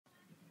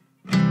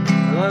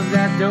love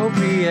that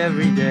Dopey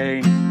every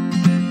day.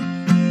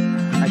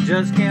 I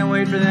just can't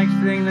wait for the next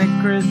thing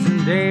that Chris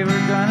and Dave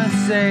are gonna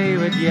say.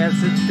 But yes,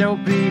 it's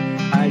Dopey.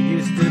 I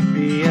used to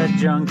be a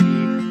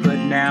junkie, but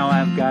now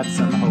I've got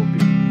some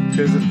hopey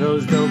because of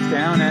those dopes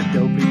down at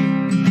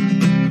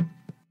Dopey.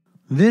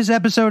 This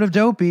episode of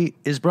Dopey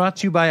is brought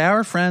to you by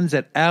our friends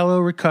at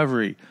Aloe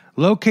Recovery,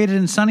 located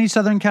in sunny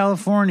Southern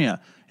California,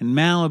 in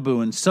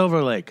Malibu and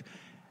Silver Lake.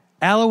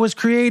 Aloe was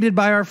created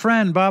by our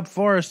friend Bob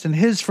Forrest and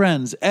his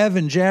friends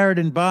Evan, Jared,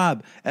 and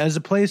Bob as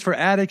a place for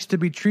addicts to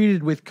be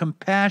treated with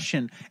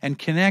compassion and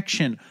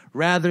connection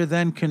rather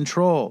than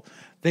control.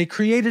 They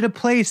created a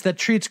place that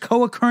treats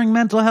co-occurring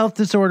mental health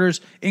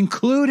disorders,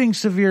 including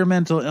severe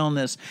mental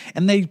illness,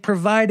 and they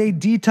provide a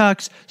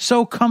detox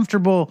so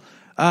comfortable.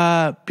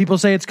 People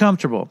say it's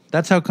comfortable.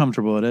 That's how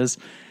comfortable it is.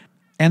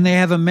 And they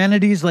have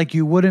amenities like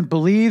you wouldn't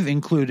believe,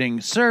 including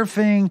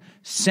surfing,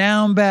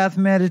 sound bath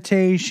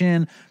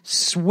meditation,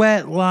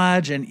 sweat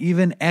lodge, and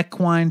even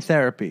equine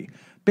therapy.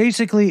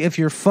 Basically, if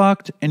you're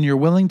fucked and you're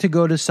willing to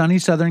go to sunny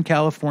Southern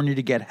California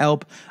to get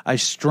help, I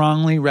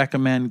strongly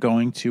recommend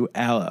going to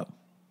Aloe.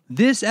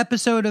 This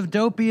episode of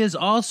Dopey is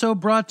also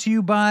brought to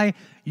you by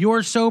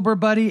Your Sober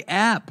Buddy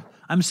app.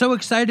 I'm so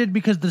excited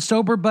because the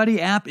Sober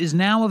Buddy app is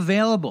now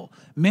available.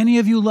 Many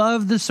of you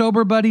love the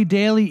Sober Buddy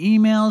daily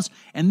emails,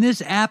 and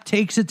this app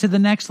takes it to the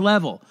next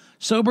level.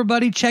 Sober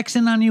Buddy checks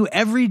in on you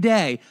every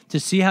day to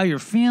see how you're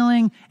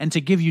feeling and to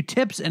give you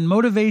tips and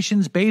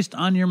motivations based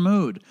on your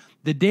mood.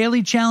 The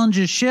daily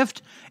challenges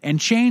shift and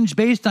change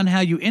based on how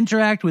you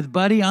interact with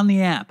Buddy on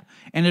the app,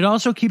 and it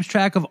also keeps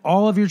track of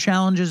all of your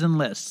challenges and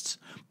lists.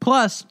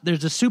 Plus,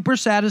 there's a super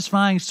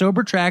satisfying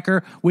sober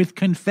tracker with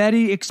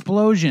confetti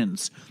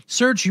explosions.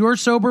 Search Your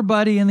Sober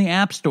Buddy in the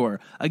App Store.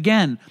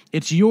 Again,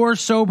 it's Your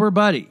Sober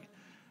Buddy.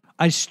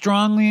 I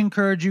strongly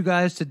encourage you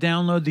guys to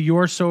download the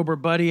Your Sober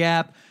Buddy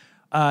app.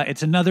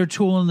 It's another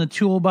tool in the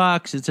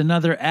toolbox. It's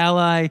another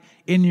ally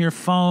in your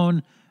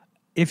phone.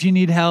 If you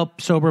need help,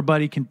 Sober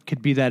Buddy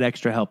could be that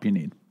extra help you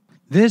need.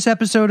 This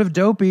episode of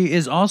Dopey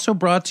is also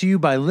brought to you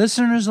by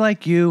listeners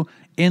like you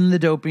in the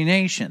Dopey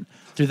Nation,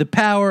 through the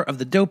power of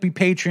the Dopey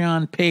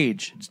Patreon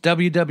page. It's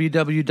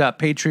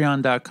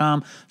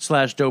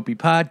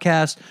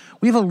www.patreon.com/dopeypodcast.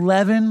 We have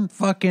 11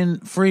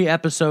 fucking free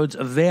episodes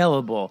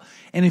available.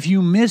 And if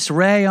you miss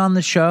Ray on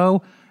the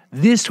show,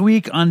 this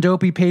week on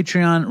Dopey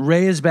Patreon,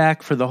 Ray is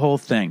back for the whole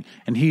thing.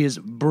 And he is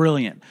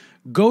brilliant.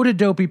 Go to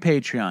Dopey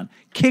Patreon.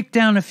 Kick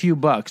down a few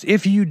bucks.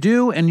 If you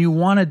do and you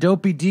want a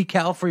Dopey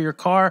decal for your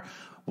car,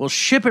 we'll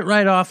ship it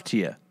right off to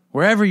you,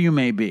 wherever you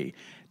may be.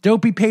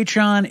 Dopey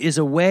Patreon is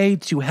a way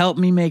to help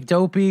me make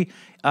Dopey.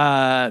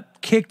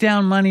 Kick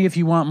down money if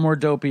you want more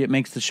Dopey. It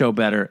makes the show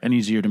better and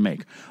easier to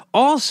make.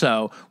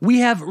 Also, we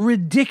have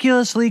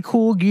ridiculously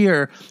cool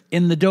gear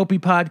in the Dopey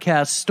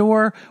Podcast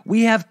store.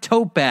 We have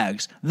tote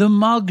bags. The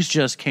mugs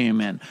just came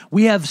in.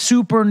 We have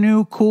super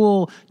new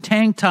cool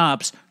tank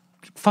tops,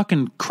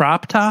 fucking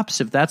crop tops,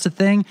 if that's a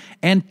thing,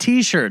 and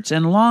t-shirts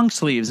and long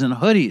sleeves and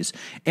hoodies.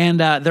 And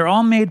they're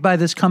all made by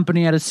this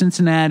company out of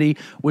Cincinnati,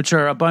 which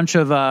are a bunch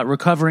of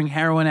recovering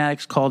heroin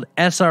addicts called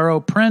SRO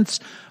Prints.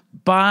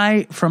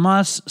 Buy from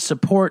us,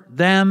 support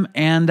them,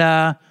 and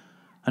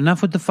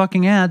enough with the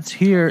fucking ads.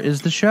 Here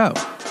is the show.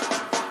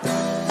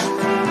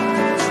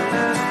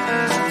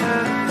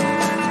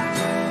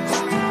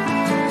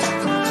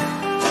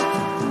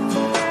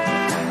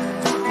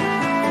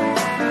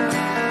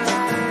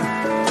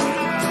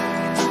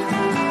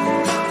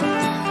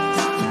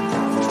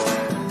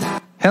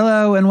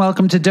 Hello and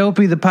welcome to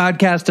Dopey, the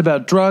podcast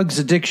about drugs,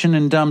 addiction,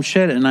 and dumb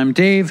shit. And I'm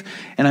Dave,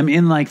 and I'm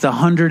in like the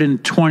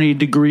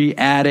 120-degree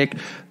attic,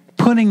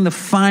 putting the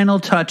final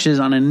touches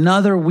on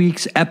another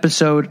week's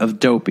episode of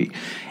Dopey.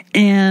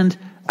 And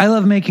I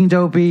love making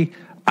Dopey.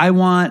 I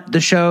want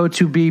the show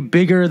to be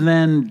bigger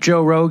than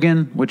Joe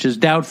Rogan, which is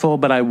doubtful,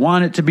 but I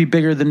want it to be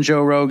bigger than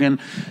Joe Rogan.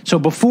 So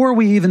before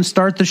we even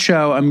start the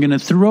show, I'm going to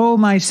throw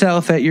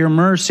myself at your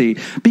mercy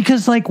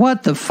because, like,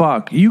 what the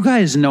fuck? You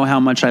guys know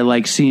how much I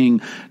like seeing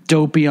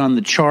Dopey on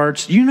the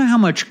charts. You know how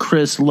much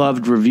Chris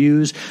loved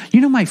reviews.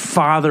 You know my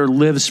father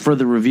lives for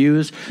the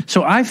reviews.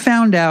 So I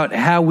found out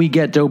how we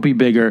get Dopey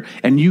bigger,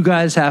 and you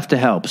guys have to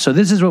help. So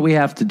this is what we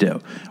have to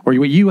do, or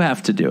what you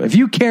have to do. If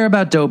you care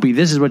about Dopey,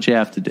 this is what you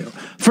have to do.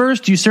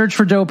 First, you search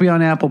for Dopey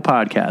on Apple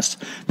Podcasts.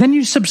 Then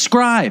you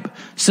subscribe.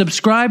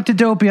 Subscribe to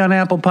Dopey on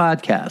Apple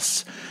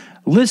Podcasts.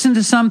 Listen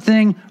to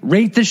something,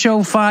 rate the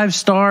show 5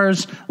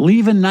 stars,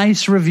 leave a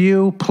nice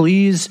review,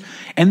 please,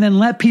 and then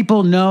let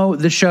people know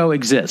the show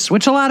exists,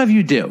 which a lot of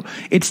you do.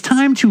 It's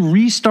time to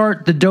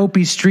restart the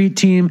Dopey Street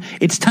Team.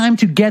 It's time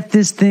to get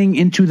this thing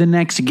into the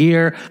next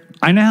gear.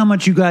 I know how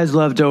much you guys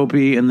love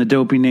Dopey and the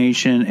Dopey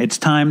Nation. It's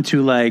time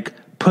to, like,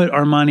 put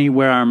our money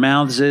where our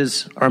mouths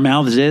is, or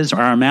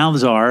our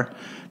mouths are.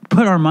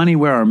 Put our money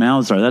where our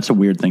mouths are. That's a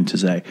weird thing to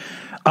say.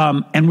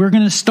 And we're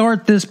going to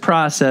start this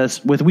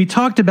process with, we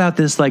talked about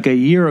this like a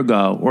year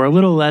ago or a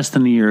little less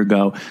than a year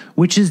ago,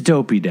 which is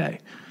Dopey Day.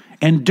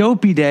 And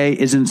Dopey Day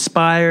is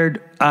inspired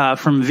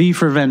from V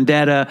for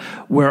Vendetta,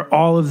 where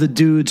all of the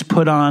dudes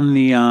put on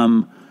the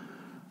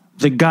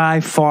the Guy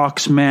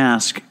Fawkes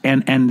mask,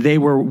 and they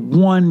were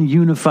one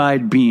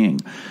unified being.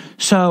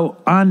 So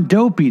on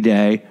Dopey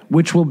Day,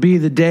 which will be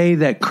the day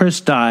that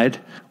Chris died,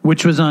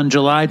 which was on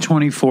July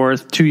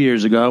 24th, 2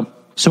 years ago.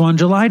 So on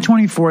July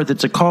 24th,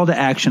 it's a call to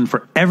action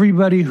for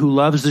everybody who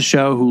loves the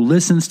show, who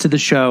listens to the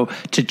show,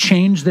 to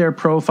change their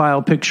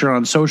profile picture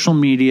on social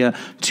media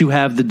to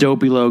have the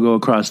Dopey logo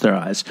across their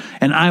eyes.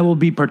 And I will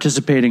be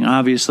participating,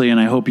 obviously, and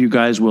I hope you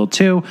guys will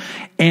too.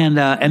 And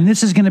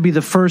this is going to be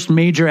the first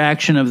major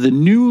action of the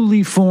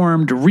newly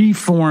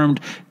reformed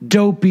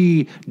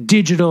Dopey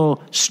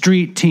digital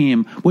street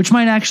team, which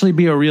might actually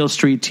be a real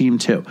street team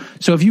too.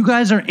 So if you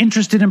guys are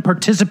interested in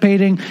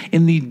participating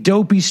in the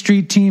Dopey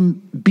street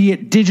team, be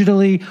it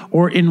digitally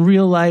or in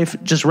real life,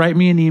 just write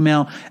me an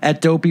email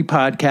at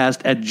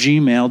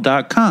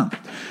dopeypodcast@gmail.com.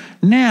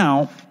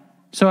 Now,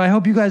 so I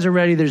hope you guys are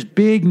ready. There's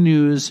big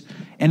news.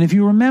 And if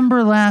you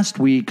remember last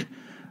week,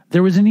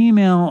 there was an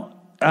email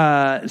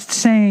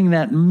saying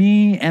that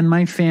me and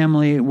my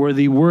family were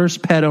the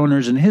worst pet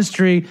owners in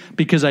history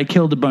because I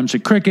killed a bunch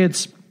of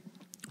crickets.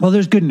 Well,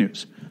 there's good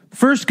news.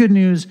 First good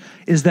news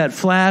is that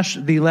Flash,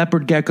 the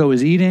leopard gecko,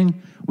 is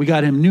eating. We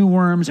got him new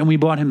worms, and we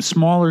bought him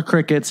smaller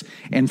crickets,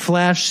 and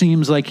Flash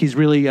seems like he's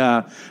really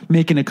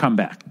making a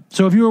comeback.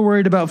 So if you were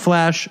worried about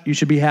Flash, you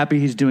should be happy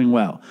he's doing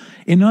well.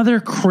 In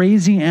other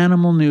crazy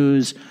animal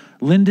news,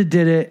 Linda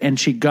did it, and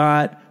she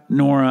got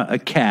Nora a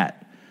cat.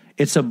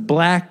 It's a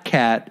black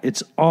cat.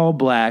 It's all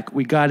black.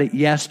 We got it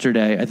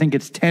yesterday. I think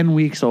it's 10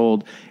 weeks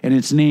old, and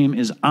its name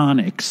is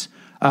Onyx,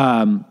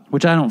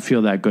 which I don't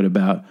feel that good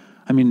about.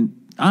 I mean,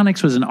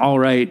 Onyx was an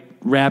all-right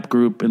rap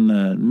group in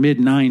the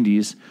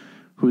mid-'90s,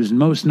 whose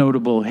most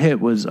notable hit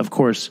was, of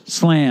course,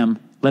 Slam,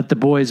 Let the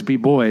Boys Be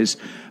Boys.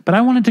 But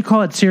I wanted to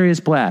call it Sirius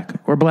Black,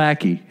 or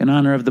Blackie, in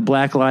honor of the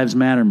Black Lives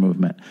Matter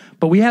movement.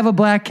 But we have a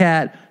black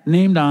cat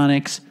named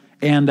Onyx,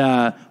 and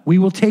we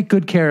will take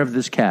good care of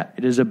this cat.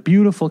 It is a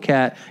beautiful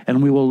cat,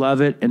 and we will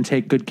love it and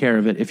take good care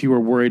of it if you are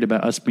worried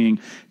about us being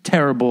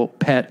terrible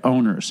pet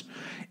owners.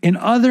 In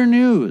other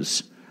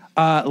news,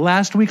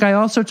 last week I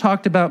also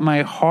talked about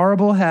my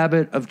horrible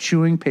habit of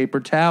chewing paper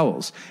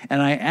towels,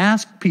 and I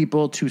asked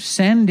people to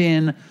send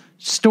in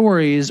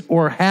stories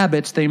or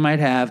habits they might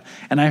have,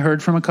 and I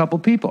heard from a couple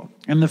people.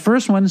 And the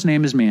first one's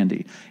name is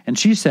Mandy, and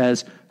she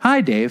says,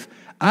 "Hi, Dave.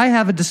 I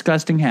have a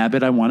disgusting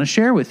habit I want to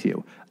share with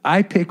you.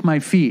 I pick my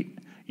feet,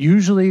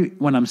 usually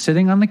when I'm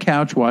sitting on the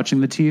couch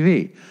watching the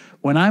TV.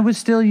 When I was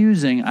still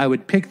using, I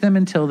would pick them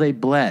until they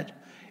bled.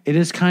 It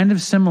is kind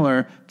of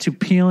similar to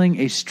peeling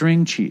a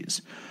string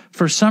cheese.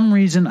 For some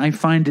reason, I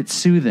find it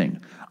soothing.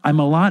 I'm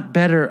a lot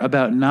better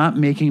about not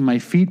making my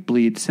feet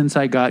bleed since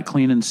I got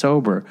clean and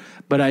sober,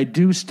 but I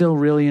do still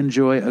really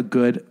enjoy a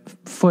good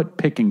foot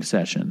picking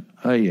session.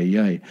 Ay, ay,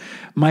 ay.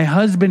 My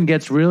husband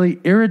gets really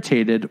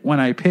irritated when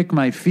I pick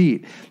my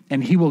feet,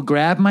 and he will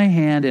grab my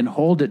hand and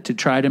hold it to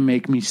try to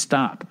make me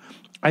stop.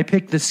 I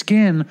pick the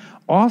skin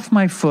off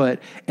my foot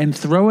and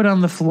throw it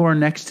on the floor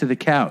next to the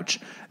couch.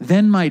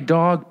 Then my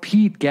dog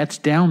Pete gets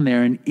down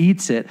there and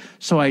eats it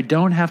so I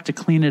don't have to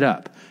clean it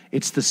up.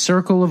 It's the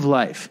circle of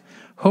life.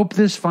 Hope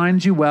this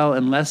finds you well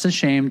and less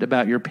ashamed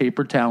about your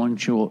paper towel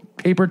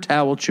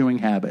chewing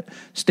habit.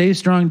 Stay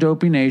strong,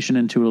 Dopey Nation,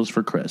 and toodles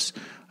for Chris."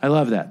 I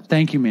love that.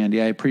 Thank you,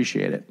 Mandy. I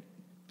appreciate it.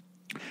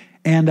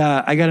 And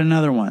I got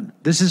another one.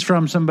 This is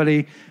from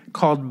somebody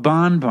called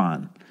Bon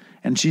Bon.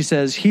 And she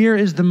says, "Here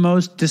is the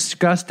most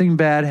disgusting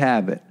bad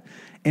habit.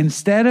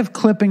 Instead of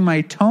clipping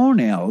my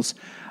toenails,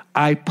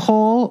 I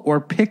pull or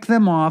pick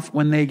them off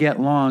when they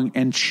get long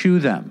and chew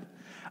them.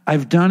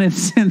 I've done it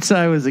since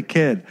I was a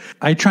kid.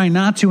 I try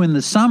not to in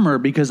the summer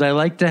because I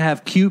like to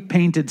have cute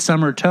painted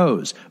summer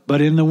toes,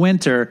 but in the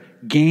winter,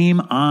 game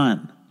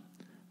on."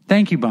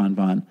 Thank you, Bon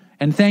Bon.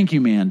 And thank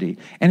you, Mandy.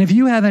 And if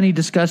you have any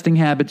disgusting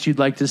habits you'd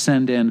like to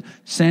send in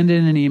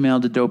an email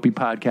to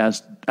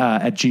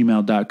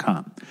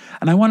dopeypodcast@gmail.com.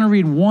 And I want to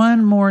read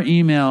one more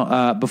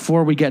email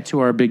before we get to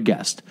our big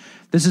guest.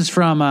 This is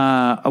from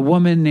a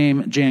woman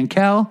named Jan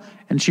Kell,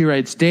 and she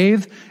writes,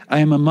 "Dave, I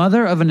am a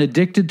mother of an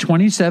addicted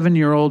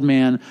 27-year-old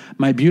man.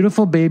 My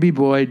beautiful baby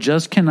boy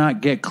just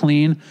cannot get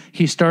clean.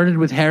 He started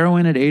with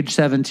heroin at age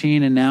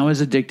 17 and now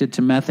is addicted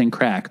to meth and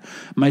crack.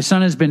 My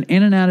son has been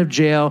in and out of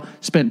jail,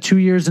 spent 2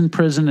 years in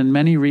prison and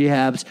many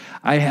rehabs.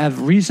 I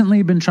have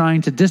recently been trying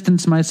to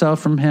distance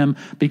myself from him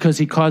because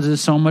he causes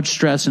so much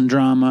stress and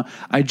drama.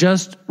 I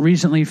just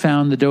recently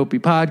found the Dopey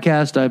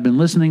podcast. I've been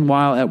listening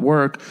while at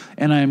work,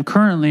 and I am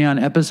currently on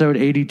episode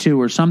 82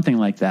 or something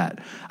like that.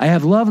 I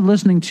have loved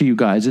listening to you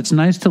guys. It's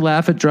nice to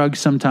laugh at drugs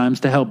sometimes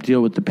to help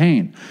deal with the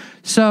pain.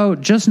 So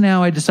just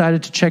now I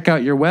decided to check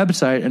out your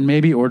website and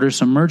maybe order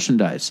some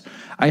merchandise.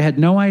 I had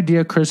no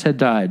idea Chris had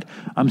died.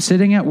 I'm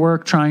sitting at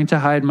work trying to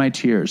hide my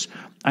tears.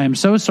 I am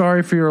so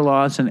sorry for your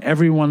loss and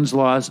everyone's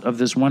loss of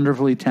this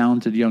wonderfully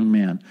talented young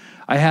man.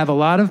 I have a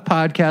lot of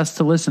podcasts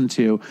to listen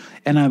to,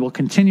 and I will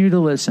continue to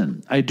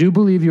listen. I do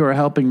believe you are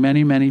helping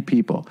many, many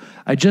people.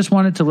 I just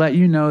wanted to let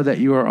you know that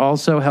you are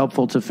also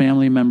helpful to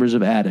family members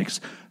of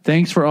addicts.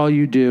 Thanks for all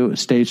you do.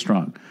 Stay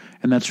strong."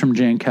 And that's from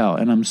Jan Kell.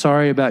 And I'm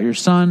sorry about your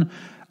son.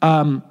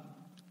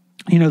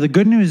 The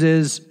good news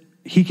is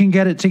he can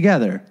get it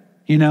together.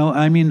 You know,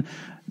 I mean,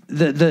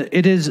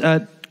 it is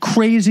a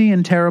crazy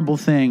and terrible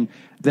thing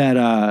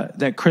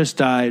that Chris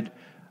died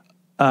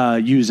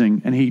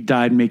using, and he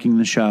died making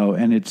the show.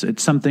 And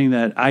it's something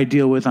that I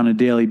deal with on a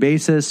daily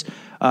basis.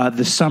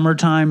 The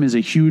summertime is a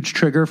huge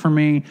trigger for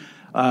me.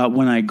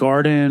 When I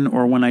garden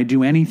or when I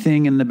do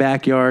anything in the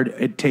backyard,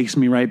 it takes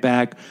me right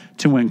back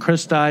to when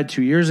Chris died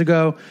 2 years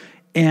ago.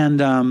 And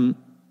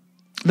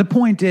the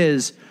point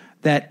is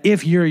that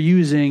if you're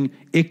using,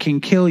 it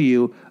can kill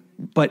you.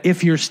 But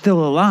if you're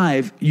still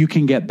alive, you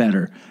can get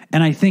better.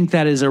 And I think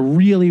that is a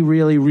really,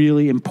 really,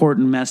 really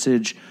important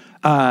message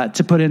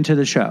to put into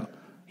the show.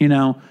 You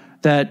know,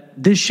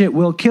 that this shit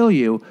will kill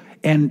you.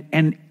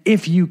 And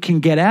if you can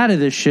get out of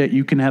this shit,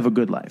 you can have a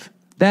good life.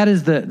 That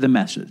is the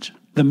message.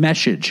 The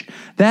message.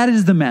 That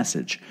is the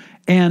message.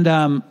 And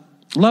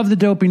love the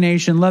Dopey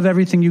Nation. Love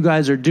everything you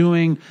guys are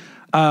doing.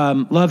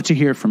 Love to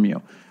hear from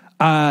you.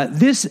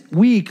 This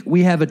week,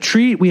 we have a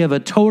treat. We have a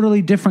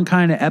totally different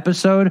kind of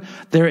episode.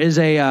 There is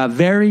a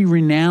very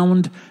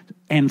renowned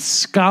and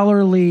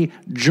scholarly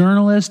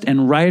journalist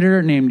and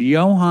writer named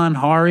Johann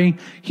Hari.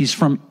 He's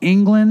from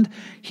England.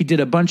 He did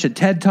a bunch of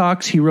TED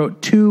Talks. He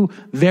wrote 2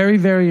 very,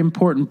 very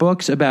important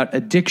books about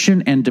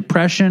addiction and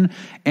depression.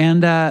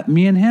 And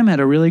me and him had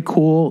a really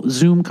cool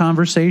Zoom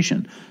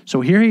conversation.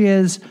 So here he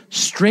is,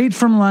 straight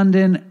from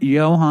London,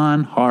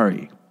 Johann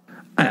Hari.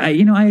 I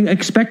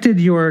expected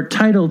your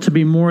title to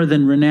be more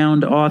than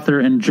renowned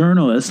author and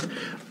journalist,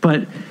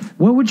 but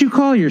what would you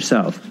call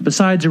yourself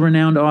besides a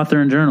renowned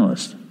author and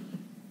journalist?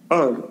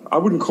 Oh, I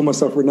wouldn't call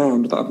myself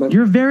renowned.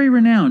 You're very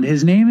renowned.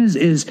 His name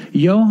is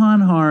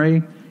Johann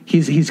Hari.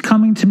 He's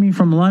coming to me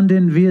from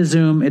London via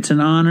Zoom. It's an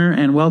honor,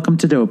 and welcome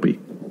to Dopey.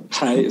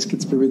 Hi, it's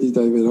good to be with you,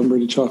 David. I'm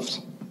really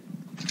chuffed.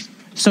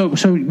 So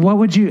what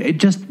would you,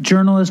 just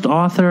journalist,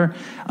 author,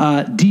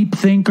 deep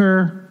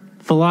thinker,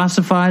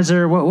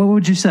 philosophizer, what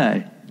would you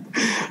say?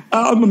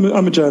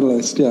 I'm a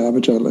journalist. Yeah, I'm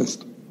a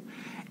journalist.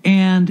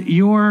 And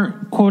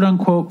your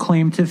quote-unquote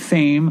claim to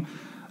fame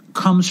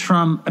comes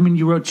from,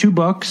 you wrote 2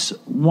 books,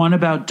 one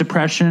about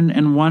depression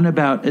and one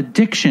about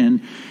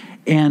addiction,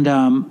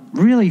 and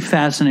really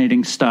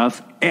fascinating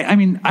stuff.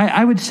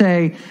 I would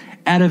say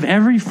out of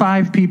every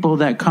 5 people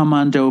that come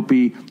on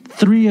Dopey,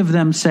 3 of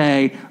them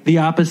say the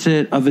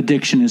opposite of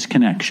addiction is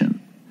connection.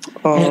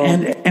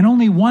 And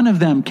only one of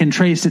them can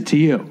trace it to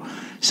you.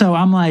 So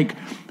I'm like,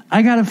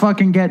 I got to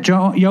fucking get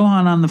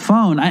Johann on the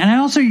phone.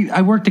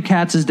 I worked at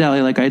Katz's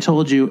Deli, like I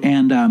told you,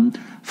 and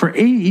for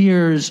 8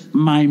 years,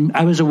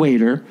 I was a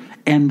waiter,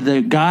 and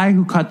the guy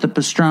who cut the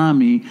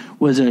pastrami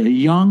was a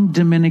young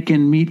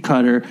Dominican meat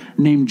cutter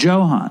named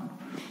Johann.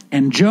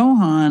 And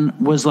Johann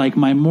was like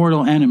my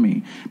mortal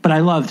enemy, but I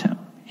loved him.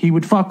 He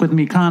would fuck with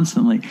me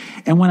constantly.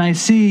 And when I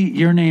see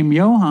your name,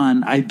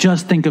 Johann, I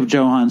just think of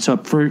Johann.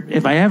 So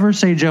if I ever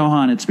say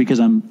Johann, it's because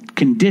I'm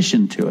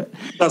conditioned to it.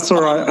 That's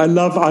all right. I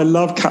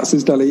love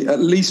Katz's Deli. At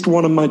least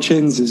one of my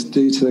chins is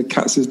due to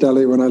Katz's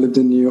Deli when I lived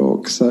in New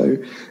York. So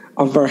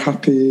I'm very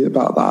happy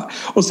about that.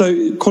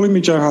 Also, calling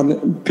me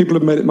Johann, people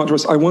have made it much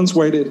worse. I once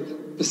waited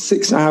for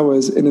 6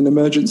 hours in an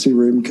emergency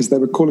room because they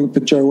were calling for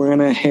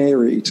Joanna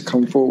Hari to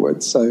come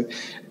forward. So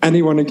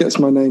anyone who gets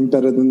my name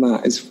better than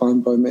that is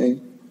fine by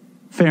me.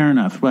 Fair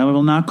enough. Well, we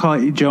will not call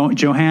it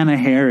Johanna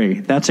Hari.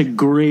 That's a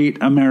great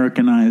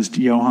Americanized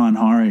Johann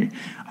Hari.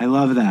 I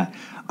love that.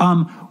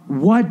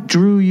 What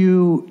drew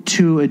you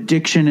to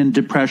addiction and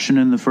depression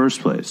in the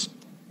first place?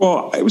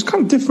 Well, it was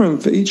kind of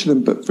different for each of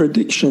them, but for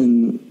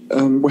addiction,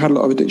 we had a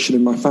lot of addiction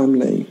in my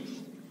family.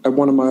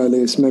 One of my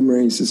earliest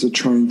memories is of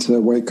trying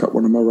to wake up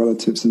one of my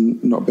relatives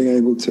and not being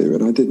able to,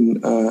 and I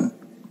didn't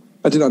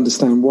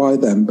understand why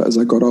then, but as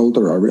I got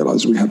older, I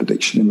realized we had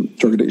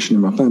drug addiction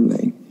in my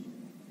family.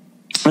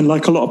 And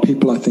like a lot of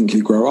people, I think,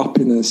 who grow up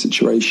in a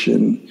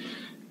situation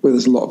where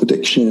there's a lot of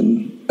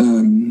addiction,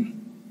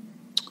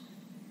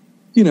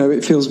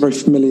 it feels very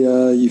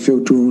familiar. You feel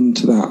drawn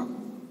to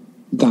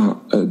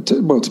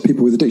to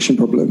people with addiction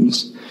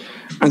problems.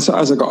 And so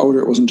as I got older,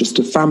 it wasn't just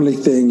a family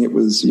thing. It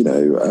was,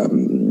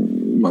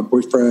 my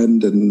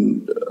boyfriend,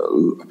 and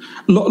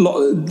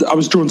I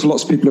was drawn to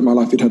lots of people in my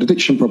life who'd had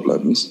addiction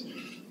problems.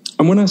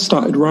 And when I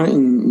started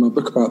writing my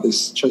book about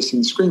this, Chasing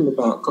the Scream,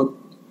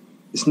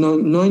 it's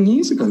 9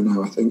 years ago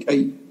now, I think,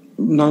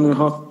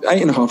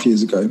 8.5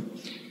 years ago.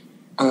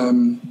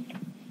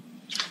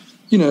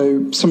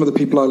 Some of the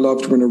people I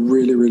loved were in a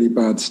really, really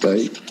bad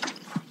state.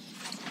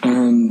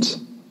 And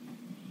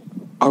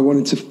I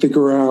wanted to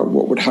figure out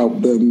what would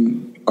help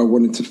them. I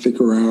wanted to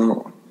figure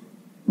out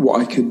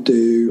what I could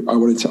do. I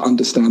wanted to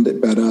understand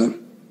it better.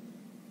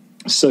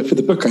 So for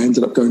the book, I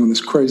ended up going on this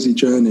crazy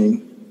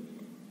journey.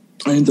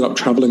 I ended up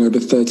traveling over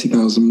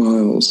 30,000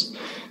 miles.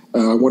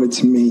 I wanted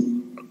to meet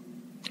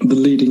the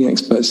leading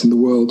experts in the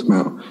world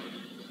about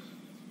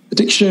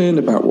addiction,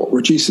 about what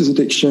reduces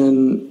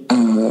addiction,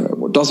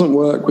 what doesn't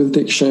work with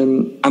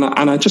addiction. And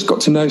I just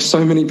got to know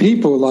so many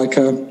people, like,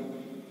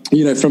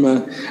 from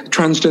a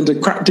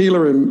transgender crack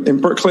dealer in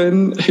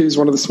Brooklyn, who's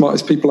one of the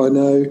smartest people I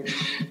know,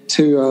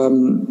 to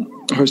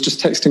I was just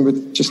texting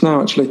with just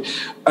now, actually,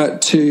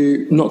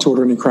 to not to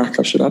order any crack,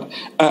 I should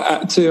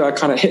add, to a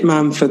kind of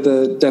hitman for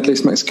the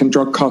deadliest Mexican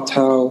drug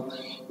cartel,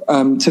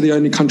 to the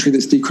only country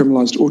that's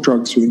decriminalized all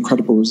drugs with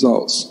incredible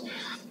results.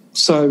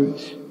 So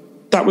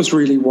that was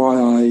really why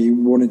I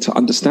wanted to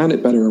understand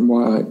it better and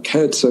why I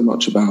cared so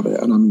much about it.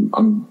 And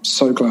I'm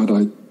so glad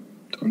I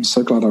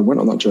went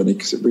on that journey,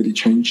 because it really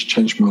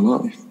changed my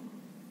life.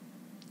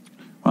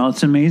 Well,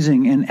 it's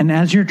amazing. And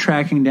as you're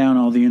tracking down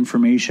all the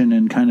information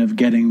and kind of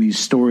getting these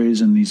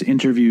stories and these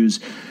interviews,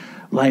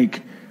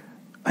 like,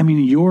 I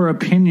mean, your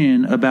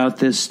opinion about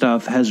this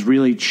stuff has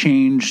really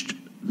changed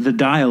the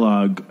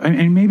dialogue.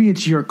 And maybe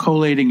it's you're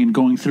collating and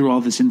going through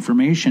all this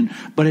information,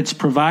 but it's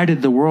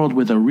provided the world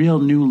with a real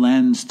new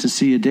lens to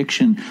see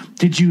addiction.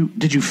 Did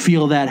you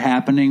feel that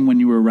happening when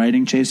you were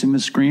writing Chasing the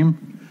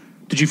Scream?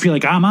 Did you feel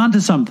like I'm onto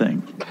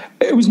something?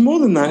 It was more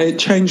than that. It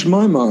changed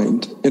my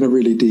mind in a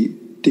really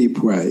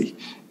deep way,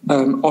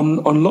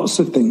 on lots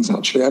of things,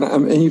 actually,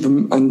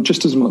 and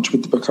just as much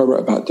with the book I wrote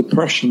about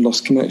depression,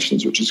 Lost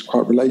Connections, which is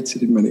quite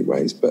related in many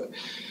ways. But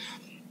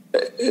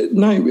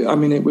no, I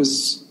mean, it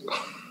was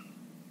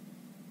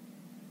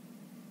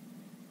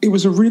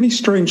a really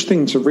strange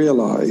thing to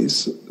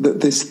realise that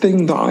this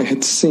thing that I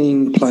had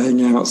seen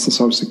playing out since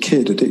I was a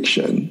kid,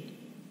 addiction,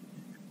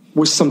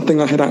 was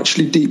something I had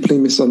actually deeply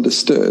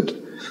misunderstood.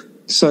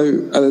 So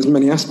there's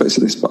many aspects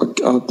of this, but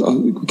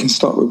we can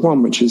start with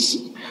one, which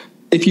is,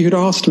 if you had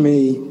asked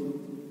me,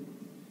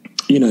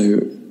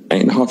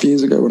 8.5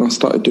 years ago when I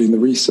started doing the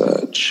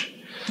research,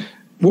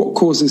 what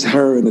causes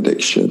heroin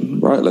addiction,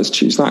 right? Let's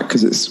choose that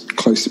because it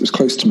was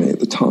close to me at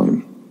the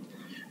time.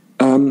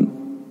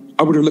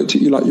 I would have looked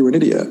at you like you were an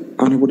idiot,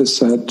 and I would have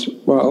said,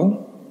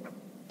 well,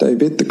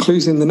 David, the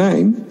clue's in the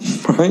name,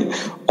 right?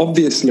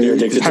 Obviously,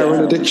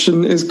 heroin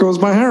addiction is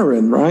caused by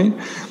heroin, right?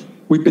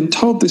 We've been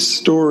told this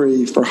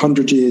story for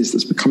 100 years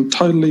that's become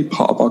totally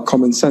part of our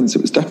common sense.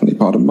 It was definitely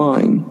part of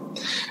mine.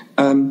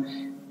 And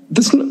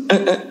this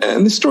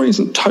story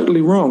isn't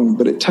totally wrong,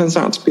 but it turns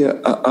out to be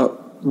a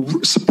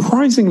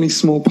surprisingly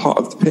small part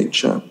of the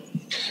picture.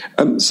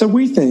 So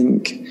we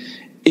think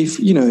if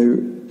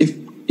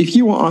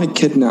you or I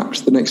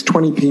kidnapped the next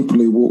 20 people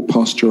who walk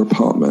past your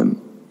apartment,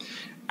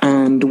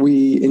 and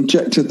we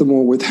injected them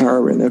all with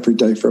heroin every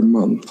day for a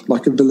month,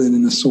 like a villain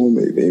in a Saw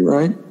movie,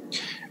 right?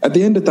 At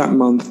the end of that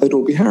month, they'd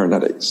all be heroin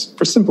addicts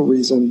for a simple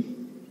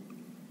reason.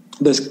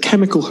 There's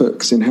chemical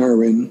hooks in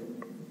heroin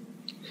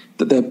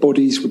that their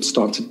bodies would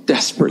start to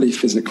desperately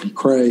physically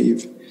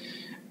crave.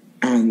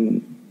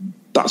 And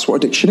that's what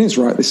addiction is,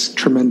 right? This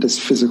tremendous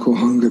physical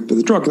hunger for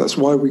the drug. That's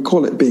why we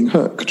call it being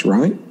hooked,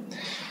 right?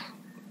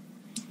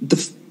 The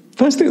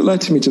first thing that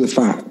led me to the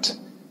fact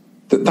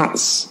that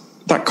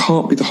that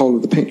can't be the whole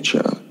of the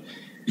picture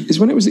is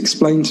when it was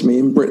explained to me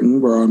in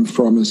Britain, where I'm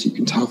from, as you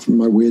can tell from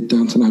my weird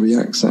Downton Abbey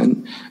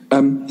accent.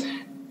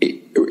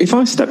 If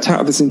I stepped out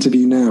of this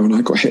interview now and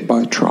I got hit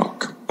by a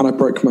truck and I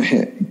broke my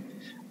hip,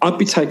 I'd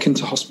be taken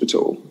to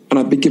hospital and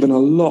I'd be given a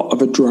lot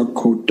of a drug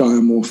called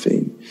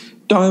diamorphine.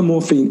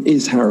 Diamorphine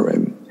is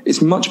heroin.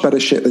 It's much better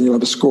shit than you'll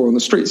ever score on the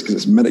streets because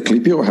it's medically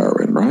pure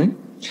heroin, right?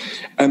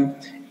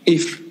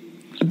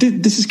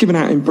 This is given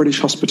out in British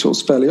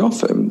hospitals fairly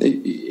often.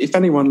 If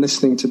anyone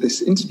listening to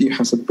this interview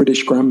has a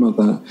British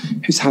grandmother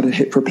who's had a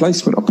hip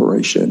replacement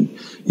operation,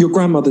 your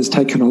grandmother's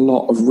taken a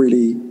lot of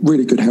really,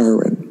 really good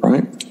heroin,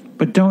 right?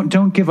 But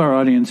don't give our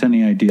audience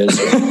any ideas.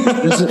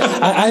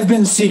 I've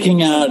been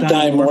seeking out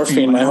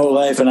diamorphine my whole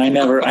life, and I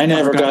never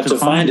got to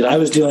find it. I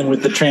was dealing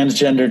with the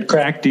transgendered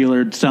crack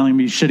dealer selling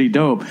me shitty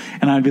dope,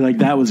 and I'd be like,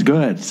 that was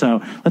good.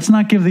 So let's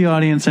not give the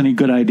audience any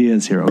good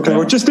ideas here. Okay,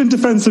 well, just in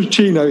defense of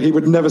Chino, he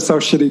would never sell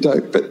shitty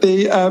dope. But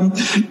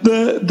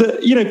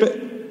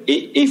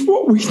if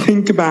what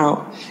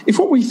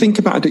we think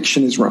about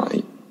addiction is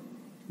right,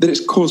 that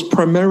it's caused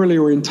primarily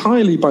or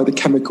entirely by the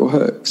chemical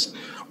hooks,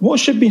 what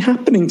should be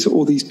happening to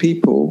all these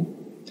people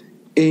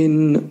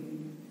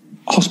in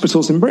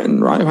hospitals in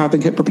Britain, right, who are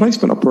having hip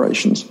replacement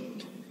operations?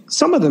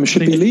 Some of them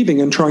should be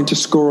leaving and trying to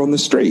score on the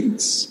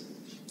streets.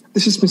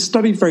 This has been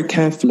studied very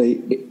carefully.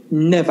 It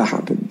never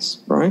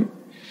happens, right?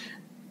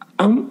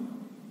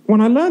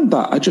 When I learned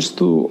that, I just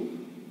thought,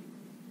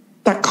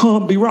 that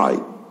can't be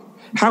right.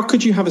 How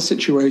could you have a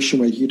situation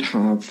where you'd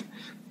have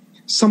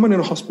someone in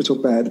a hospital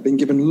bed being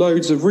given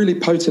loads of really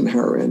potent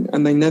heroin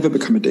and they never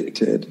become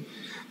addicted,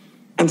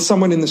 and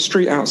someone in the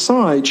street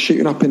outside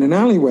shooting up in an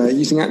alleyway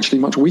using actually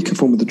much weaker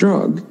form of the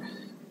drug,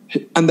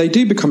 and they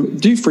do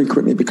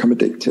frequently become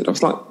addicted? I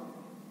was like,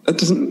 that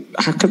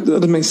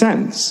doesn't make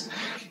sense.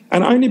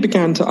 And I only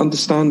began to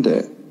understand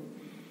it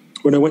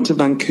when I went to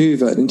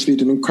Vancouver and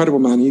interviewed an incredible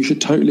man you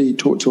should totally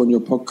talk to on your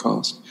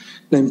podcast,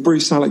 named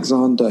Bruce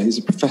Alexander. He's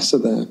a professor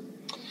there,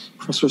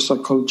 professor of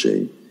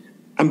psychology.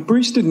 And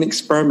Bruce did an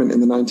experiment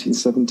in the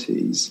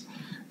 1970s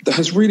that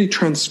has really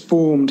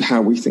transformed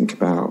how we think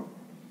about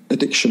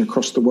addiction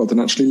across the world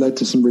and actually led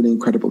to some really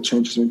incredible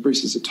changes. I mean,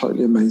 Bruce is a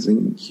totally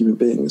amazing human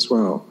being as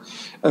well.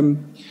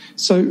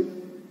 So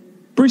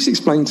Bruce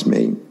explained to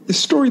me the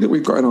story that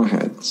we've got in our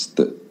heads,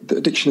 that that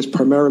addiction is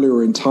primarily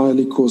or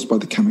entirely caused by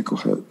the chemical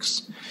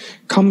hoax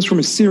comes from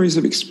a series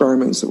of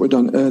experiments that were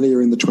done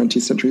earlier in the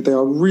 20th century. They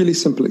are really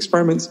simple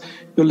experiments.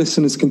 Your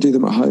listeners can do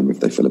them at home if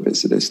they feel a bit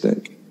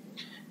sadistic.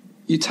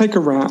 You take a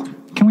rat.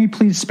 Can we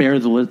please spare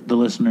the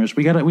listeners?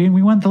 We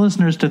want the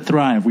listeners to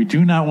thrive. We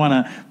do not want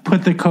to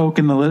put the coke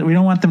in we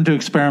don't want them to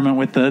experiment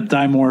with the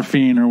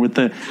dimorphine or with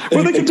the.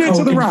 Well, they can do it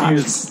to the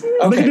rats.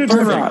 Okay, they can do it to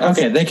the rats.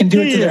 Okay, they can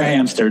do it to their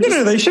hamster.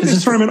 They should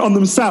experiment on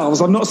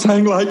themselves. I'm not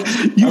saying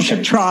you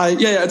should try.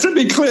 Yeah. To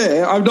be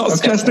clear, I'm not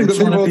suggesting that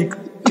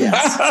people.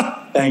 Yes.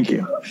 Thank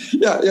you.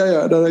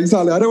 Yeah. No,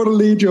 exactly. I don't want to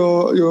lead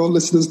your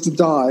listeners to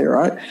die.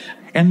 Right.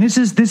 And this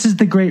is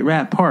the Great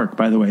Rat Park,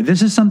 by the way.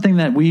 This is something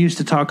that we used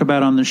to talk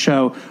about on the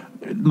show.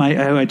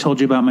 I told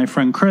you about my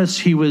friend Chris.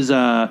 He was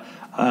a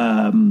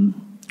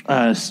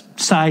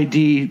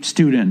Sci-D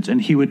student, and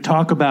he would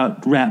talk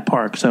about Rat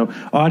Park. So,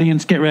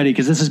 audience, get ready,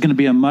 because this is going to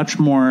be a much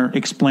more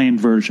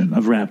explained version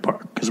of Rat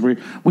Park, because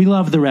we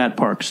love the Rat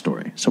Park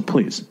story. So,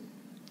 please.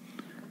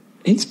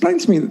 He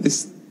explained to me that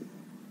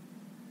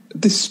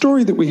this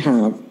story that we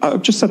have,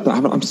 I've just said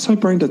that, I'm so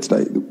brain dead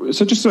today.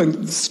 So just saying,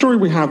 the story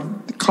we have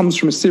comes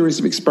from a series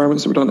of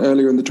experiments that were done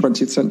earlier in the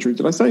 20th century.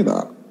 Did I say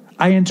that?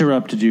 I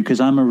interrupted you because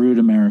I'm a rude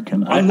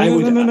American.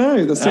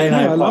 No. That's okay.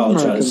 I love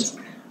Americans.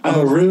 I'm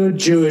a rude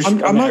Jewish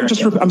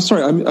American. I'm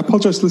sorry. I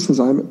apologize to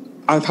listeners.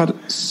 I've had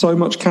so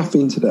much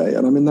caffeine today,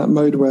 and I'm in that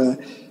mode where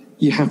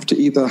you have to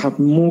either have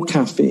more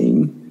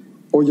caffeine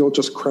or you'll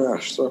just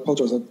crash. So I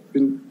apologize. I've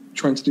been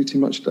trying to do too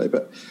much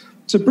today.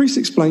 So Bruce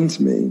explained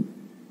to me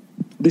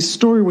this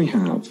story we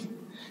have,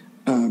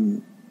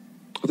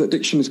 that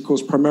addiction is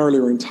caused primarily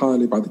or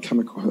entirely by the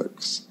chemical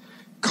hoax,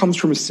 comes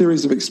from a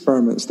series of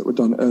experiments that were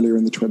done earlier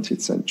in the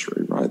 20th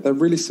century, right? They're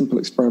really simple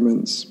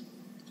experiments.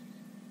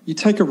 You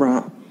take a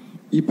rat,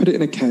 you put it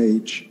in a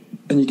cage,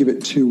 and you give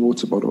it 2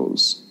 water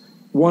bottles.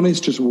 One is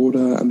just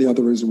water, and the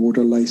other is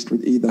water laced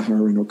with either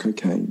heroin or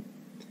cocaine.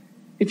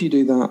 If you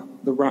do that,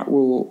 the rat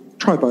will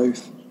try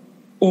both,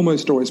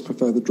 almost always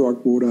prefer the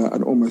drug water,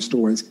 and almost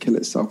always kill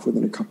itself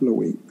within a couple of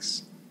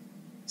weeks.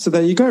 So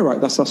there you go,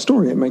 right? That's our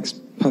story. It makes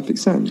perfect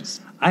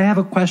sense. I have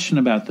a question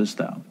about this,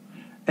 though.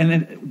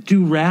 And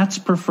do rats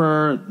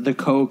prefer the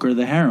coke or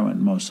the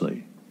heroin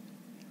mostly?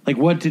 Like,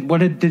 what did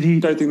he? I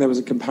don't think there was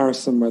a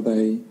comparison where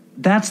they.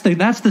 That's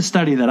the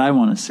study that I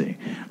want to see.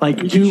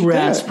 Like, do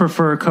rats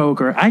prefer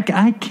coke or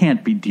I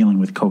can't be dealing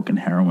with coke and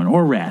heroin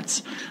or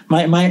rats.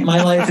 My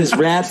life is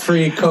rat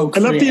free, coke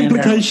free. I love the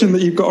implication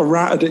that you've got a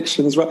rat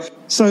addiction as well.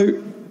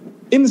 So,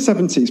 in the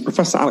 70s,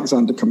 Professor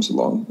Alexander comes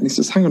along and he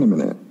says, "Hang on a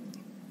minute."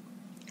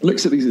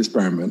 Looks at these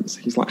experiments.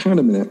 He's like, "Hang on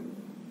a minute.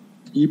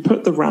 You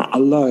put the rat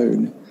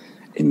alone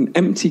in an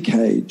empty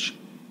cage.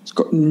 It's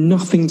got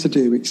nothing to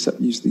do except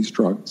use these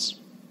drugs.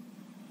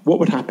 What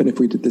would happen if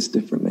we did this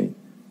differently?"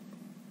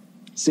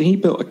 So he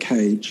built a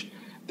cage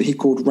that he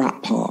called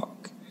Rat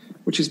Park,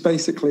 which is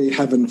basically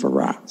heaven for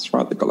rats,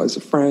 right? They've got loads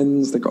of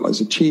friends, they've got loads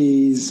of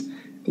cheese,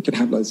 they can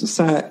have loads of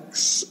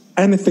sex.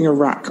 Anything a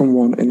rat can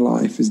want in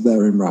life is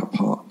there in Rat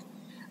Park.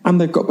 And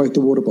they've got both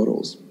the water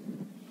bottles,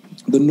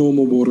 the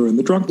normal water and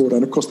the drug water,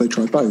 and of course they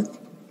try both.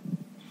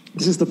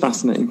 This is the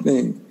fascinating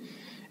thing.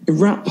 In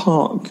Rat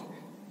Park,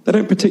 they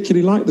don't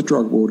particularly like the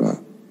drug water.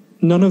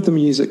 None of them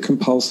use it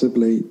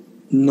compulsively.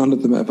 None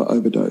of them ever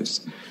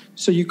overdose.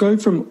 So you go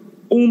from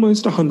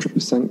almost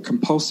 100%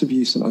 compulsive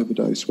use and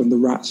overdose when the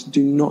rats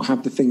do not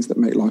have the things that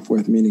make life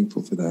worth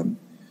meaningful for them,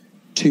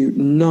 to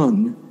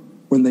none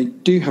when they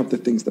do have the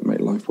things that make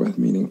life worth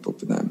meaningful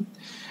for them.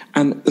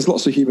 And there's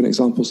lots of human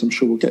examples I'm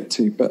sure we'll get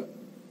to, but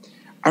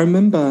I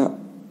remember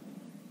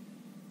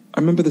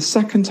the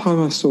second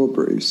time I saw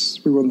Bruce,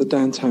 we were on the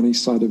downtown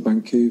east side of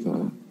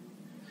Vancouver,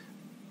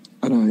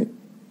 and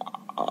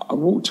I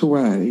walked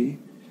away,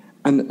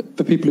 and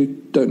for people who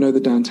don't know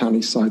the downtown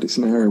east side, it's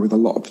an area with a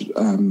lot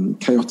of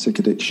chaotic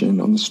addiction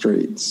on the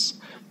streets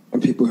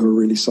and people who are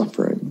really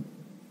suffering.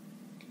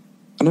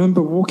 And I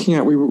remember walking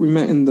out, we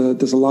met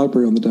there's a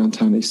library on the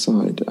downtown east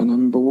side, and I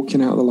remember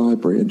walking out of the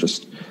library and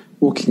just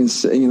walking and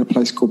sitting in a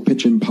place called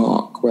Pigeon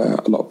Park where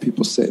a lot of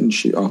people sit and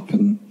shoot up,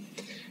 and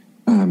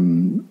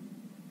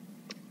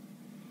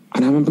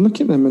I remember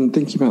looking at them and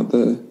thinking about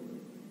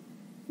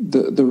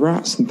the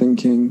rats and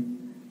thinking,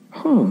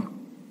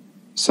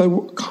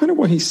 so kind of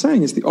what he's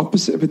saying is the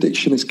opposite of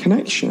addiction is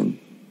connection.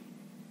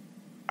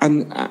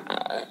 And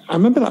I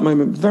remember that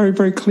moment very,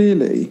 very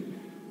clearly.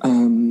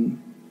 And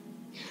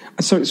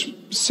so it's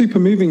super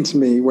moving to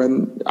me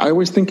when I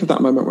always think of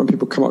that moment when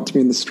people come up to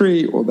me in the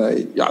street, or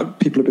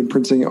people have been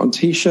printing it on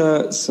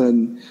T-shirts,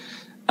 and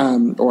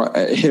or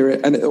I hear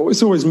it. And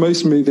it's always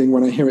most moving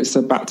when I hear it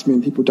said back to me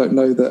and people don't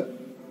know that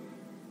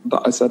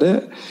I said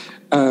it.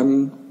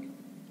 And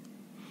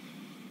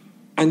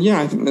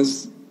yeah, I think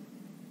there's...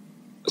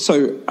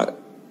 So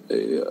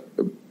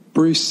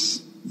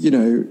Bruce,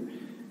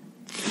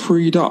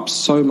 freed up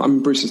so much. I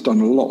mean, Bruce has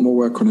done a lot more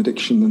work on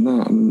addiction than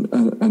that,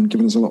 and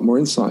given us a lot more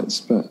insights.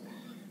 But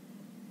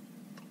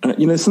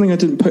something I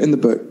didn't put in the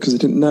book because I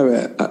didn't know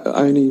it.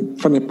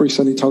 Bruce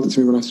only told it to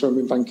me when I saw him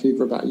in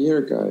Vancouver about a year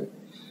ago.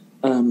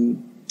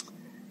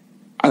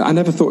 I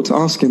never thought to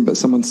ask him, but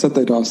someone said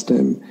they'd asked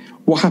him,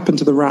 what happened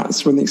to the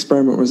rats when the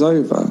experiment was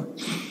over?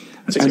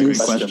 That's a great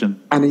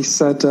question. And he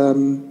said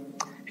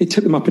he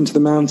took them up into the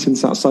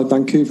mountains outside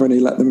Vancouver and he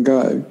let them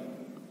go.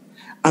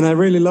 And I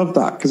really love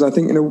that, because I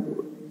think in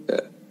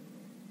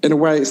a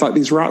way it's like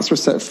these rats were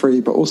set free,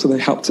 but also they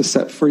helped to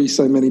set free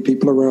so many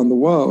people around the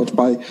world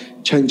by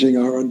changing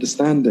our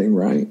understanding,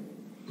 right?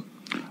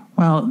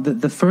 Well,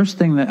 the first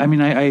thing that, I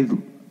mean,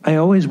 I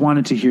always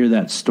wanted to hear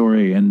that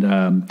story,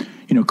 and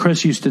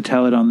Chris used to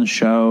tell it on the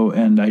show,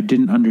 and I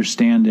didn't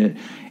understand it,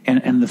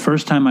 and the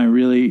first time I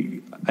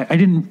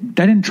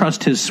didn't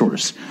trust his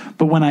source,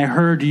 but when I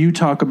heard you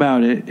talk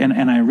about it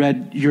and I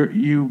read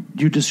you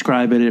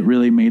describe it, it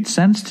really made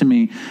sense to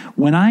me.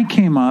 When I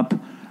came up,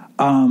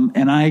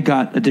 and I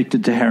got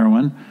addicted to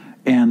heroin,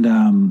 and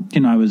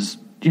I was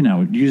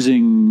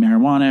using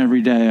marijuana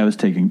every day. I was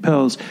taking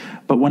pills.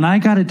 But when I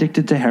got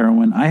addicted to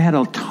heroin, I had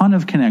a ton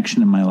of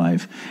connection in my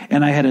life,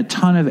 and I had a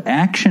ton of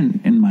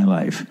action in my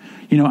life.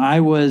 I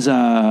was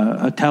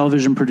a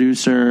television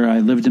producer. I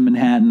lived in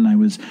Manhattan. I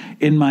was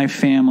in my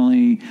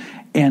family,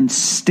 and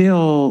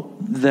still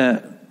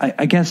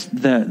I guess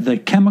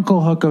the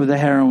chemical hook of the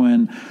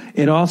heroin,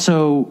 it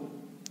also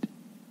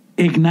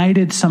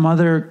ignited some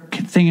other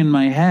thing in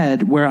my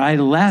head where I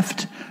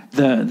left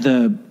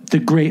the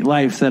great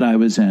life that I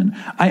was in.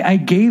 I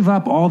gave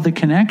up all the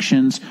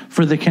connections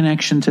for the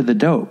connection to the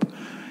dope.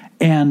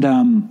 And,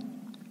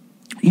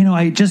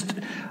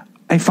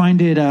 I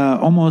find it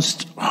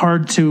almost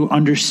hard to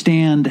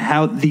understand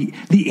how the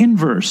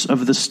inverse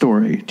of the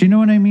story. Do you know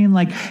what I mean?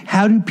 Like,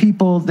 how do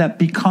people that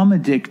become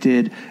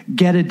addicted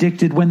get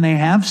addicted when they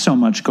have so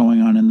much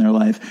going on in their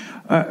life?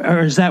 Or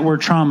is that where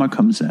trauma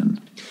comes in?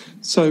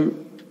 So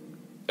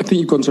I think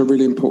you've gone to a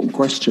really important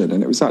question,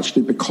 and it was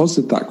actually because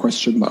of that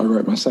question that I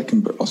wrote my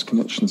second book, Lost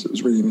Connections. It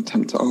was really an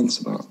attempt to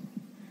answer that.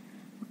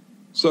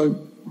 So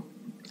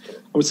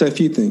I would say a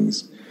few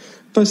things.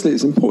 Firstly,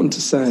 it's important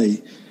to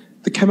say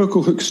the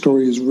chemical hook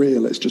story is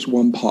real. It's just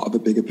one part of a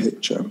bigger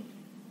picture.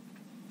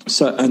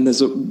 So, and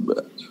there's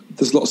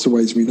lots of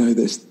ways we know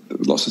this.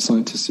 Lots of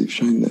scientists who've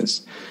shown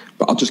this,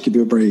 but I'll just give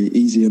you a very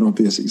easy and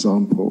obvious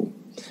example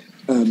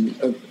of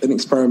an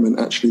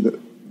experiment actually that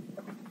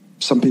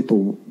some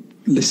people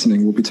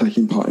listening will be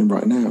taking part in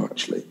right now,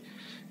 actually,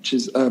 which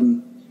is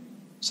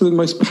so the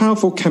most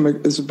powerful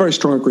there's a very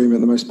strong agreement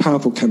the most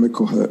powerful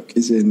chemical hook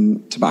is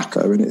in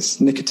tobacco, and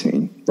it's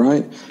nicotine,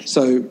 right?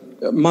 So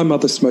my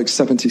mother smokes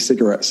 70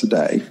 cigarettes a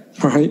day,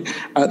 right?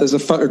 There's a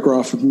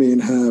photograph of me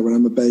and her when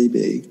I'm a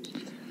baby,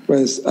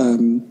 whereas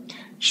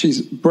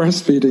she's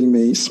breastfeeding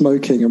me,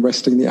 smoking, and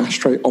resting the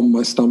ashtray on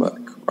my stomach,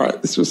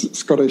 right? This was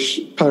Scottish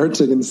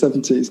parenting in the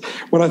 70s.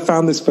 When I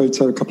found this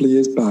photo a couple of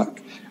years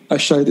back, I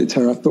showed it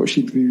to her. I thought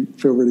she'd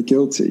feel really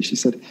guilty. She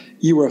said,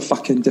 "You were a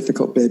fucking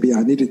difficult baby.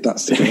 I needed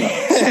that cigarette."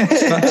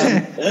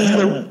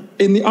 So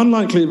in the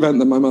unlikely event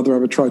that my mother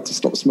ever tried to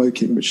stop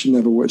smoking, which she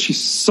never would,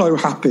 she's so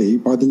happy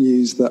by the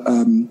news that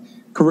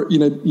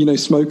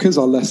smokers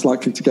are less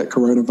likely to get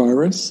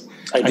coronavirus.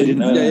 I didn't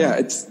know that. Yeah,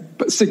 it's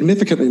but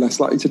significantly less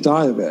likely to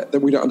die of it.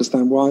 That we don't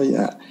understand why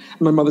yet.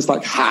 And my mother's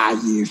like,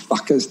 you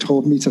fuckers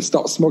told me to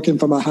stop smoking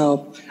for my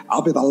health.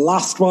 I'll be the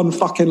last one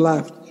fucking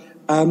left."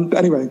 But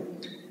anyway.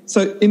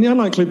 So in the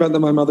unlikely event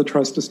that my mother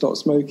tries to stop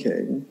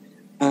smoking,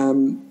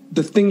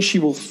 the thing she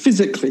will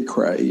physically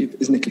crave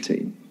is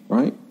nicotine,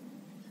 right?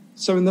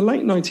 So in the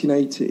late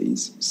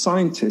 1980s,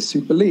 scientists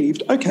who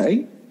believed,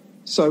 okay,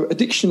 so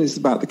addiction is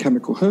about the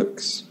chemical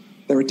hooks.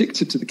 They're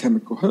addicted to the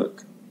chemical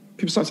hook.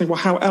 People start saying, well,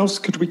 how else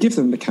could we give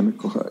them the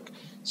chemical hook?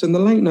 So in the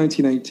late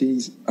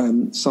 1980s,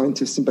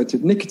 scientists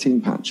invented nicotine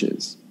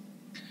patches.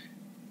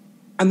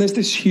 And there's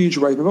this huge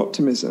wave of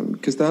optimism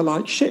because they're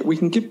like, shit, we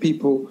can give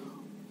people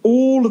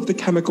all of the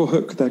chemical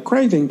hook they're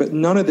craving, but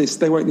none of this,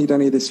 they won't need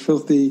any of this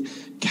filthy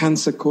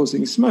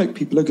cancer-causing smoke.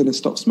 People are going to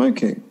stop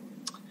smoking.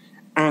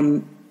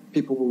 And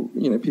people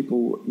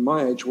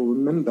my age will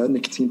remember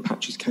nicotine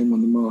patches came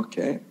on the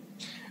market.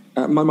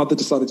 My mother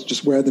decided to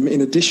just wear them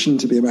in addition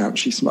to the amount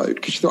she smoked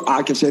because she thought,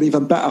 I gives you an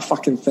even better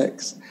fucking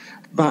fix.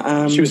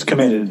 But she was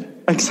committed.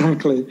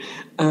 Exactly.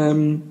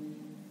 And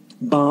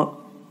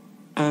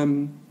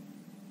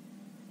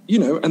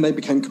they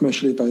became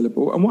commercially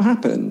available. And what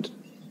happened?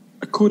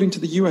 According to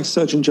the US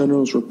Surgeon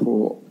General's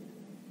report,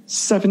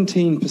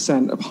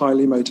 17% of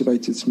highly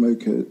motivated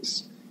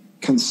smokers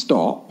can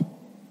stop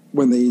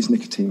when they use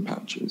nicotine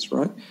patches,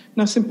 right?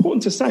 Now, it's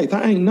important to say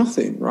that ain't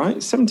nothing, right?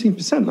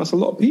 17%, that's a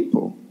lot of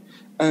people.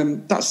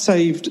 That's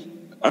saved,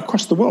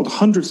 across the world,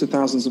 hundreds of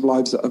thousands of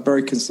lives at a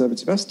very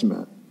conservative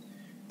estimate.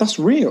 That's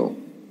real.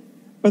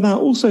 But that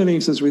also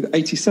leaves us with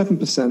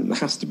 87% that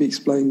has to be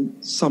explained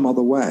some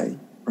other way,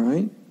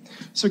 right?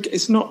 So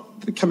it's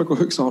not the chemical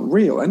hooks aren't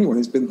real. Anyone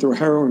who's been through a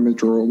heroin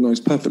withdrawal knows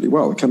perfectly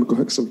well the chemical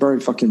hooks are very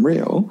fucking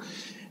real.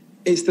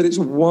 It's that it's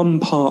one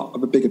part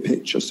of a bigger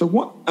picture. So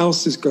what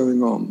else is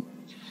going on?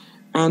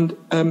 And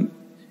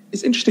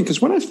it's interesting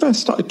because when I first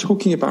started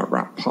talking about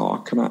Rat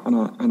Park and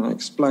I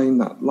explained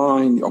that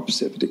line, the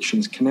opposite of addiction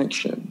is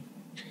connection,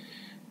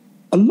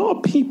 a lot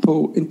of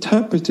people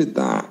interpreted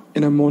that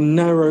in a more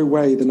narrow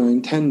way than I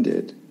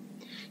intended.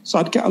 So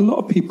I'd get a lot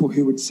of people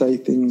who would say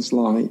things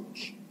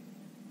like,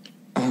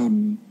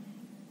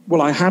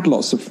 well, I had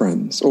lots of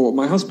friends, or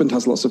my husband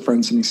has lots of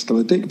friends and he's still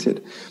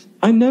addicted.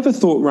 I never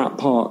thought Rat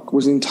Park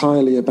was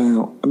entirely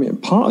about, I mean,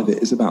 part of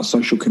it is about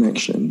social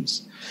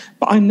connections,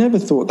 but I never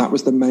thought that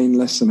was the main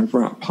lesson of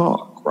Rat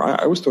Park, right?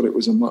 I always thought it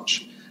was a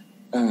much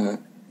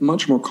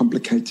more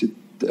complicated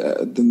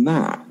than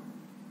that.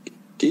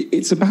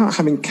 It's about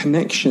having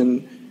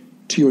connection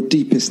to your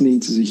deepest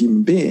needs as a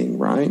human being,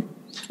 right?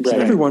 So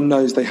everyone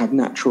knows they have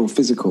natural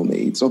physical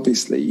needs.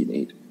 Obviously, you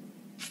need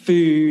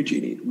food,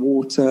 you need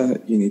water,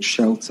 you need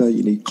shelter,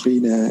 you need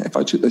clean air. If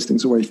I took those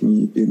things away from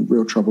you, you'd be in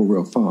real trouble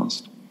real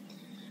fast.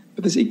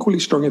 But there's equally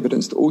strong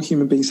evidence that all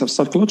human beings have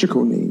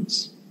psychological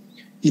needs.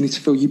 You need to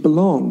feel you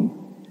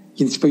belong.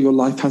 You need to feel your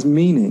life has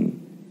meaning.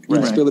 You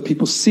need to feel that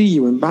people see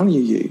you and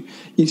value you. You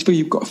need to feel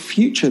you've got a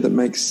future that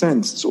makes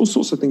sense. There's all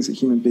sorts of things that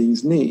human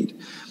beings need.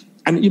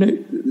 And, you know,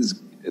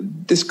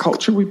 this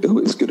culture we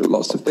built is good at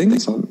lots of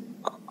things.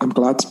 I'm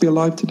glad to be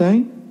alive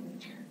today.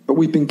 But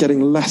we've been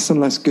getting less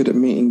and less good at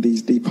meeting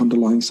these deep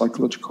underlying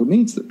psychological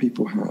needs that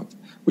people have,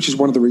 which is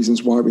one of the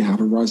reasons why we have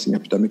a rising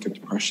epidemic of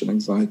depression,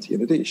 anxiety,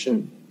 and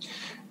addiction.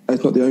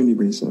 It's not the only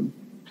reason.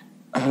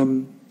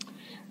 And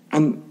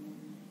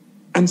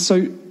so,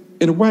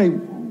 in a way,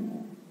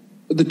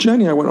 the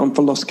journey I went on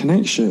for Lost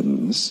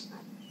Connections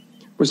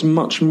was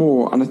much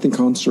more, and I think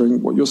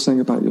answering what you're saying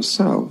about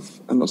yourself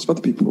and lots of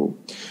other people.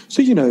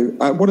 So, you know,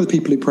 one of the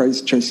people who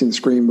praised Chasing the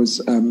Scream was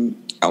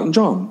Elton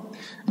John.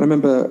 And I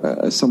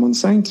remember someone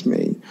saying to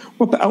me,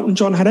 well, but Elton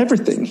John had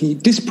everything. He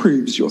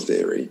disproves your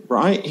theory,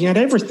 right? He had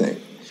everything.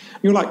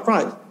 And you're like,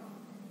 right,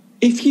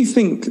 if you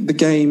think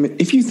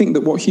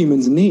that what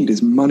humans need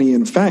is money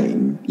and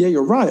fame, yeah,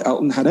 you're right,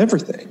 Elton had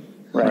everything.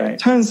 Right.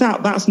 Turns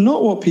out that's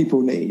not what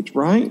people need,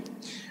 right?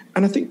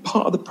 And I think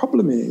part of the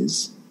problem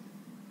is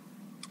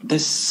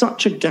there's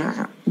such a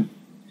gap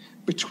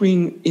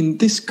between, in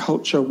this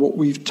culture, what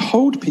we've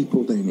told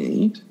people they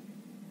need,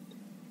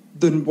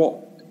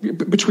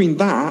 between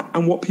that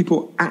and what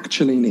people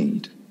actually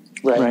need.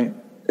 Right.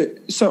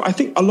 So I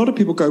think a lot of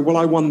people go, well,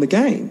 I won the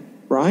game,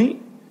 right?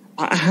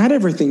 I had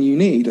everything you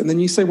need. And then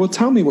you say, well,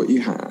 tell me what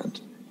you had.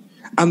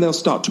 And they'll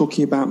start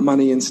talking about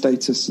money and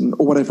status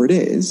or whatever it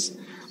is.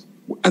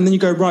 And then you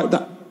go, right,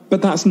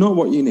 but that's not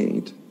what you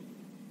need.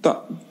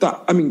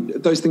 I mean,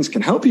 those things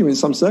can help you in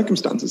some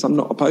circumstances. I'm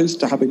not opposed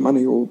to having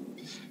money or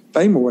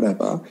fame or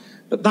whatever,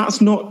 but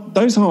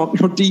those aren't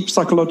your deep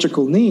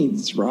psychological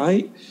needs,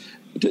 right?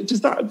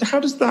 How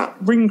does that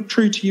ring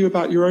true to you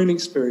about your own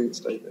experience,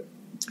 David?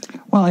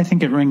 Well, I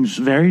think it rings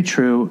very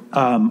true.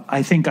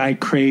 I think I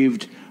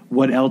craved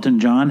what Elton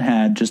John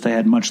had, just I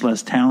had much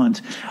less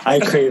talent. I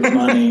craved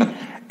money,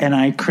 and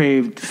I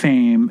craved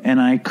fame,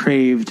 and I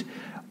craved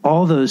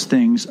all those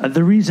things.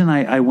 The reason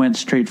I went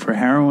straight for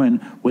heroin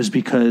was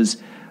because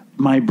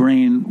my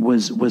brain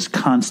was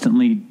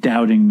constantly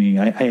doubting me.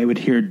 I would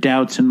hear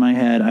doubts in my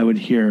head. I would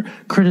hear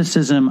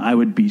criticism. I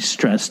would be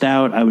stressed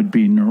out. I would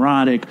be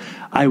neurotic.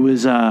 I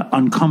was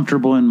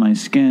uncomfortable in my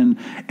skin,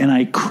 and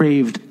I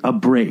craved a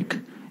break,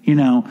 you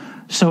know?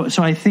 So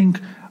I think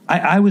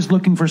I was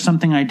looking for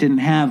something I didn't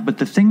have, but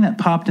the thing that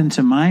popped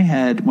into my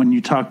head when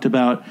you talked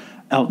about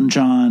Elton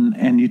John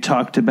and you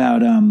talked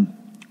about,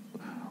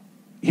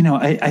 you know,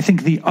 I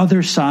think the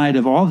other side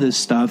of all this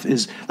stuff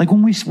is like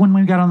when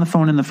we got on the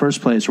phone in the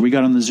first place, or we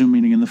got on the Zoom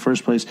meeting in the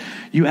first place,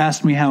 you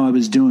asked me how I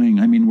was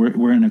doing. I mean,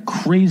 we're in a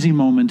crazy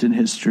moment in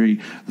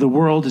history. The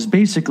world is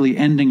basically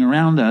ending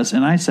around us.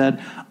 And I said,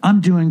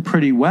 I'm doing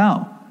pretty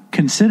well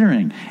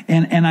considering.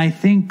 And I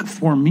think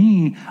for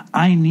me,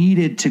 I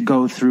needed to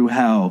go through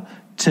hell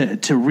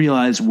to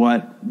realize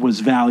what was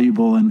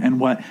valuable and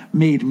what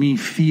made me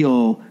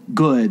feel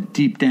good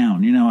deep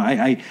down. You know,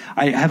 I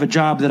have a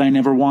job that I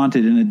never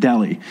wanted in a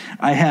deli.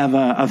 I have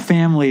a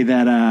family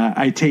that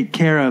I take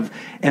care of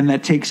and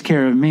that takes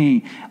care of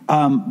me.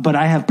 But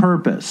I have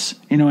purpose,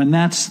 you know, and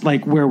that's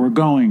like where we're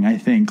going, I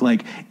think.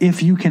 Like,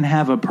 if you can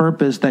have a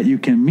purpose that you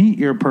can meet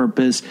your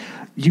purpose,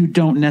 you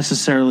don't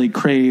necessarily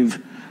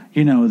crave,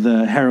 you know,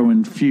 the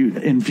heroin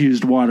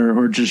infused water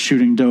or just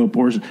shooting dope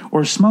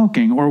or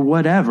smoking or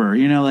whatever,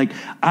 you know, like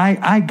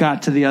I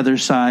got to the other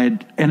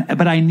side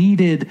but I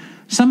needed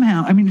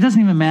somehow, I mean, it doesn't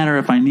even matter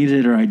if I needed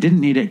it or I didn't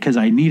need it because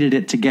I needed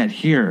it to get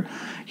here.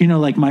 You know,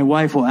 like my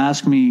wife will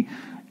ask me,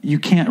 you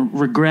can't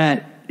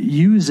regret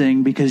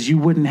using because you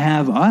wouldn't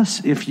have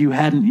us if you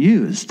hadn't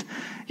used,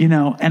 you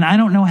know, and I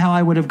don't know how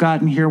I would have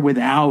gotten here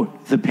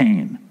without the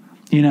pain,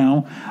 you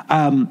know.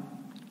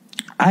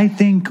 I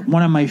think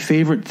one of my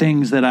favorite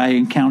things that I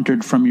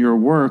encountered from your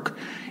work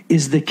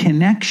is the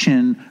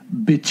connection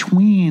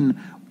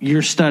between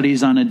your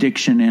studies on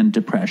addiction and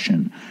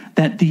depression,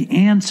 that the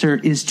answer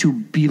is to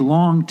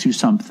belong to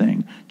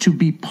something, to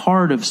be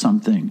part of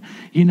something,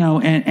 you know,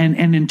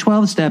 and in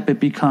 12-step it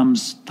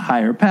becomes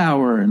higher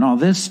power and all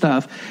this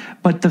stuff,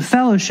 but the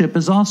fellowship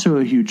is also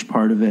a huge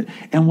part of it.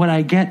 And what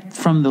I get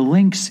from the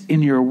links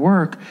in your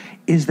work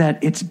is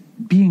that it's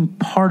being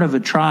part of a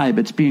tribe,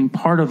 it's being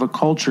part of a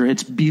culture,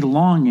 it's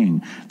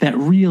belonging that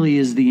really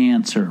is the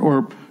answer,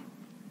 or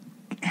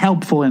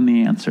helpful in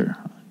the answer.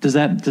 Does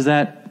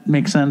that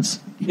make sense?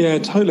 Yeah,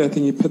 totally. I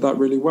think you put that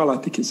really well. I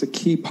think it's a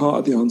key part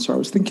of the answer. I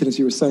was thinking as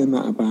you were saying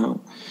that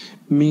about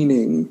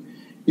meaning,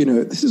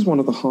 this is one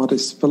of the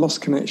hardest, for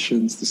lost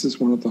connections, this is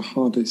one of the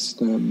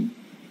hardest, one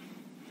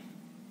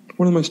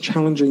of the most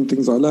challenging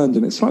things I learned.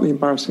 And it's slightly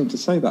embarrassing to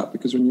say that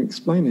because when you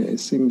explain it, it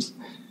seems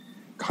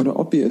kind of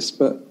obvious.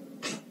 But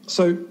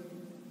so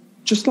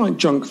just like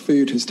junk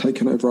food has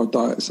taken over our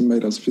diets and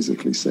made us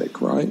physically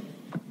sick, right?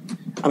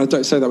 And I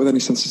don't say that with any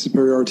sense of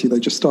superiority. They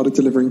just started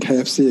delivering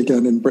KFC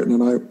again in Britain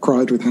and I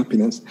cried with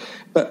happiness.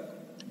 But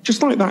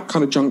just like that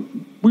kind of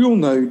junk, we all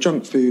know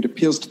junk food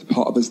appeals to the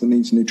part of us that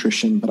needs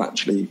nutrition but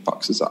actually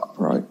fucks us up,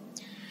 right?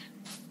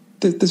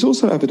 There's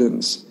also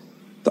evidence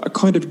that a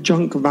kind of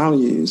junk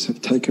values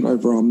have taken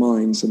over our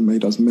minds and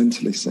made us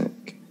mentally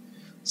sick.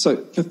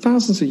 So for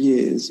thousands of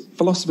years,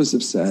 philosophers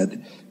have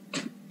said,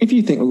 if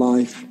you think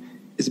life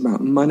is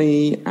about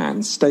money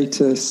and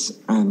status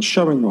and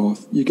showing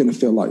off, you're going to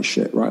feel like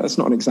shit, right? That's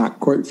not an exact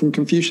quote from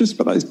Confucius,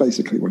 but that is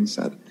basically what he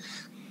said.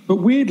 But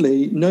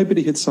weirdly,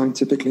 nobody had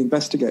scientifically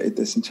investigated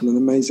this until an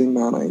amazing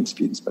man I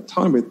interviewed and spent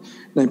time with,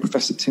 named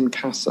Professor Tim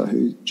Kasser,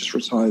 who just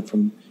retired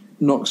from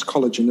Knox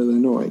College in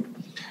Illinois.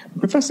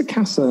 Professor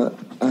Kasser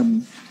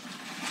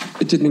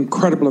did an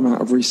incredible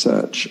amount of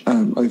research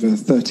over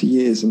 30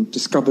 years and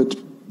discovered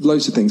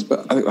loads of things, but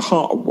I think the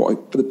heart of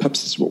for the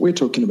purposes of what we're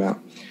talking about,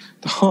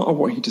 the heart of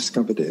what he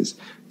discovered is,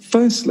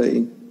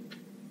 firstly,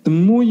 the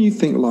more you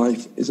think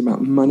life is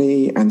about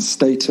money and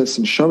status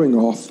and showing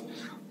off,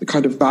 the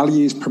kind of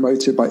values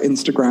promoted by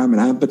Instagram and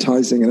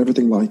advertising and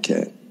everything like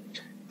it,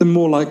 the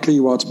more likely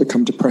you are to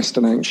become depressed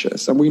and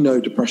anxious. And we know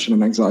depression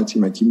and anxiety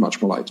make you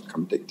much more likely to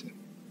become addicted.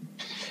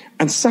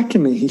 And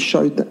secondly, he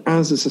showed that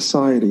as a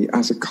society,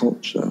 as a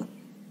culture,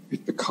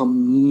 we've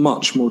become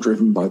much more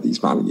driven by these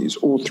values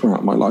all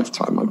throughout my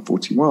lifetime. I'm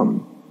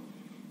 41.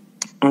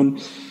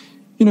 And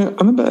I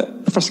remember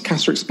Professor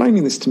Kasser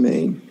explaining this to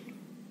me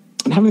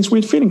and having this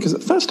weird feeling, because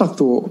at first I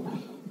thought,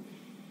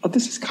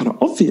 this is kind of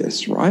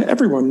obvious, right?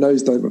 Everyone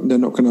knows they're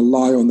not going to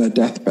lie on their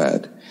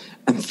deathbed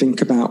and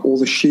think about all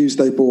the shoes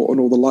they bought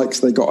and all the likes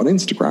they got on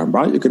Instagram,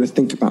 right? You're going to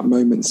think about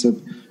moments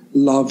of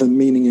love and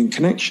meaning and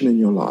connection in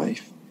your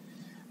life.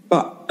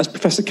 But as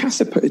Professor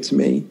Kasser put it to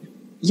me,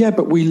 yeah,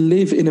 but we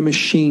live in a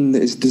machine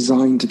that is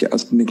designed to get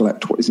us to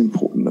neglect what is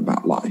important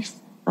about life,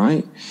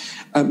 right?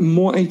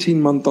 More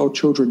 18-month-old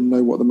children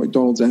know what the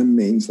McDonald's M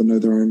means than know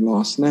their own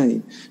last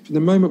name. From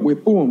the moment we're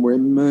born, we're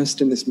immersed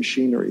in this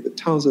machinery that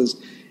tells us,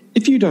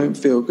 if you don't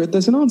feel good,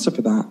 there's an answer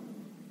for that.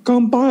 Go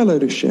and buy a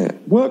load of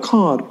shit. Work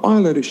hard, buy a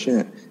load of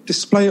shit.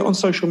 Display it on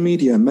social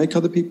media, make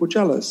other people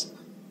jealous.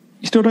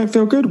 You still don't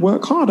feel good?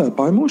 Work harder,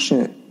 buy more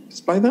shit.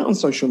 Display that on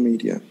social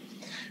media.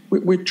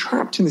 We're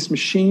trapped in this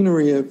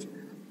machinery of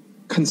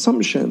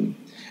consumption.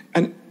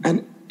 And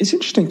it's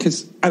interesting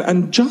because,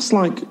 and just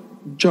like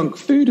junk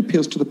food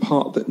appeals to the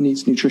part that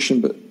needs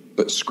nutrition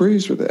but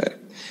screws with it,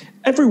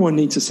 everyone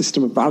needs a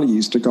system of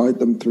values to guide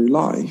them through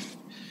life.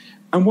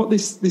 And what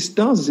this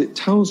does is it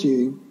tells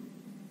you,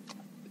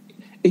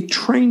 it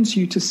trains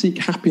you to seek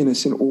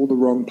happiness in all the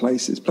wrong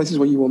places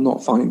where you will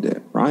not find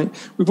it, right?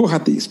 We've all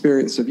had the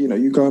experience of,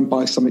 you go and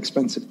buy some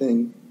expensive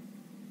thing,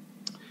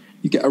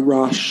 you get a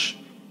rush,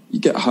 you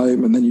get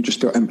home, and then you just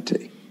feel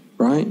empty,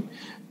 right?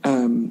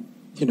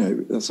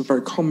 That's a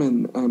very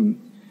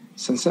common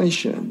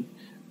sensation.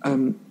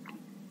 And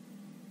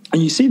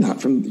you see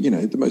that from,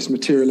 the most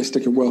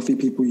materialistic and wealthy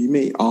people you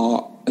meet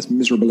are as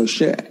miserable as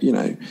shit,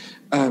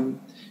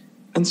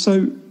 and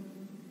so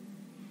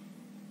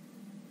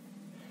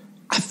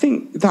I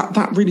think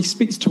that really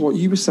speaks to what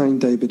you were saying,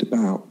 David,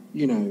 about,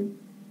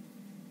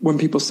 when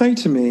people say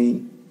to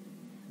me,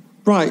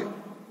 right,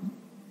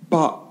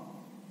 but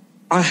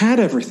I had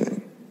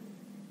everything.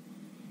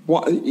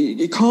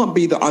 It can't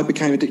be that I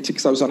became addicted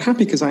because I was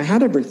unhappy, because I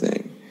had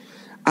everything.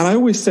 And I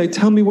always say,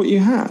 tell me what you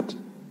had.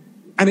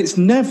 And it's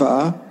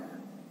never,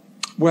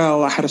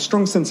 well, I had a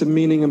strong sense of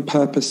meaning and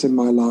purpose in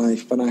my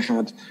life, and I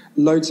had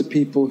loads of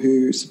people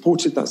who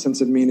supported that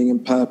sense of meaning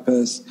and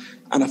purpose,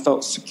 and I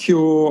felt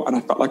secure, and I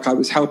felt like I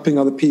was helping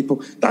other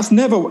people. That's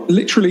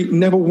literally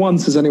never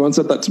once has anyone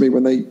said that to me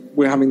when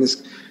we're having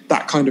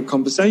that kind of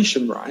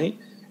conversation, right?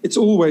 It's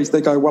always they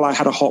go, well, I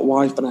had a hot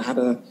wife, and I had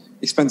a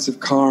expensive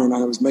car, and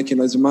I was making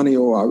loads of money,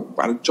 or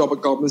I had a job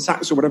at Goldman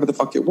Sachs, or whatever the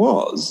fuck it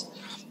was.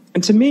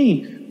 And to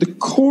me, the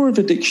core of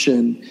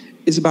addiction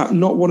is about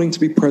not wanting to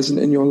be present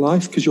in your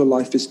life because your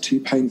life is too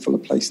painful a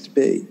place to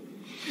be.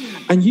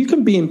 And you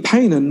can be in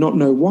pain and not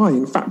know why.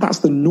 In fact, that's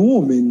the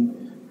norm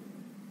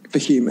for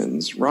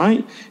humans,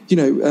 right?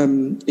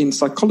 In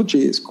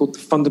psychology, it's called the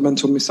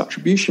fundamental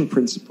misattribution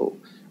principle.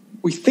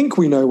 We think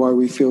we know why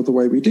we feel the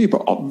way we do,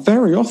 but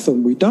very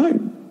often we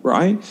don't,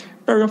 right?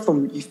 Very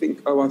often you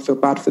think, I feel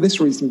bad for this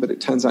reason, but it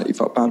turns out you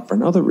felt bad for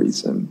another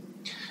reason.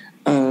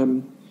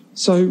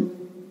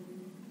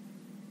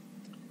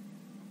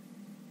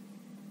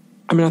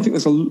 I think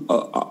there's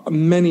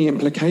many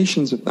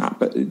implications of that,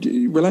 but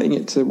relating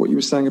it to what you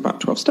were saying about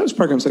 12 Steps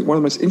programs, one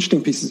of the most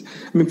interesting pieces,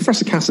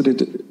 Professor Kasser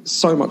did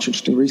so much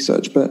interesting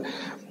research, but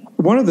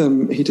one of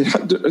them he did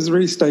has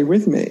really stay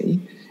with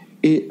me,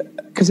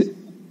 because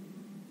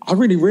I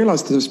really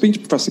realised as I was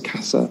speaking to Professor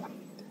Casa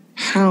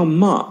how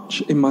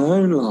much in my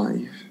own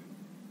life,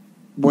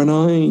 when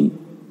I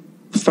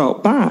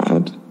felt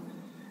bad,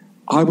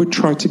 I would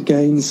try to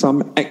gain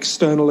some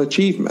external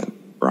achievement,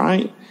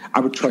 right? I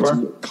would try to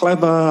look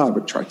clever. I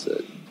would try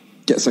to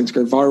get something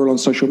to go viral on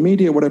social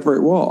media, whatever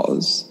it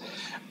was.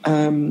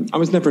 I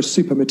was never a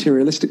super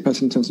materialistic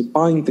person in terms of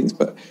buying things,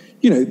 but,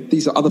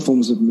 these are other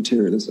forms of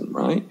materialism,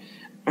 right?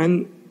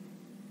 And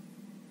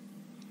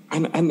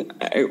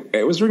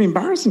it was really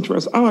embarrassing to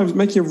us. I was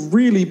making a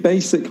really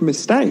basic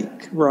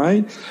mistake,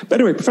 right? But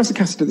anyway, Professor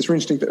Cassidy did this really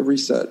interesting bit of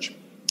research.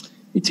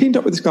 He teamed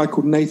up with this guy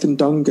called Nathan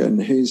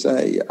Dungan, who's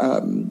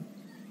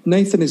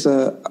Nathan's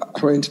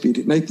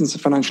a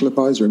financial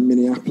advisor in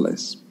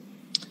Minneapolis.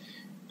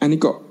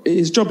 And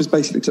his job is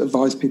basically to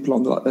advise people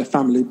on their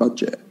family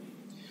budget.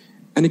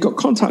 And he got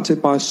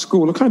contacted by a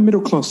school, a kind of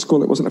middle-class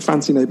school. It wasn't a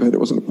fancy neighborhood. It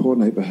wasn't a poor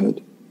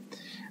neighborhood.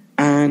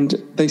 And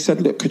they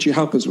said, look, could you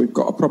help us? We've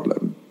got a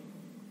problem.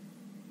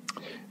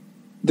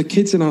 The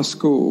kids in our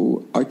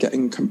school are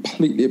getting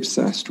completely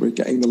obsessed with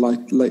getting the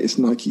latest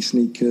Nike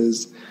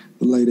sneakers,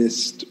 the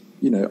latest,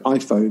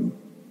 iPhone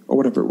or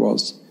whatever it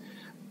was.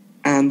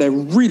 And they're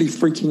really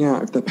freaking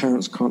out if their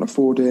parents can't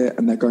afford it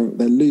and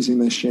they're losing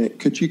their shit.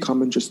 Could you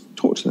come and just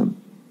talk to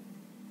them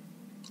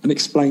and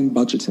explain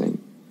budgeting?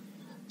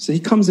 So he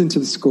comes into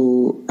the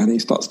school and he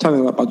starts telling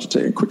them about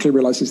budgeting and quickly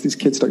realizes these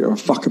kids don't give a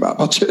fuck about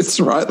budgets,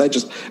 right? They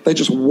just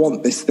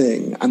want this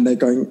thing and they're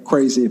going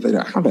crazy if they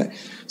don't have it.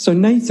 So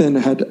Nathan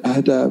had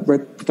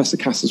read Professor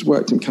Cassa's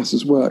work, Tim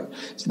Cassa's work.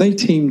 So they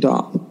teamed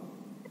up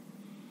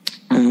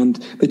and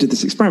they did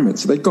this experiment.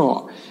 So they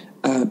got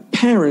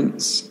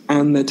parents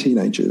and their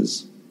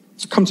teenagers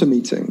to come to a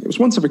meeting. It was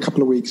once every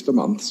couple of weeks for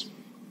months.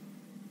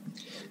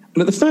 And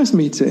at the first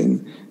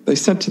meeting, they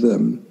said to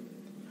them,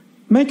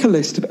 make a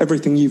list of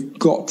everything you've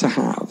got to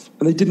have.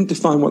 And they didn't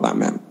define what that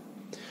meant.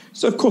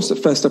 So, of course, at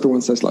first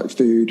everyone says like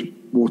food,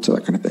 water,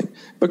 that kind of thing.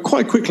 But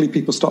quite quickly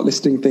people start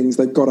listing things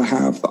they've got to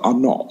have that are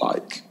not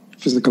like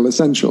physical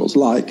essentials,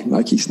 like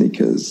Nike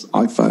sneakers,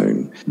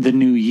 iPhone. The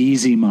new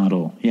Yeezy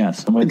model,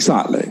 yes.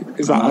 Exactly.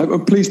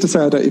 I'm pleased to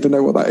say I don't even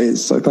know what that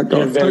is. So thank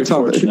God. Very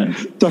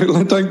fortunate.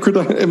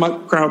 Don't it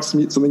might crowd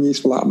something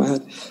useful out of my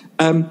head.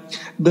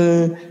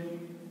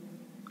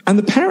 And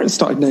the parents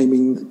started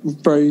naming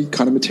very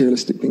kind of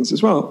materialistic things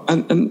as well.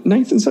 And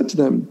Nathan said to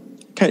them,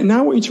 okay, now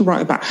I want you to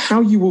write about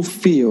how you will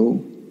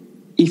feel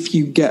if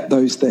you get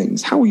those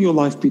things. How will your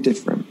life be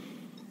different?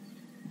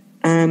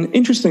 And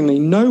interestingly,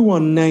 no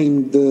one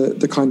named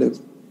the kind of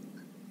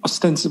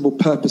ostensible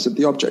purpose of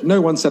the object.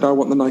 No one said, I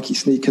want the Nike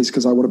sneakers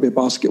because I want to be a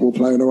basketball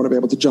player and I want to be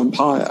able to jump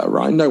higher,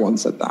 right? No one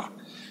said that.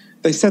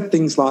 They said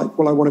things like,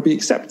 well, I want to be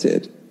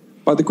accepted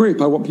by the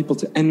group. I want people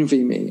to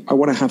envy me. I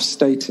want to have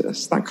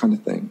status, that kind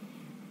of thing.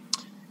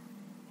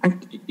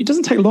 And it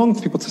doesn't take long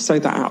for people to say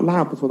that out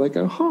loud before they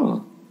go,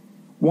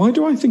 why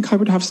do I think I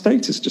would have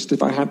status just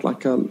if I had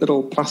like a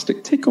little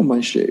plastic tick on my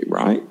shoe,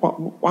 right?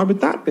 Why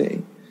would that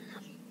be?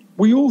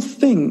 We all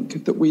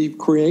think that we've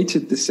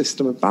created this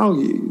system of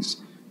values.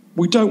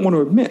 We don't want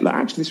to admit that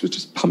actually this was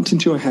just pumped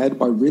into your head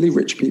by really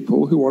rich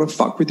people who want to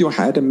fuck with your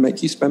head and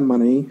make you spend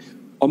money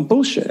on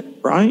bullshit,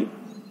 right?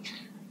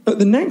 But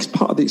the next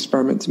part of the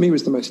experiment to me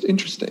was the most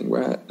interesting,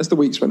 where as the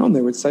weeks went on,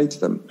 they would say to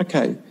them,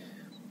 okay,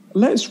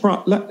 let's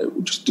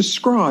just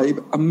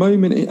describe a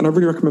moment, and I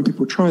really recommend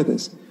people try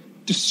this.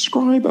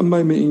 Describe a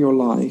moment in your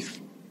life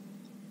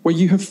where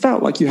you have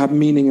felt like you have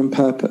meaning and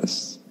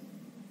purpose.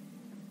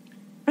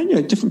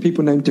 And, different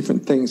people name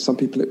different things. Some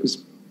people it was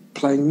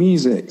playing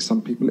music.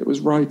 Some people it was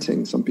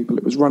writing. Some people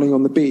it was running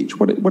on the beach,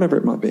 whatever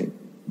it might be.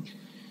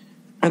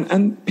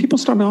 And people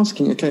started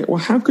asking, okay, well,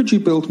 how could you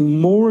build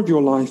more of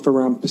your life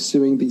around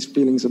pursuing these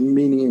feelings of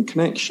meaning and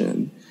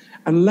connection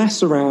and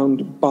less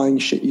around buying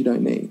shit you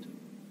don't need?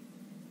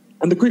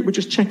 And the group would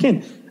just check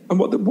in. And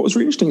what was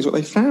really interesting is what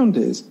they found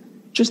is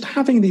just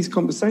having these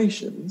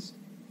conversations,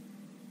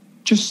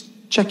 just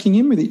checking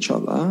in with each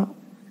other,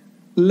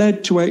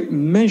 led to a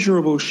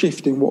measurable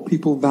shift in what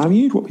people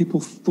valued, what people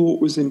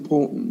thought was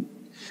important,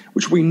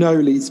 which we know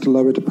leads to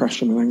lower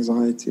depression and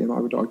anxiety, and I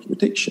would argue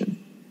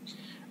addiction.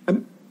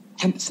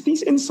 And so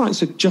these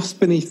insights are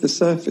just beneath the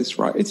surface,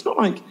 right? It's not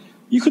like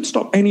you could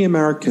stop any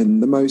American,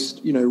 the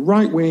most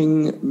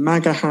right-wing,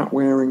 MAGA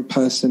hat-wearing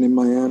person in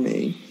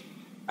Miami,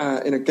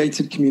 in a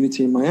gated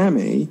community in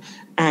Miami,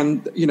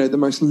 and the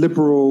most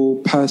liberal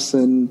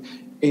person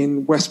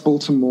in West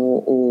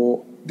Baltimore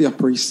or the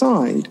Upper East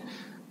Side,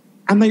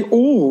 and they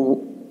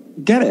all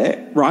get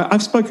it, right?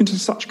 I've spoken to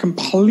such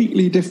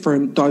completely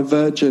different,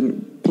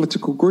 divergent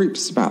political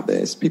groups about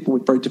this, people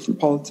with very different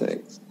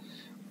politics.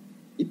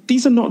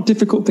 These are not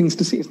difficult things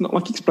to see. It's not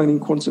like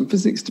explaining quantum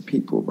physics to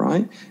people,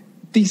 right?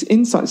 These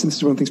insights, and this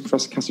is one of the things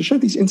Professor Casa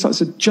showed, these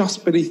insights are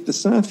just beneath the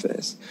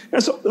surface.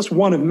 That's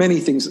one of many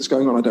things that's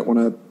going on.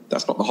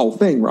 That's not the whole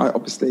thing, right?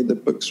 Obviously, the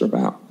books are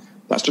about,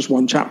 that's just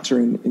one chapter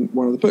in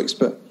one of the books.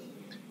 But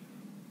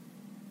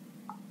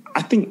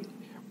I think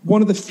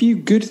one of the few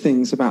good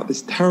things about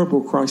this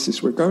terrible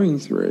crisis we're going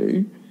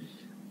through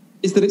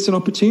is that it's an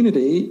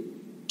opportunity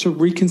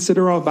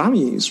reconsider our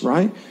values,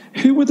 right?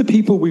 Who were the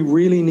people we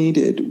really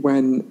needed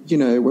when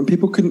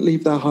people couldn't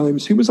leave their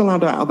homes? Who was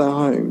allowed out of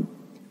their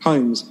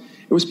homes?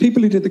 It was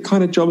people who did the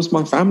kind of jobs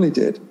my family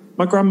did.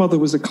 My grandmother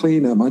was a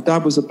cleaner. My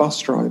dad was a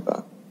bus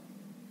driver.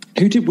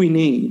 Who did we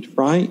need,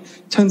 right?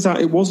 Turns out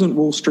it wasn't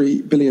Wall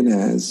Street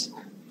billionaires.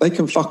 They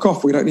can fuck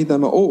off. We don't need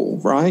them at all,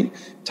 right?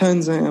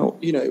 Turns out,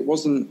 it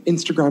wasn't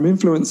Instagram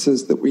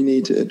influencers that we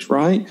needed,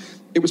 right?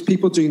 It was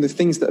people doing the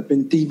things that have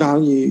been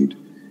devalued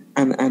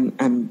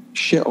and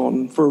shit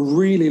on for a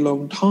really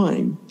long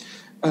time.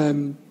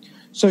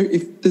 So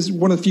if there's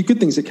one of the few good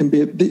things, it can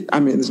be,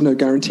 there's no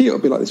guarantee it'll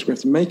be like this. We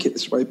have to make it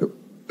this way,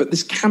 but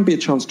this can be a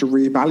chance to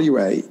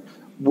reevaluate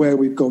where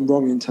we've gone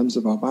wrong in terms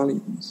of our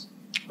values.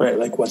 Right,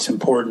 like what's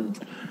important.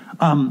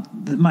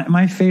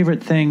 My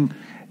favorite thing,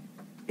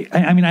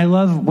 I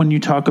love when you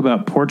talk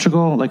about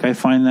Portugal. Like, I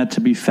find that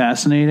to be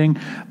fascinating.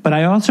 But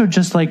I also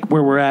just like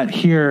where we're at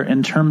here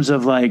in terms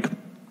of like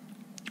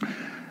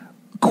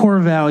core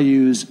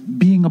values,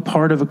 being a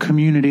part of a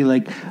community.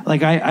 Like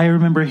I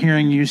remember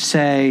hearing you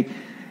say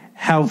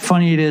how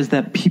funny it is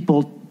that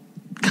people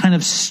kind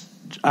of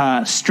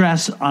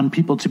stress on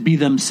people to be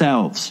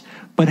themselves,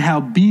 but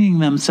how being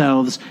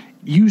themselves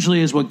usually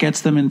is what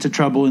gets them into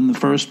trouble in the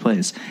first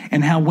place,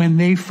 and how when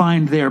they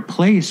find their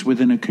place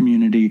within a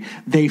community,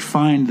 they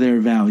find their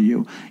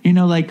value.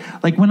 Like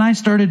when I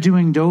started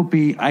doing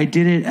Dopey, I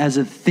did it as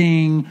a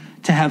thing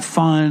to have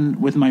fun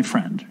with my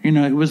friend.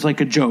 It was like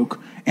a joke,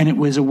 and it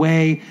was a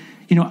way,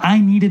 I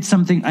needed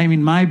something.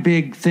 My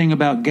big thing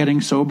about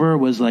getting sober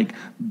was like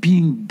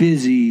being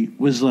busy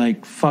was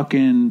like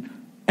fucking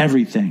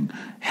everything.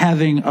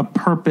 Having a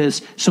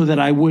purpose so that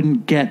I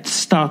wouldn't get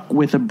stuck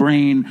with a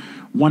brain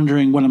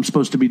wondering what I'm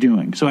supposed to be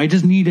doing. So I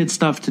just needed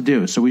stuff to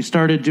do. So we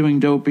started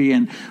doing Dopey,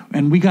 and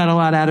we got a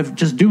lot out of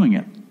just doing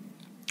it.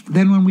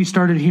 Then when we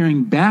started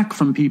hearing back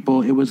from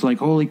people, it was like,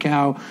 holy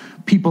cow,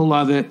 people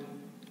love it.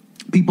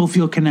 People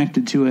feel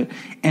connected to it.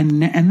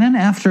 And then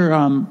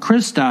after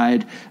Chris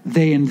died,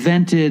 they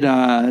invented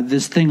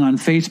this thing on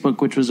Facebook,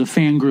 which was a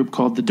fan group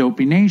called the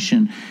Dopey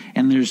Nation.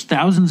 And there's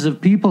thousands of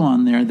people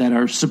on there that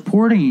are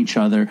supporting each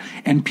other.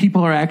 And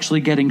people are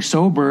actually getting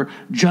sober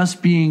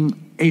just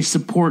being a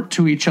support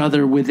to each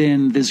other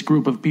within this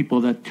group of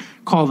people that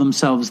call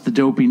themselves the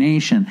Dopey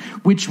Nation,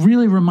 which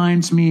really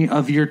reminds me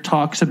of your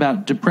talks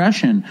about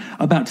depression,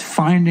 about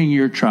finding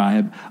your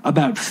tribe,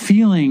 about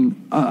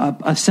feeling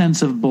a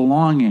sense of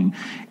belonging.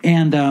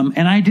 And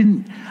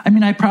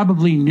I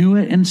probably knew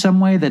it in some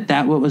way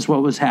that was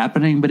what was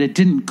happening, but it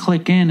didn't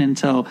click in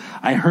until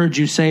I heard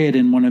you say it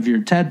in one of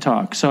your TED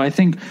Talks. So I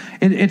think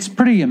it's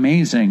pretty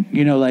amazing,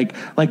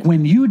 like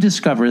when you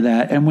discover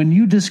that, and when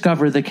you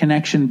discover the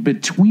connection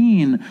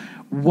between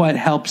what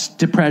helps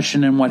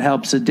depression and what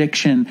helps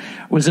addiction,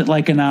 was it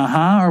like an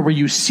aha, or were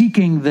you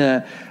seeking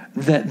the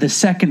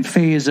second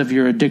phase of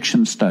your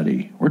addiction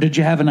study, or did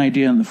you have an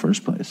idea in the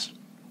first place?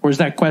 Or is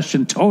that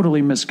question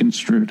totally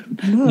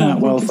misconstrued? No,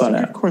 not well thought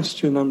out? It's a good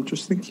question. I'm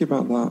just thinking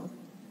about that.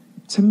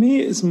 To me,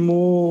 it's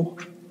more,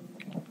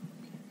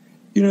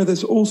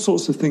 there's all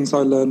sorts of things I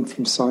learned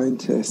from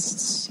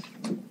scientists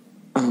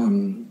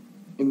in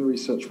the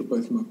research for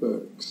both of my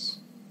books,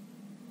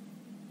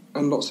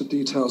 and lots of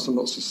details and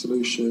lots of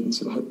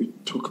solutions. And I hope we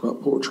talk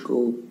about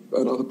Portugal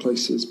and other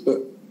places.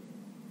 But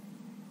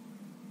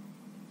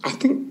I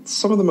think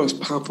some of the most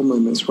powerful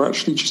moments were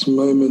actually just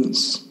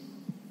moments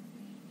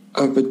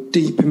of a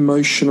deep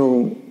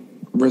emotional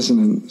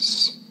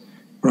resonance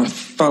where I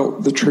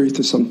felt the truth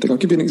of something. I'll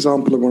give you an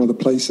example of one of the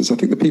places. I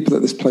think the people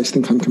at this place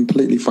think I'm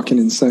completely fucking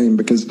insane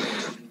because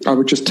I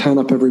would just turn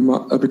up every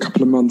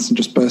couple of months and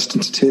just burst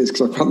into tears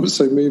because I found them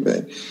so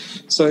moving.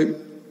 So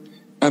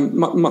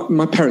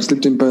my parents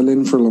lived in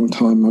Berlin for a long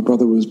time. My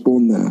brother was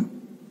born there.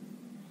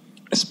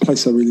 It's a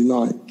place I really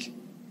like.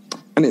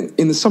 And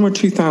in the summer of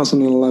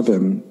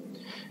 2011,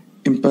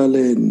 in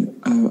Berlin,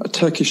 a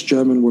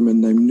Turkish-German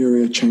woman named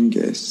Nuria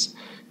Cengiz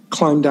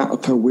climbed out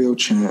of her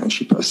wheelchair and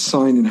she put a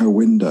sign in her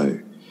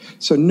window.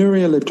 So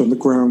Nuria lived on the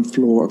ground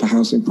floor of a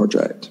housing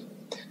project.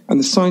 And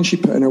the sign she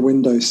put in her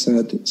window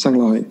sang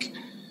like,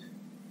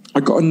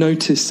 I got a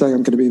notice saying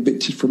I'm going to be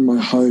evicted from my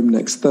home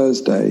next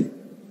Thursday.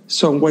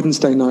 So on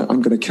Wednesday night,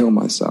 I'm going to kill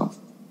myself.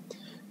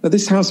 Now,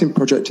 this housing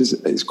project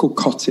is called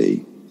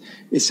Kotti.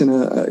 It's in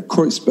a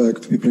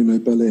Kreuzberg, for people who know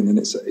Berlin. And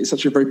it's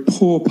actually a very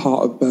poor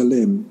part of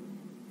Berlin.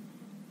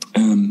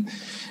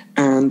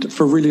 And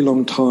for a really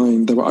long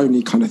time, there were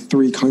only kind of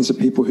three kinds of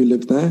people who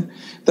lived there.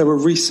 There were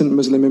recent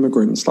Muslim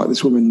immigrants, like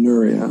this woman,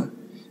 Nuria.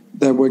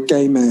 There were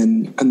gay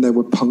men, and there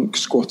were punk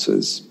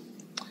squatters.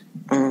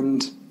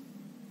 And,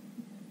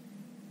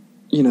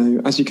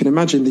 as you can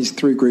imagine, these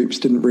three groups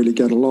didn't really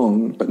get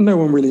along, but no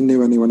one really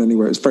knew anyone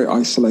anywhere. It was very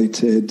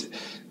isolated,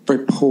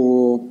 very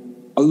poor.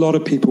 A lot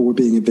of people were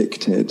being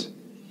evicted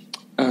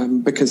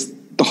because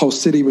the whole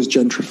city was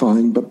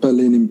gentrifying, but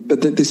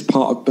this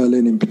part of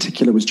Berlin in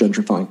particular was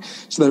gentrifying.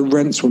 So their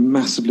rents were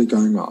massively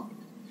going up.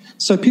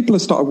 So people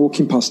have started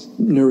walking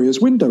past Nuria's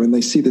window and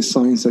they see this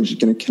sign saying she's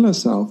going to kill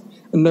herself.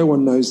 And no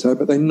one knows her,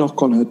 but they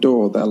knock on her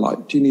door. They're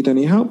like, do you need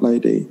any help,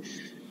 lady?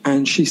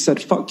 And she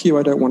said, fuck you,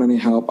 I don't want any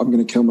help, I'm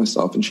going to kill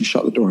myself. And she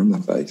shut the door in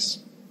their face.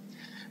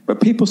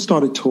 But people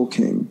started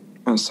talking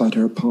outside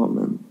her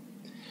apartment.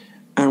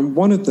 And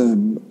one of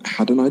them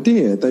had an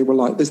idea. They were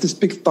like, there's this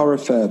big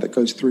thoroughfare that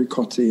goes through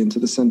Kotti into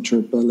the center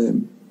of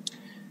Berlin.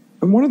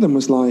 And one of them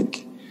was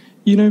like,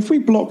 you know, if we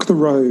block the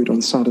road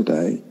on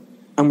Saturday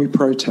and we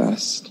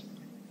protest,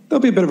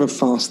 there'll be a bit of a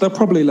fuss. They'll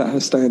probably let her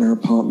stay in her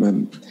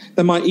apartment.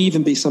 There might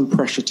even be some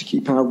pressure to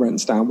keep our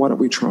rents down. Why don't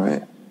we try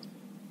it?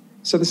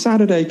 So the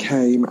Saturday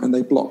came and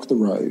they blocked the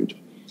road,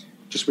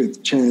 just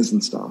with chairs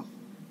and stuff.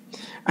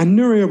 And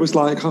Nuria was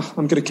like, oh,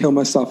 I'm going to kill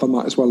myself. I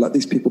might as well let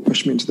these people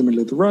push me into the middle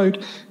of the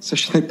road. So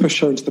they push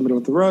her into the middle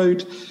of the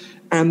road.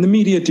 And the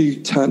media do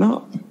turn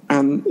up.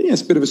 And yeah,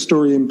 it's a bit of a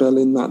story in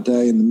Berlin that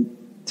day, and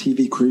the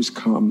TV crews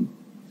come.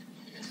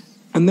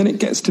 And then it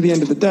gets to the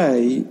end of the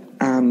day,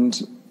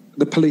 and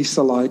the police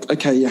are like,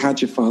 okay, you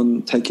had your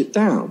fun, take it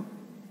down.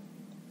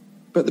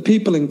 But the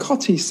people in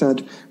Kotti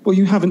said, well,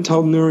 you haven't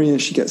told Nuria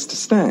she gets to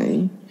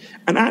stay.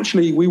 And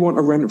actually, we want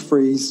a rent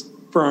freeze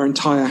for our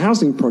entire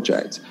housing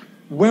project.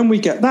 When we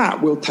get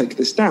that, we'll take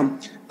this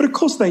down. But of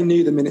course, they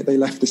knew the minute they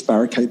left this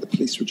barricade, the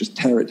police would just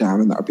tear it down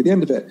and that would be the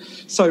end of it.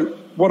 So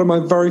one of my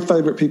very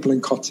favourite people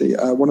in Kotti,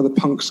 one of the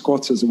punk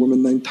squatters, a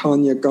woman named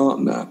Tanya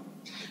Gartner,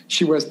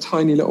 she wears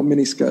tiny little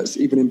miniskirts,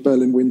 even in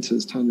Berlin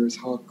winters. Tanya is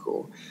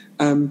hardcore.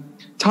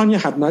 Tanya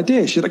had an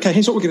idea. She said, okay,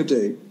 here's what we're going to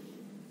do.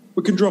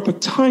 We can drop a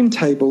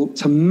timetable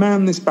to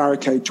man this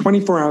barricade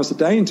 24 hours a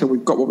day until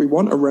we've got what we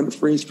want, a rent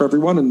freeze for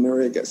everyone, and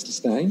Nuria gets to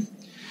stay.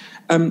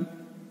 And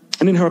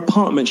in her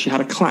apartment, she had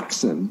a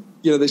klaxon,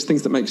 you know, those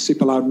things that make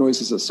super loud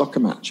noises at soccer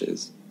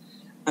matches.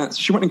 So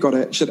she went and got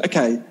it. She said,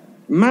 okay,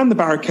 man the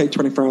barricade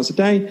 24 hours a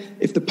day.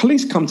 If the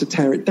police come to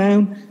tear it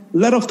down,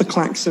 let off the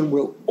klaxon,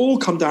 we'll all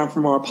come down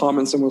from our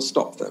apartments and we'll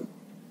stop them.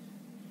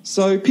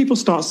 So people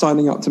start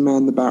signing up to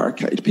man the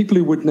barricade, people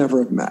who would never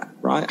have met,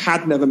 right?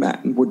 Had never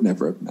met and would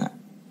never have met.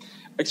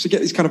 Actually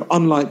get these kind of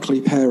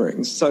unlikely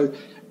pairings. So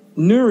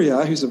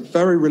Nuria, who's a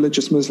very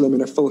religious Muslim in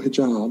a full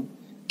hijab,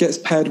 gets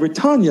paired with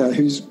Tanya,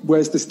 who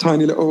wears this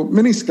tiny little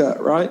miniskirt,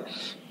 right?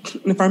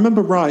 And if I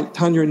remember right,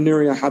 Tanya and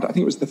Nuria had, I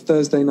think it was the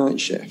Thursday night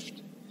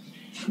shift.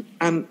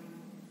 And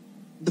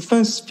the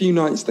first few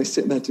nights they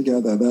sit there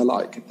together, they're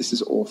like, this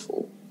is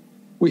awful.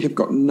 We have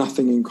got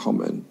nothing in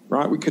common,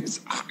 right? We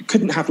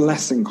couldn't have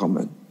less in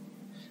common.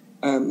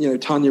 You know,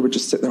 Tanya would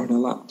just sit there on her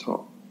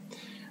laptop.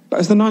 But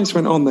as the nights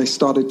went on, they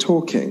started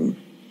talking.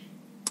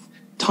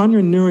 Tanya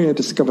and Nuria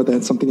discovered they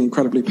had something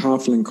incredibly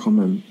powerful in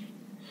common.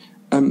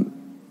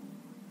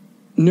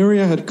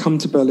 Nuria had come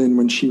to Berlin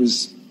when she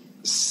was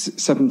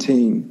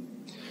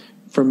 17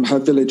 from her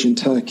village in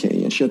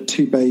Turkey, and she had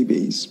 2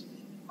 babies.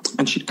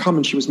 And she'd come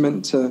and she was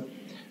meant to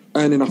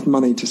earn enough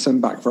money to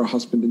send back for her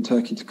husband in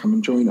Turkey to come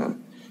and join her.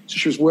 So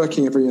she was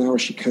working every hour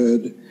she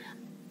could,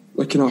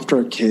 looking after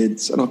her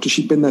kids. And after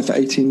she'd been there for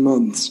 18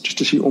 months,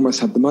 just as she almost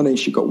had the money,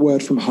 she got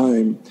word from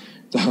home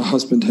that her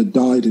husband had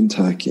died in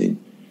Turkey.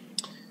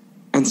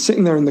 And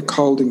sitting there in the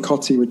cold in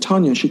Kotti with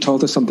Tanya, she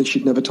told her something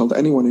she'd never told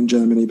anyone in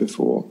Germany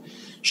before.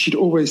 She'd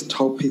always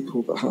told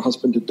people that her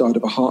husband had died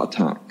of a heart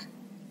attack.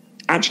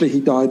 Actually,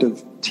 he died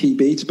of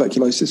TB,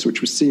 tuberculosis,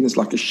 which was seen as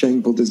like a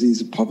shameful disease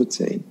of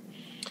poverty.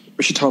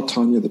 But she told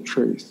Tanya the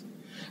truth.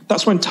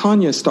 That's when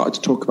Tanya started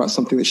to talk about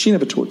something that she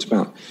never talked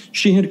about.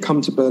 She had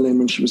come to Berlin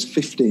when she was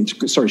 15.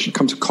 She'd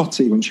come to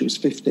Kotti when she was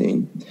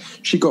 15.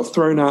 She got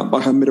thrown out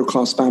by her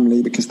middle-class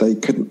family because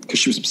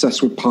she was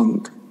obsessed with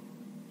punk.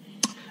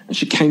 And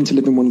she came to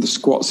live in one of the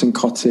squats in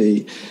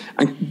Kotti.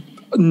 And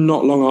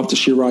not long after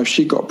she arrived,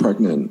 she got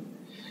pregnant.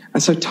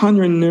 And so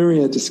Tanya and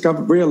Nuria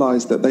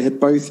realized that they had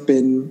both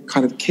been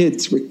kind of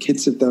kids with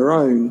kids of their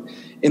own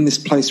in this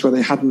place where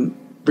they hadn't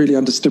really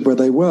understood where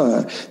they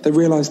were. They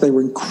realized they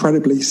were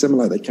incredibly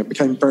similar. They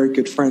became very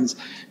good friends.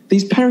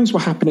 These pairings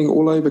were happening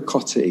all over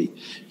Kotti.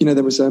 You know,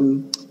 there was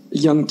a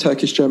young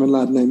Turkish-German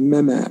lad named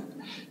Mehmet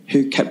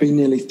who kept being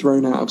nearly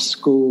thrown out of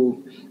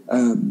school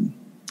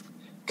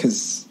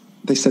because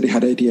they said he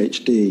had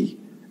ADHD.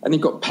 And he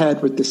got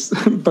paired with this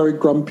very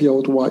grumpy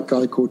old white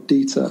guy called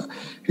Dieter,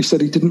 who said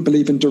he didn't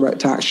believe in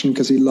direct action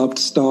because he loved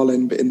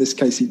Stalin, but in this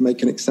case he'd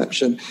make an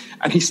exception.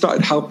 And he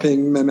started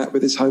helping Mehmet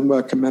with his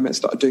homework, and Mehmet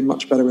started doing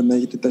much better when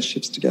they did their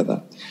shifts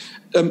together.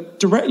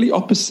 Directly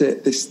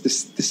opposite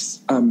this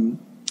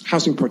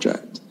housing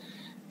project,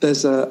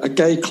 there's a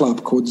gay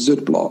club called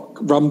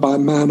Südblock, run by a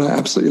man I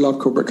absolutely love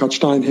called Richard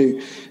Stein,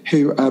 who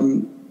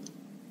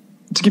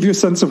to give you a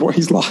sense of what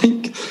he's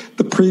like,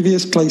 the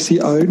previous place he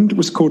owned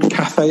was called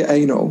Cafe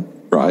Anal,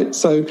 right?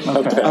 So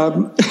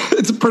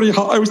it's a pretty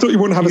hard... I always thought you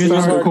wouldn't have a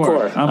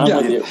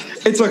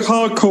hardcore. It's a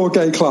hardcore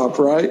gay club,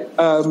 right?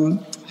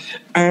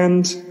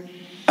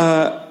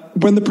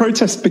 When the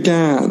protest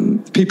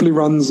began, the people who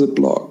run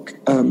Südblock,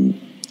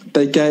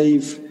 they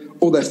gave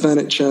all their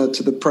furniture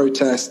to the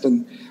protest,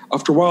 and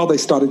after a while they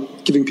started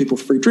giving people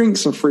free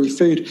drinks and free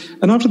food.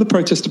 And after the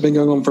protest had been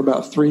going on for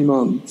about 3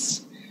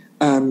 months...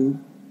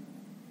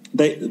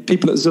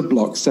 people at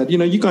Zublock said,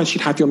 you guys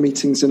should have your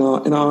meetings in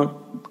our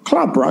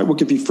club, right? We'll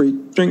give you free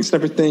drinks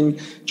and everything.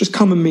 Just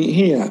come and meet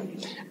here.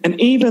 And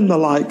even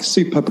the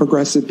super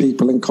progressive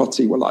people in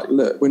Cotti were like,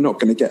 look, we're not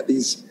going to get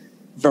these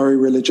very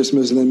religious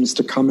Muslims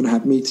to come and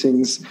have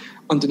meetings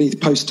underneath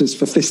posters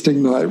for fisting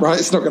night, right?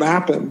 It's not going to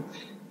happen.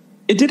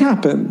 It did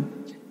happen.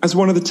 As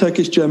one of the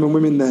Turkish German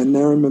women there,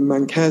 Neriman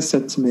Manker,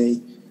 said to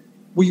me,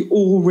 we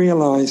all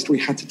realized we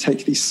had to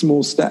take these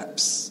small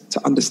steps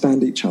to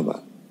understand each other.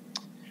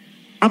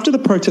 After the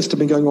protest had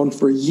been going on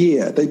for a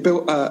year, they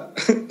built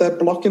their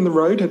block in the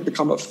road had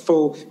become a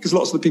full, because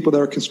lots of the people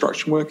there are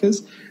construction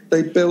workers.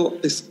 They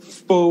built this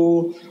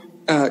full,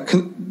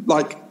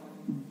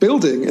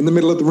 building in the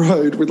middle of the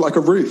road with a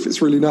roof.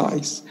 It's really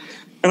nice.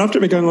 And after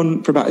it had been going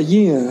on for about a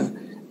year,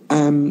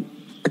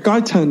 a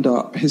guy turned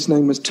up. His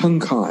name was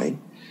Tunkai.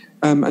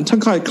 And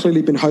Tunkai had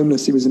clearly been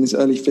homeless. He was in his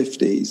early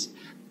 50s.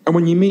 And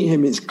when you meet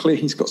him, it's clear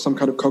he's got some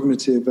kind of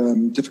cognitive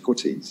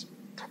difficulties.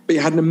 But he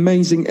had an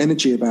amazing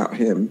energy about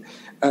him.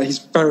 He's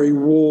very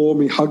warm.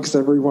 He hugs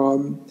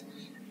everyone.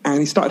 And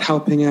he started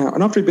helping out.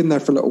 And after he'd been there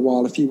for a little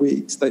while, a few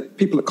weeks,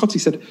 people at Cotti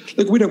said,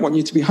 look, we don't want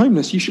you to be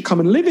homeless. You should come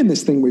and live in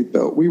this thing we've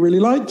built. We really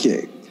like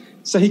you.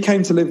 So he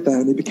came to live there,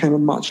 and he became a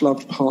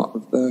much-loved part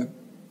of the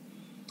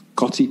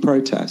Cotti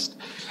protest.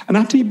 And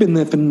after he'd been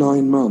there for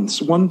 9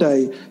 months, one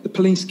day the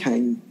police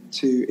came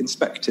to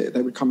inspect it.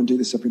 They would come and do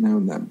this every now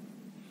and then.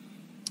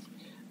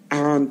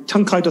 And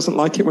Tunkai doesn't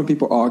like it when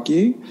people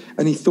argue,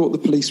 and he thought the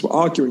police were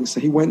arguing, so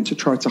he went to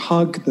try to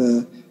hug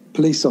the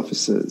police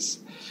officers.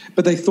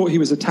 But they thought he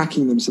was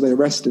attacking them, so they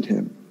arrested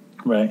him.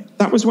 Right.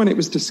 That was when it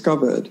was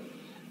discovered.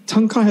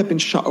 Tunkai had been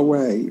shut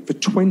away for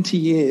 20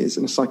 years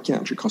in a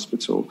psychiatric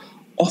hospital,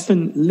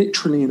 often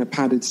literally in a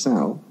padded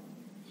cell.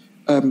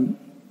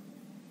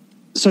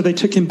 So they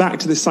took him back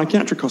to this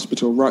psychiatric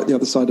hospital right the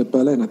other side of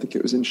Berlin. I think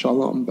it was in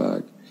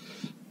Charlottenburg.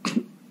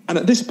 And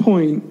at this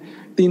point,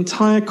 the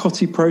entire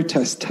Cotti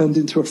protest turned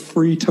into a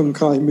free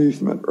Tunkai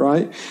movement,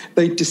 right?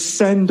 They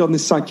descend on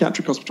this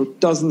psychiatric hospital,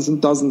 dozens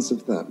and dozens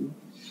of them,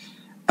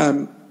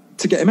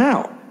 to get him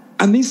out.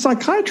 And these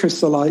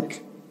psychiatrists are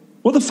like,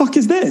 what the fuck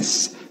is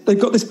this? They've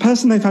got this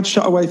person they've had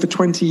shut away for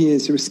 20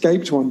 years who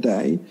escaped one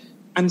day,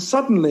 and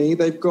suddenly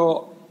they've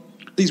got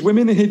these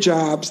women in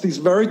hijabs, these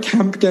very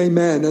camp gay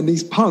men, and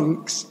these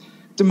punks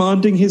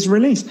demanding his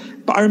release.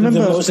 But I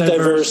remember... The most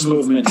diverse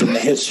movement in the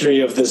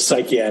history of the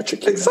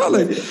psychiatric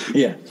community. Exactly.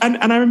 Yeah.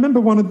 And I remember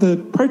one of the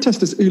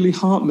protesters, Uli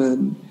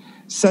Hartmann,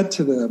 said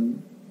to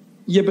them,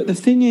 yeah, but the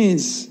thing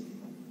is,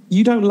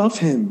 you don't love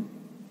him.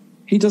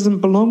 He doesn't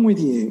belong with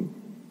you.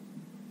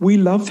 We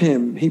love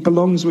him. He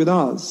belongs with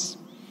us.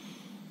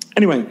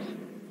 Anyway,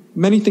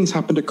 many things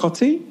happened at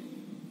Cotti.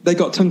 They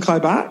got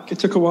Tunkai back. It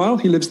took a while.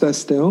 He lives there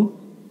still.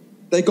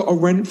 They got a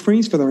rent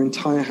freeze for their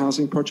entire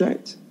housing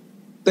project.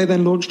 They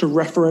then launched a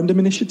referendum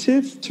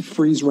initiative to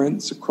freeze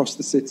rents across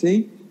the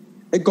city.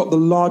 It got the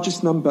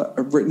largest number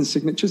of written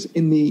signatures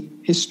in the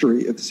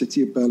history of the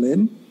city of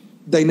Berlin.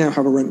 They now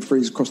have a rent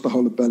freeze across the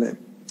whole of Berlin.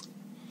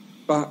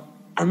 But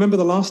I remember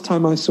the last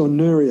time I saw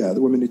Nuria,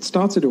 the woman who'd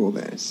started all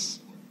this,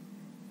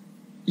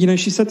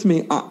 she said to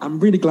me, I'm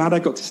really glad I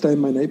got to stay in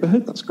my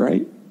neighborhood. That's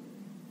great.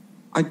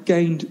 I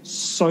gained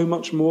so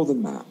much more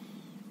than that.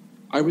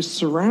 I was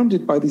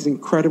surrounded by these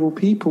incredible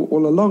people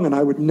all along, and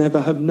I would never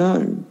have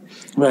known.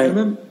 Right.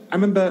 I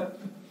remember,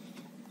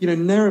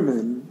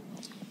 Neriman,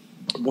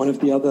 one of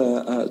the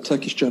other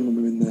Turkish German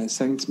women there,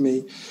 saying to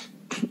me,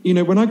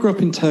 when I grew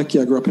up in Turkey,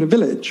 I grew up in a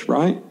village,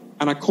 right?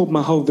 And I called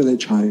my whole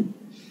village home.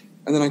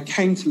 And then I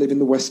came to live in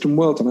the Western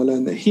world, and I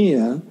learned that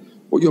here,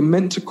 what you're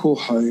meant to call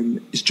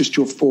home is just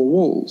your four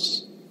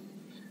walls.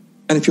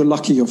 And if you're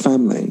lucky, your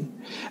family.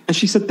 And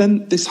she said,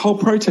 then this whole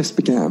protest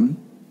began,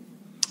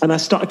 and I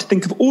started to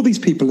think of all these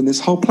people in this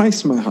whole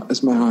place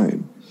as my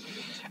home.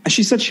 And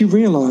she said she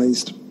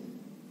realized,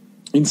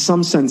 in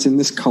some sense, in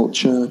this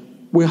culture,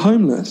 we're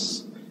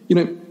homeless.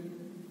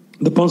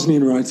 The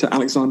Bosnian writer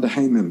Alexander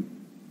Heyman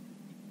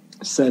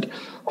said,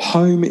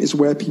 home is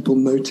where people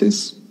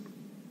notice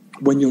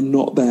when you're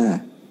not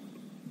there.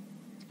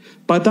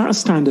 By that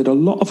standard, a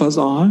lot of us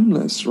are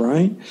homeless,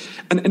 right?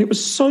 And it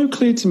was so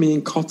clear to me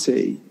in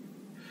Cotti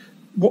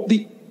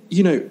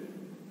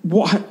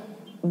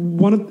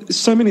one of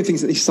so many things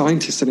that these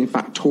scientists had in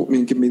fact taught me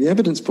and given me the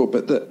evidence for,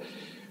 but that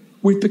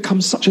we've become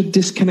such a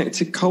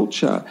disconnected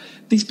culture.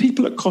 These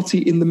people at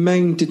Cotti in the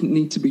main didn't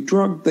need to be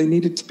drugged. They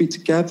needed to be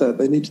together.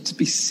 They needed to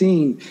be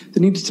seen.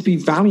 They needed to be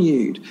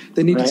valued.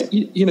 They needed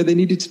to, they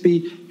needed to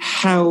be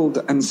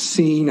held and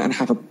seen and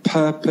have a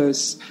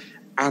purpose,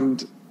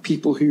 and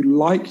people who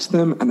liked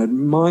them and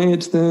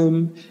admired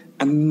them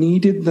and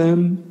needed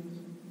them.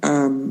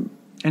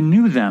 And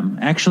knew them,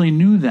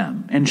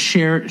 and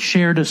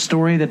shared a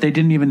story that they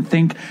didn't even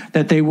think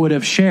that they would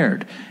have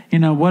shared.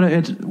 What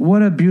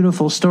a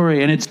beautiful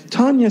story. And it's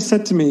Tanya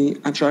said to me,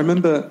 actually, I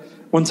remember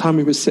one time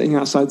we were sitting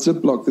outside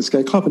Zublock, this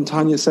gay club, and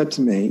Tanya said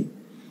to me,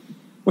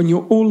 when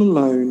you're all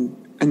alone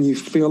and you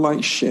feel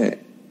like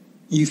shit,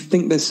 you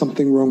think there's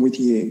something wrong with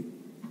you.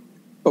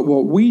 But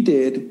what we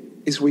did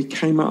is we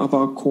came out of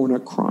our corner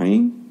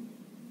crying,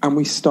 and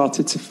we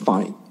started to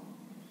fight.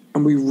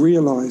 and we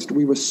realized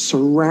we were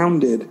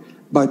surrounded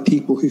by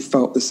people who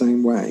felt the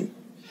same way.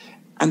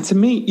 And to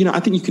me, I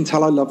think you can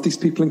tell I love these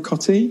people in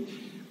Coty,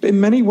 but in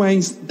many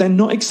ways, they're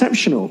not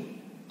exceptional.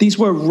 These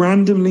were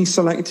randomly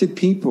selected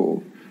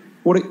people.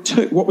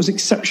 What was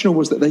exceptional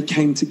was that they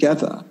came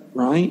together,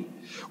 right?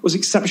 What was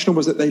exceptional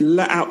was that they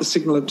let out the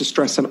signal of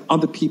distress and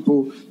other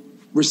people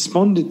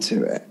responded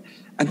to it.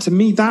 And to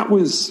me, that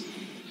was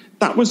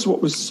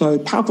what was so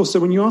powerful. So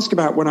when you ask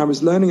about when I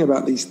was learning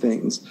about these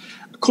things,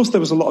 of course,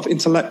 there was a lot of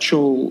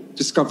intellectual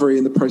discovery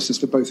in the process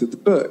for both of the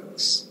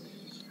books.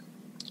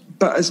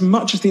 But as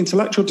much as the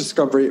intellectual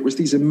discovery, it was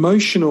these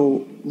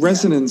emotional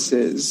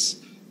resonances.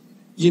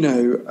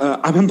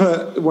 I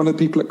remember one of the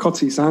people at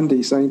Coty,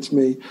 Sandy, saying to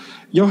me,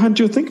 Johann,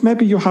 do you think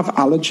maybe you have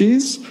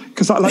allergies?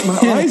 Because my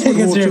eyes would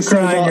water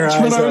so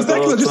much when I was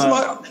there. Just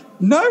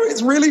like, no,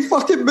 it's really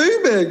fucking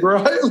moving,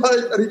 right?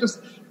 And he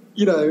just,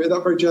 in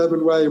that very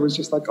German way, was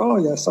just like, oh,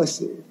 yes, I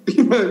see.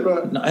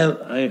 But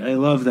I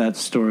love that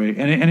story.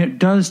 And it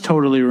does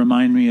totally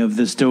remind me of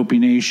this Dopey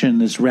Nation,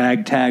 this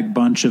ragtag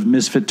bunch of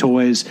misfit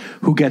toys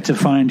who get to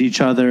find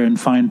each other and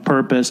find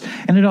purpose.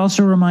 And it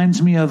also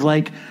reminds me of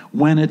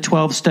when a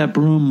 12-step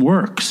room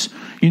works.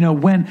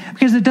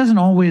 Because it doesn't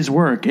always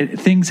work.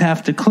 Things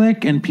have to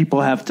click and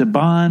people have to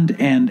bond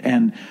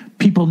and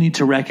people need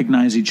to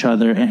recognize each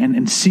other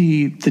and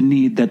see the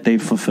need that they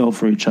fulfill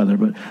for each other.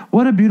 But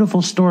what a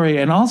beautiful story.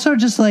 And also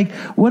just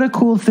what a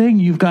cool thing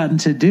you've gotten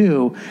to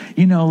do,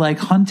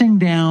 hunting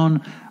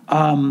down,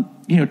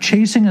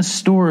 chasing a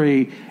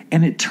story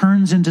and it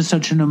turns into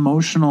such an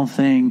emotional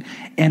thing.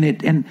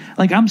 And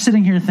I'm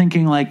sitting here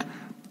thinking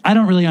I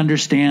don't really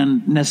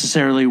understand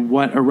necessarily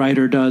what a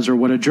writer does or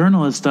what a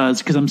journalist does,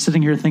 because I'm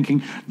sitting here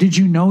thinking, did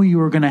you know you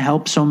were going to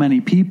help so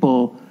many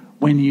people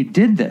when you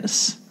did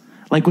this?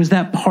 Was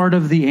that part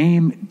of the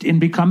aim in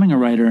becoming a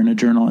writer and a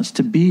journalist,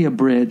 to be a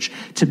bridge,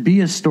 to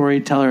be a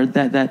storyteller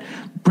that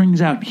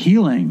brings out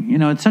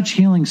healing? It's such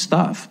healing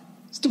stuff.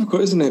 It's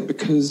difficult, isn't it?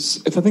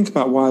 Because if I think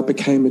about why I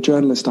became a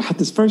journalist, I had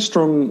this very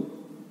strong...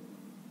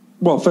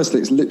 Well, firstly,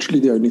 it's literally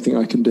the only thing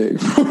I can do.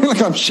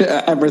 I'm shit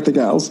at everything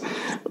else.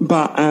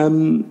 But I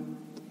think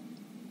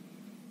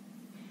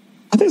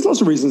there's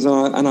lots of reasons,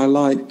 and I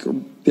like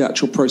the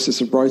actual process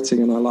of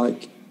writing, and I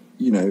like,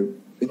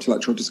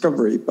 intellectual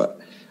discovery.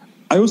 But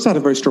I also had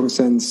a very strong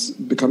sense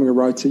becoming a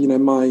writer.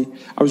 I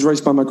was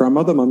raised by my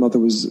grandmother. My mother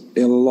was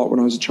ill a lot when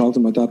I was a child,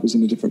 and my dad was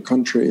in a different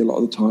country a lot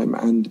of the time.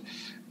 And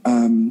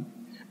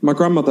my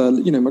grandmother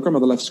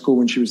left school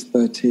when she was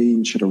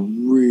 13. She had a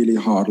really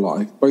hard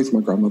life. Both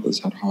my grandmothers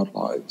had hard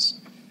lives.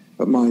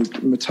 But my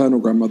maternal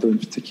grandmother in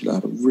particular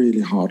had a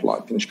really hard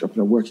life. She grew up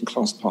in a working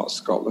class part of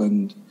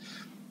Scotland.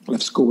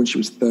 Left school when she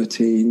was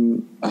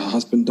 13. Her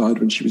husband died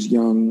when she was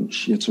young.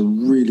 She had to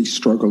really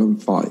struggle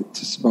and fight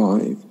to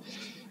survive.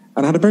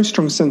 And I had a very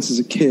strong sense as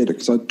a kid,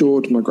 because I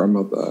adored my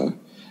grandmother,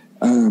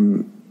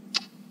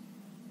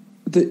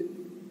 that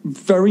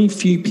very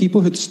few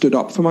people had stood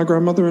up for my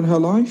grandmother in her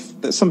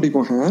life. That some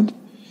people had,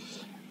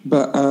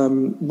 but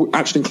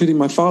actually, including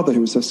my father,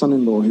 who was her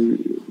son-in-law. Who,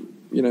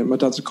 my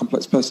dad's a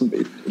complex person,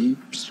 but he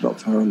stood up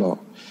for her a lot.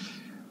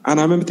 And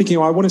I remember thinking,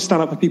 I want to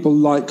stand up for people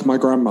like my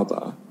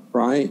grandmother,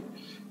 right?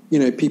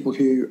 People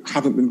who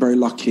haven't been very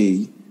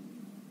lucky,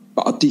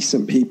 but are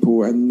decent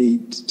people and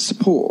need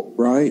support,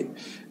 right?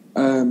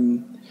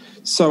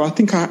 So I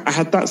think I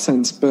had that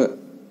sense, but.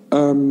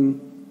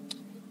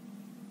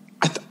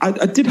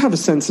 I did have a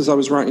sense as I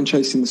was writing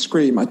Chasing the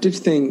Scream. I did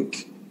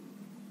think,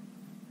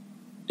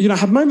 I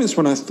had moments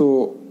when I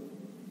thought,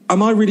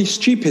 am I really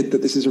stupid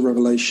that this is a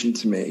revelation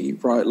to me,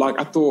 right?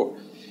 I thought,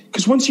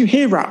 because once you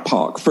hear Rat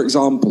Park, for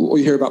example, or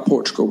you hear about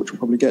Portugal, which we'll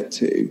probably get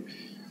to,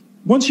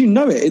 once you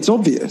know it, it's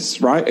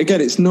obvious, right? Again,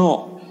 it's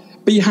not,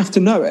 but you have to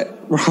know it,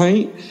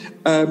 right?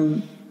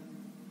 And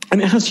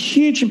it has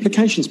huge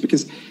implications,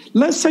 because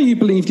let's say you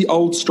believe the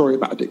old story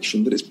about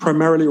addiction, that it's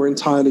primarily or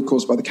entirely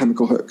caused by the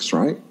chemical hooks,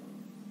 right?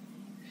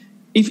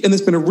 And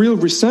there's been a real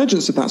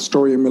resurgence of that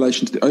story in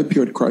relation to the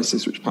opioid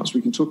crisis, which perhaps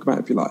we can talk about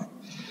if you like.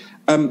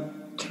 There's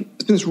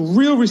been this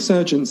real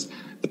resurgence.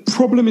 The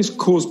problem is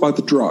caused by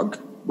the drug,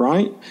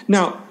 right?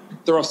 Now,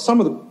 there's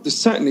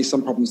certainly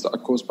some problems that are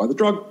caused by the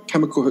drug.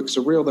 Chemical hooks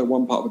are real. They're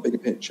one part of a bigger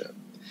picture.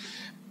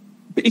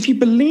 But if you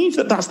believe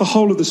that that's the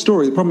whole of the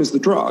story, the problem is the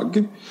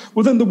drug,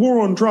 well, then the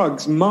war on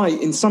drugs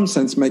might, in some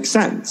sense, make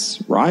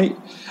sense, right?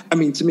 I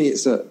mean, to me,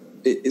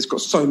 it's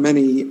got so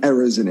many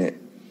errors in it,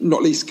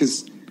 not least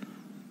because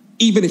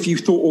even if you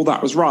thought all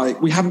that was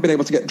right, we haven't been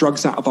able to get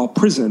drugs out of our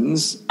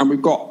prisons, and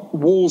we've got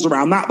walls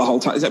around that the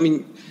whole time. I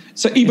mean,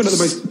 so even at the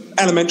most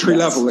elementary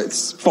level,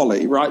 it's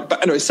folly, right?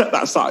 But anyway, set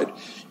that aside.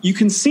 You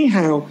can see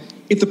how,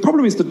 if the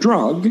problem is the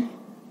drug,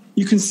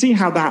 you can see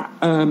how that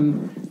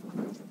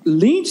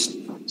leads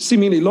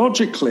seemingly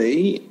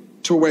logically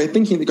to a way of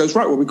thinking that goes,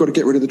 right, well, we've got to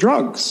get rid of the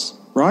drugs,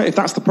 right, if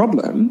that's the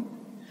problem.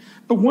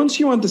 But once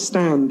you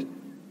understand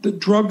that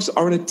drugs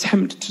are an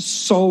attempt to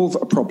solve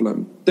a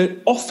problem, they're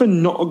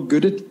often not a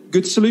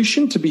good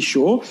solution, to be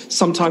sure.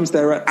 Sometimes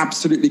they're an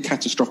absolutely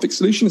catastrophic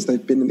solution, as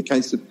they've been in the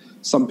case of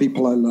some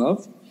people I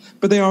love.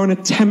 But they are an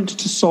attempt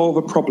to solve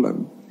a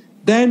problem.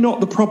 They're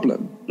not the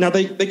problem. Now,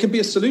 they can be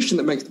a solution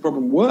that makes the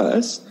problem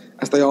worse,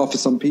 as they are for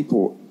some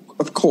people.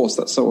 Of course,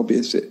 that's so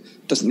obvious it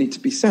doesn't need to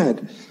be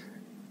said.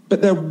 But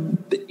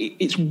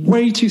it's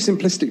way too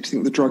simplistic to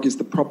think the drug is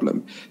the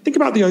problem. Think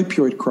about the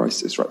opioid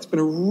crisis, right? There's been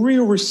a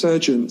real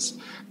resurgence,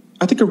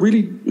 I think a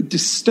really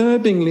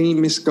disturbingly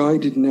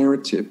misguided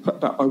narrative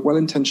put out by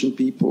well-intentioned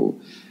people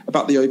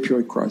about the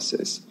opioid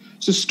crisis.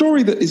 It's a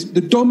story that is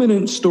the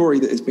dominant story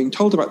that is being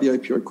told about the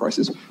opioid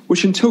crisis,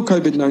 which until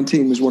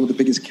COVID-19 was one of the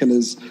biggest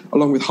killers,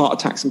 along with heart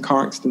attacks and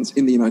car accidents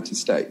in the United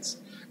States.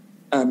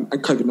 And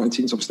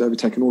COVID-19 has obviously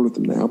overtaken all of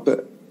them now,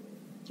 but,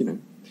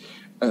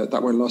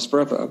 that won't last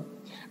forever.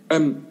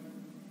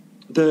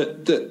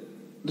 The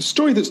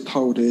story that's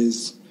told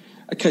is,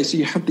 okay, so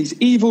you have these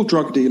evil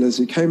drug dealers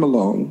who came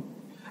along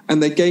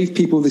and they gave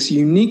people this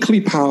uniquely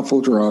powerful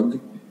drug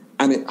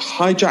and it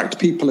hijacked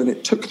people and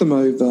it took them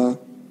over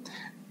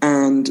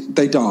and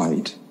they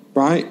died,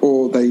 right?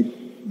 Or they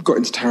got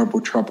into terrible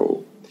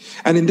trouble.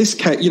 And in this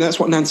case, that's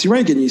what Nancy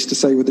Reagan used to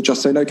say with the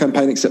Just Say No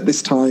campaign, except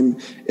this time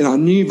in our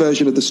new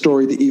version of the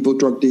story, the evil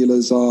drug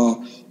dealers are,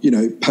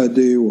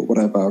 Purdue or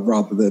whatever,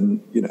 rather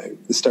than,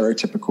 the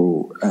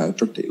stereotypical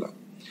drug dealer.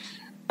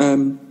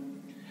 And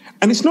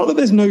it's not that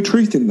there's no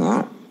truth in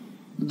that.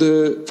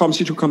 The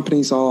pharmaceutical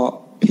companies are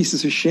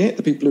pieces of shit,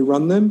 the people who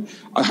run them.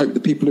 I hope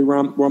the people who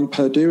run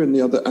Purdue and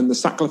the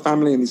Sackler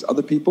family and these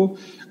other people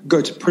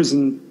go to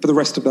prison for the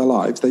rest of their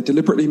lives. They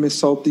deliberately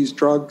missold these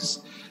drugs.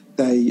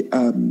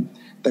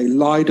 They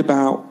lied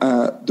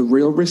about the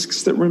real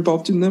risks that were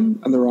involved in them,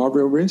 and there are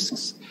real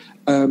risks.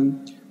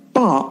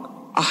 But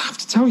I have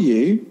to tell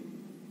you,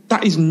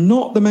 that is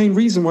not the main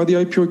reason why the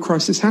opioid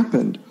crisis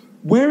happened.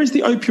 Where is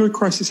the opioid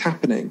crisis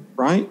happening,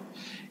 right?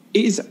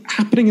 It is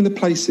happening in the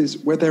places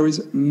where there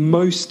is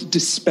most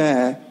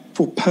despair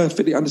for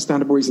perfectly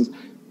understandable reasons.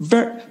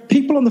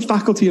 People on the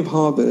faculty of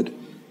Harvard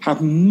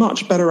have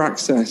much better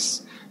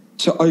access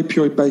to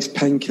opioid-based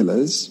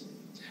painkillers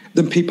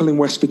than people in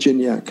West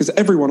Virginia, because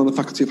everyone on the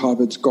faculty of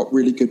Harvard's got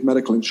really good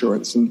medical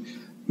insurance, and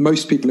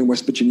most people in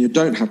West Virginia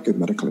don't have good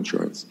medical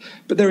insurance.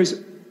 But there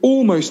is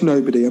almost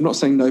nobody, I'm not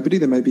saying nobody,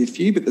 there may be a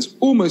few, but there's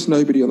almost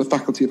nobody on the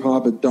faculty of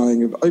Harvard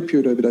dying of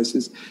opioid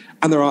overdoses,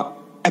 and there are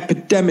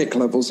epidemic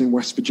levels in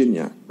West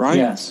Virginia, right?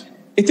 Yes.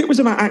 If it was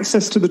about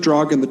access to the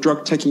drug and the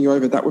drug taking you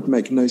over, that would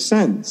make no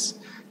sense.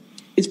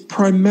 It's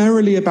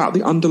primarily about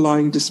the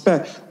underlying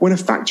despair. When a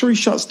factory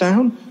shuts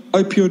down,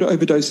 opioid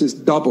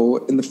overdoses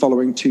double in the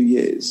following 2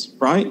 years,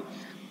 right?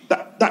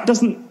 That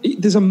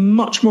doesn't, there's a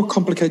much more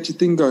complicated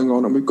thing going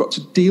on, and we've got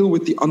to deal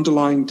with the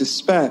underlying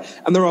despair.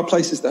 And there are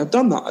places that have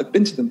done that. I've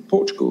been to them,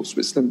 Portugal,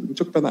 Switzerland, we can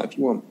talk about that if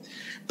you want.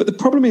 But the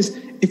problem is,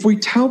 if we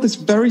tell this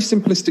very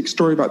simplistic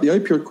story about the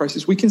opioid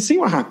crisis, we can see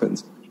what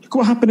happens. Look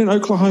what happened in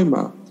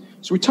Oklahoma.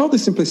 So we told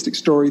this simplistic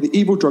story, the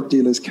evil drug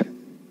dealers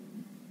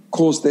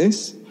caused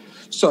this.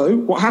 So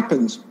what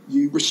happens?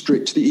 You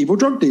restrict the evil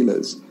drug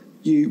dealers.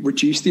 You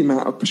reduce the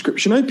amount of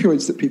prescription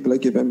opioids that people are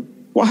given.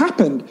 What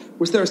happened?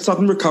 Was there a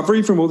sudden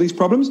recovery from all these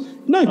problems?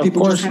 No,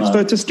 people just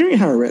transferred to street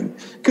heroin.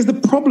 Because the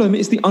problem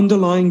is the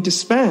underlying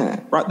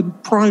despair, right? The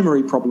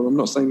primary problem, I'm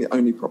not saying the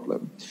only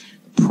problem.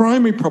 The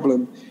primary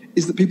problem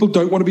is that people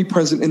don't want to be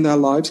present in their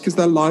lives because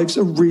their lives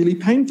are really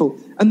painful.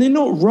 And they're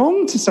not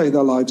wrong to say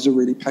their lives are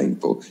really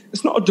painful.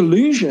 It's not a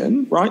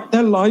delusion, right?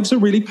 Their lives are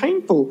really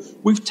painful.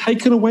 We've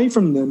taken away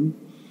from them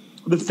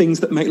the things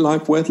that make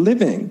life worth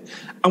living.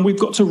 And we've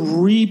got to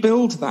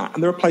rebuild that.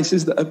 And there are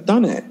places that have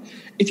done it.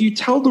 If you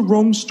tell the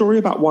wrong story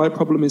about why a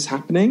problem is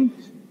happening,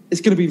 it's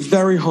going to be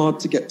very hard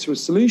to get to a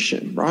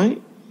solution,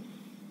 right?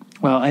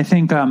 Well, I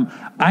think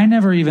I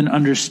never even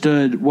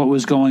understood what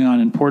was going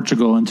on in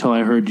Portugal until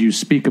I heard you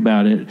speak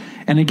about it.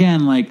 And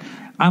again,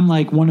 I'm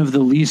like one of the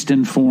least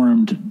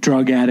informed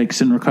drug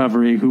addicts in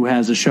recovery who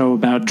has a show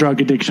about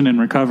drug addiction and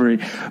recovery.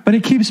 But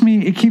it keeps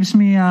me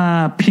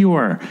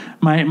pure,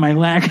 my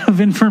lack of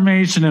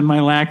information and my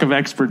lack of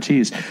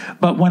expertise.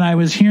 But when I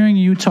was hearing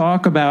you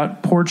talk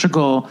about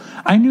Portugal,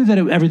 I knew that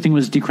everything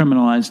was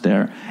decriminalized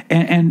there.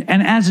 And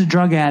as a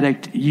drug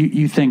addict,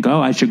 you think,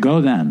 oh, I should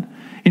go then.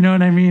 You know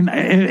what I mean?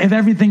 If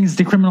everything is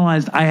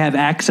decriminalized, I have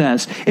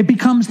access. It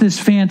becomes this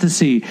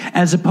fantasy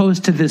as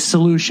opposed to this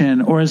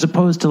solution, or as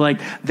opposed to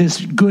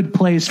this good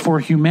place for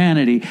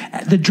humanity.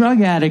 The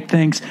drug addict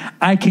thinks,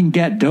 I can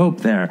get dope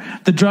there.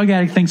 The drug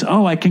addict thinks,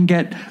 oh, I can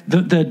get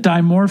the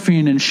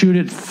dimorphine and shoot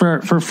it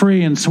for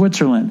free in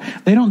Switzerland.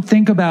 They don't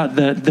think about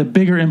the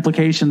bigger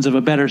implications of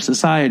a better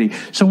society.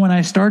 So when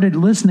I started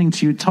listening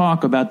to you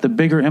talk about the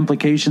bigger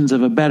implications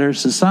of a better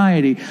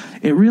society,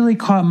 it really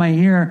caught my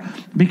ear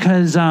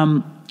because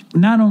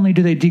not only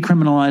do they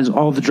decriminalize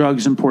all the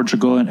drugs in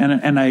Portugal,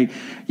 and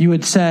you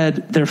had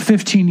said they're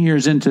 15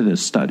 years into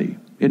this study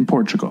in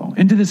Portugal,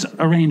 into this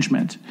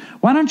arrangement.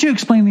 Why don't you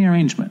explain the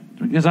arrangement?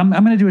 Because I'm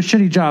going to do a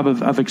shitty job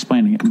of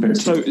explaining it.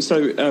 So,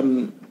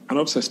 and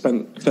obviously I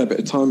spent a fair bit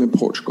of time in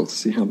Portugal to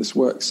see how this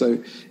works.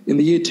 So in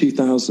the year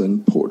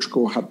 2000,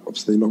 Portugal had,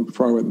 obviously long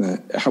before I went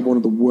there, it had one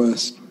of the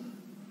worst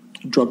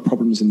drug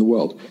problems in the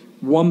world.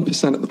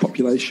 1% of the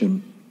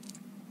population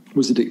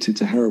was addicted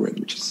to heroin,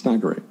 which is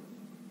staggering.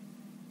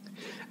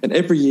 And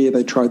every year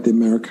they tried the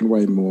American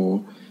way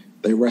more.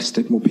 They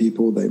arrested more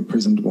people, they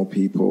imprisoned more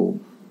people,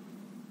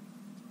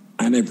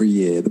 and every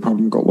year the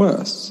problem got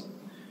worse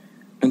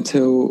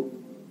until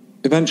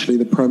eventually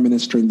the Prime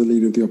Minister and the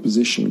leader of the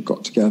opposition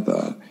got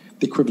together,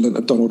 the equivalent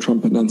of Donald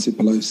Trump and Nancy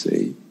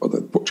Pelosi, or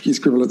the Portuguese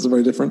equivalents are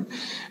very different,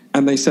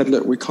 and they said,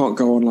 look, we can't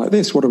go on like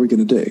this, what are we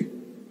going to do?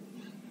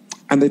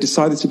 And they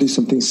decided to do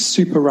something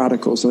super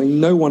radical, something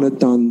no one had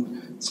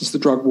done since the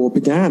drug war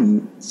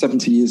began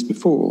 70 years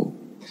before.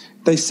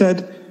 They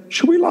said,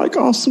 should we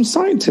ask some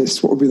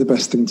scientists what would be the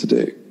best thing to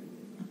do?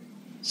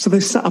 So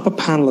they set up a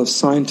panel of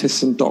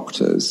scientists and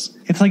doctors.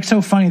 It's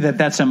so funny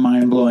that's a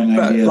mind-blowing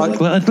idea.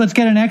 Let's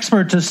get an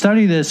expert to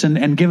study this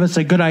and give us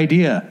a good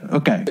idea.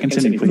 Okay,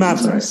 continue,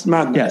 please. Madness.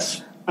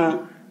 Yes.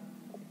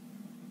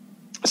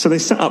 So they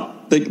set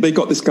up, they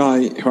got this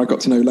guy who I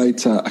got to know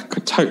later, a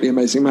totally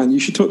amazing man. You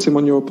should talk to him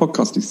on your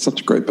podcast. He's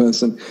such a great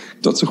person.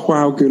 Dr.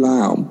 João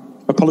Gulão.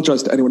 I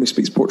apologise to anyone who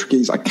speaks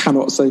Portuguese. I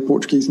cannot say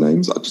Portuguese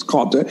names. I just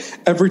can't do it.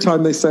 Every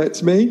time they say it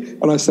to me,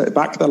 and I say it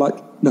back, they're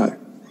like, no.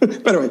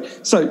 But anyway,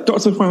 so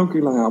Dr. João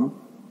Gulão,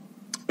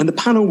 and the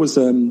panel was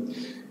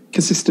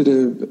consisted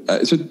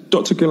of, so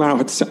Dr. Gulão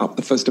had set up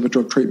the first ever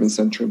drug treatment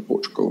centre in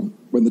Portugal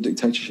when the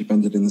dictatorship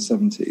ended in the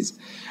 70s.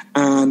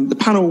 And the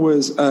panel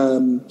was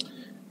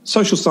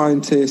social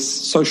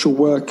scientists, social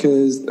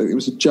workers, it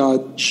was a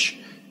judge,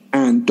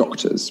 and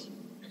doctors.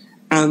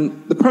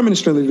 And the Prime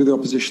Minister and the leader of the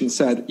opposition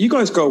said, you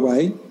guys go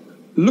away,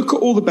 look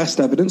at all the best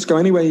evidence, go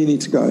anywhere you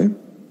need to go,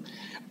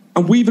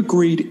 and we've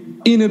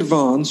agreed in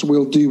advance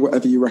we'll do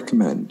whatever you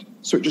recommend.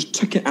 So it just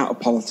took it out of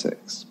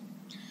politics.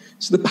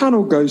 So the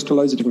panel goes to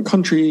loads of different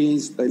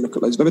countries, they look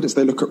at loads of evidence,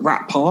 they look at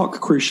Rat Park,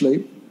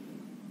 crucially,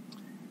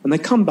 and they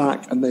come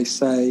back and they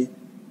say,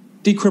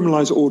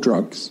 decriminalise all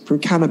drugs, from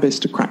cannabis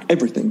to crack,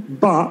 everything.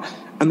 But,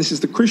 and this is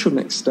the crucial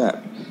next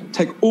step,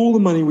 take all the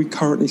money we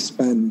currently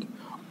spend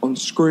on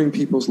screwing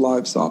people's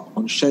lives up,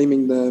 on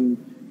shaming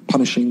them,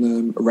 punishing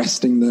them,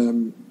 arresting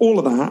them, all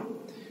of that,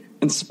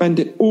 and spend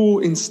it all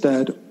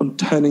instead on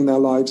turning their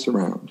lives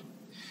around.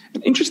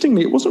 And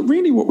interestingly, it wasn't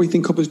really what we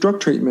think of as drug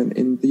treatment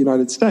in the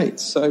United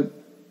States. So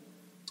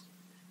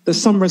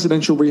there's some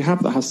residential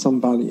rehab that has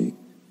some value.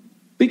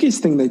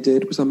 Biggest thing they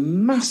did was a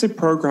massive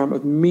program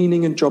of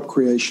meaning and job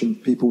creation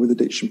for people with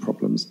addiction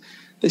problems.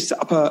 They set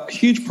up a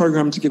huge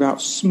program to give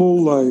out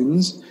small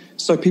loans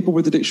so people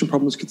with addiction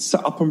problems could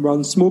set up and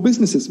run small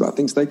businesses about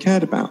things they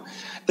cared about.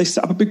 They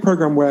set up a big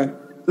program where,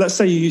 let's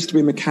say you used to be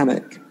a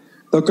mechanic.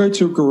 They'll go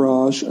to a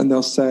garage and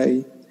they'll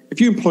say,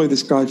 if you employ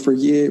this guy for a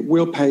year,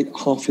 we'll pay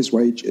half his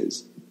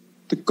wages.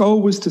 The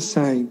goal was to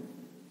say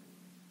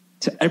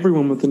to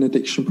everyone with an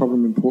addiction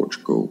problem in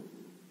Portugal,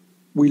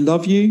 we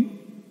love you,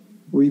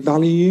 we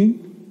value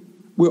you,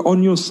 we're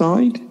on your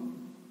side,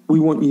 we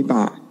want you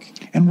back.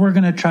 And we're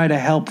going to try to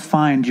help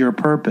find your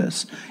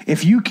purpose.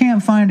 If you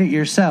can't find it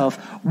yourself,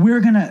 we're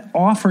going to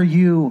offer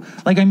you,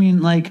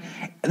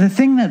 the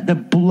thing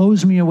that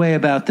blows me away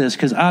about this,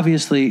 because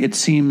obviously it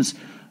seems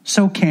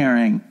so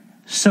caring,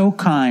 so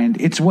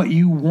kind. It's what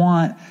you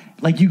want.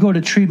 You go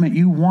to treatment,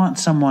 you want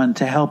someone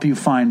to help you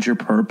find your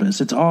purpose.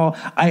 It's all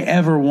I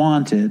ever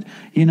wanted,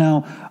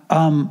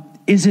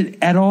 Is it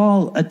at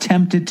all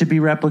attempted to be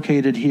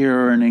replicated here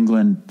or in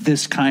England,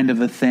 this kind of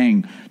a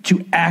thing?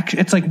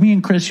 It's like me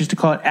and Chris used to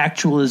call it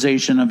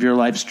actualization of your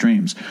life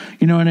streams.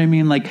 You know what I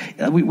mean?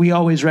 We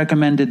always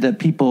recommended that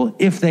people,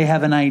 if they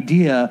have an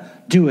idea,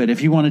 do it.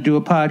 If you want to do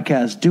a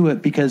podcast, do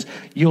it, because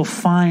you'll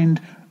find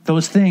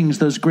those things,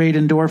 those great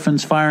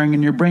endorphins firing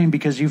in your brain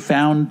because you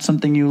found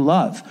something you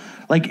love.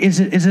 Is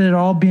it at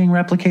all being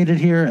replicated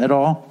here at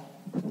all?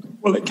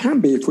 Well, it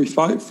can be if we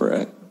fight for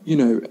it.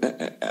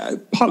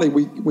 Partly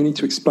we need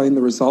to explain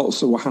the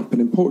results of what happened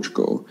in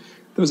Portugal.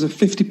 There was a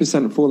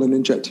 50% fall in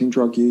injecting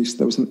drug use.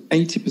 There was an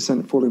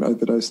 80% fall in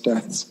overdose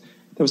deaths.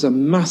 There was a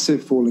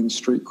massive fall in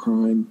street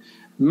crime,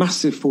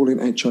 massive fall in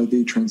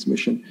HIV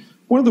transmission.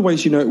 One of the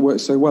ways it worked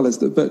so well is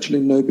that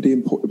virtually nobody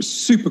it was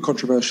super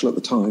controversial at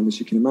the time, as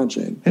you can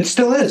imagine. It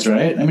still is,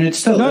 right? I mean, it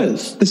still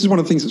is. This is one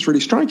of the things that's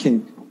really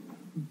striking.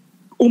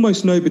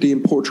 Almost nobody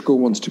in Portugal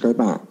wants to go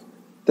back.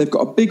 They've got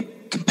a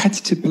big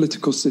competitive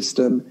political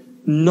system.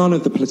 None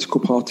of the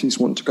political parties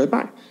want to go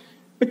back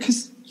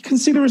because you can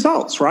see the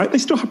results, right? They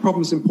still have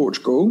problems in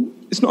Portugal.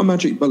 It's not a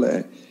magic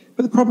bullet,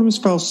 but the problems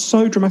fell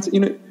so dramatic.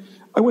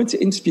 I went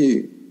to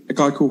interview a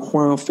guy called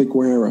João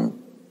Figueira,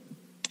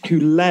 who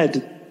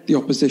led the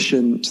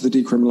opposition to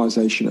the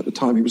decriminalisation at the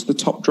time. He was the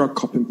top drug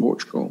cop in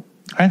Portugal.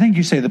 I think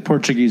you say the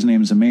Portuguese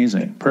name is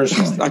amazing,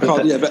 personally. I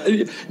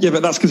can't,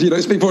 but that's because you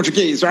don't speak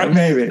Portuguese, right?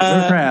 Maybe,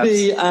 perhaps.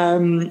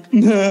 And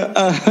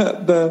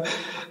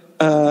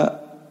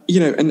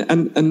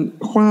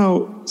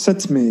João said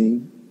to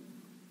me,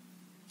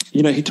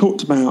 he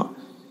talked about,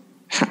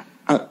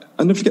 I'll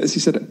never forget this, he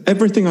said,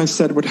 everything I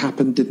said would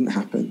happen didn't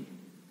happen.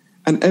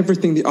 And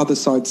everything the other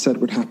side said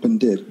would happen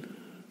did.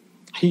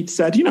 He'd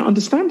said,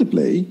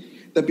 understandably,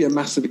 there'd be a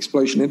massive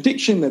explosion in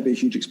addiction, there'd be a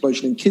huge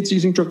explosion in kids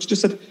using drugs.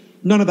 Just said,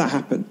 none of that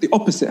happened. The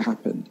opposite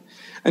happened.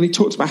 And he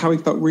talked about how he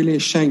felt really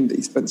ashamed that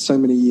he spent so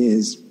many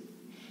years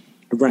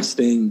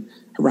arresting,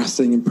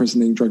 harassing,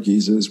 imprisoning drug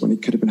users when he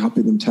could have been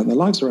helping them turn their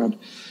lives around.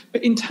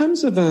 But in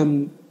terms of,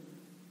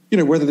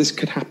 whether this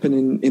could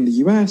happen in the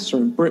US or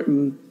in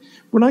Britain,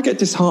 when I get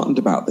disheartened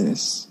about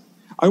this,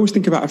 I always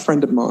think about a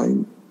friend of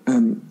mine,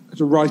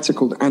 a writer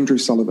called Andrew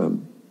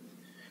Sullivan.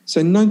 So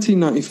in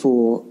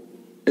 1994,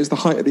 it was the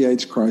height of the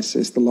AIDS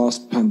crisis, the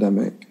last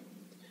pandemic.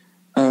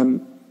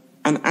 And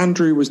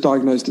Andrew was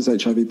diagnosed as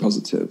HIV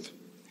positive.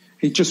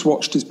 He just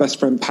watched his best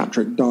friend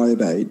Patrick die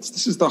of AIDS.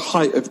 This is the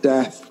height of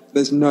death.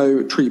 There's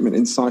no treatment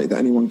in sight that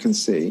anyone can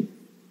see.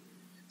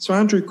 So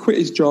Andrew quit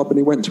his job and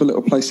he went to a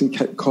little place in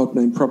Cape Cod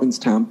named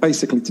Provincetown,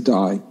 basically to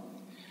die.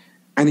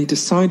 And he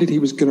decided he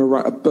was going to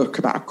write a book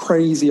about a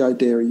crazy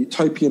idea, a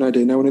utopian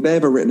idea. No one had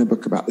ever written a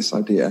book about this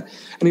idea.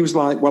 And he was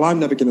like, well, I'm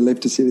never going to live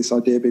to see this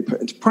idea be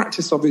put into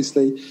practice,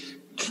 obviously.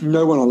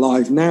 No one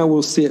alive now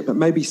will see it, but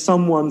maybe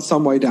someone,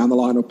 some way down the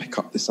line will pick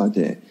up this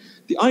idea.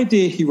 The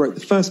idea he wrote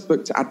the first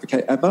book to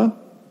advocate ever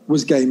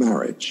was gay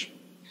marriage.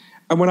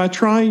 And when I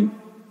try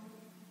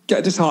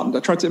get disheartened,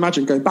 I try to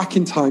imagine going back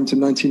in time to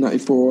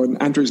 1994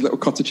 and Andrew's little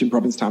cottage in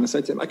Provincetown. I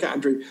say to him, okay,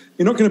 Andrew,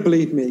 you're not going to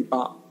believe me,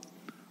 but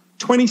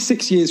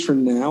 26 years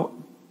from now,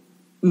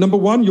 number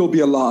one, you'll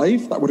be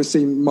alive. That would have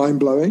seemed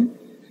mind-blowing.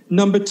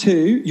 Number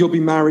two, you'll be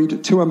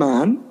married to a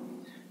man.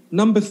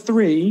 Number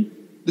three,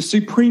 the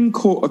Supreme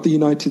Court of the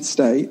United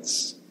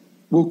States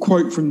will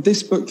quote from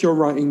this book you're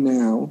writing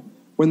now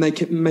when they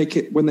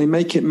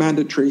make it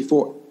mandatory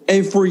for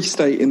every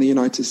state in the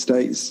United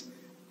States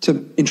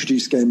to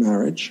introduce gay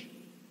marriage.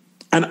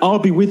 And I'll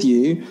be with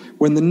you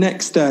when the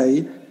next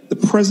day the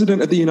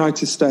President of the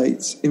United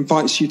States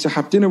invites you to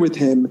have dinner with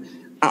him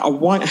at a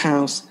White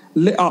House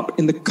lit up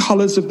in the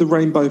colors of the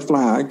rainbow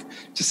flag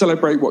to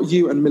celebrate what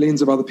you and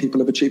millions of other people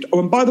have achieved. Oh,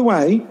 and by the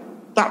way,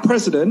 that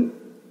president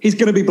is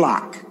going to be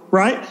black,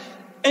 right?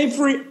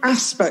 Every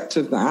aspect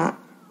of that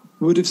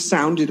would have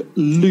sounded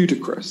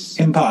ludicrous.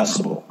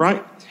 Impossible.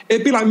 Right?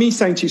 It'd be like me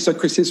saying to you, so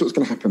Chris, here's what's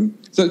going to happen.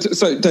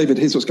 So David,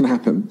 here's what's going to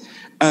happen.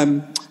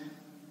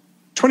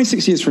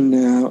 26 years from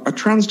now, a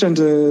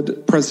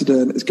transgendered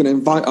president is going to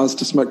invite us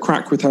to smoke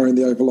crack with her in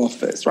the Oval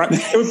Office, right?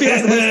 It would be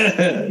like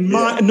the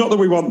most, not that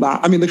we want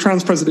that. I mean, the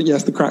trans president,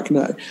 yes, the crack,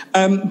 no.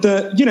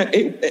 The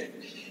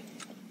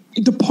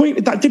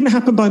point, that didn't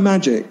happen by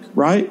magic,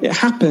 right? It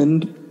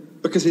happened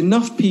because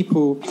enough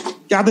people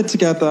gathered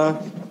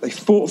together, they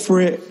fought for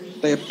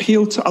it, they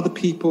appealed to other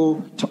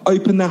people to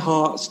open their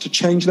hearts, to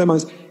change their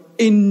minds.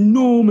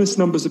 Enormous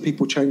numbers of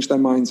people changed their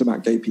minds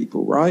about gay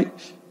people, right?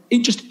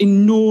 In just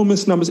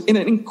enormous numbers in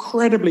an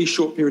incredibly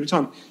short period of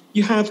time.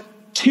 You have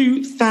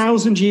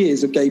 2,000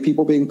 years of gay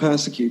people being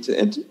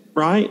persecuted,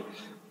 right?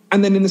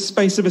 And then in the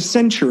space of a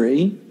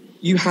century,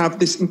 you have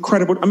this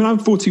incredible... I mean, I'm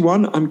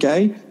 41, I'm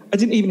gay. I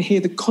didn't even hear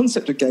the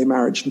concept of gay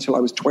marriage until I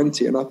was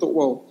 20, and I thought,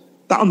 well,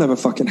 that'll never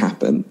fucking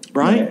happen,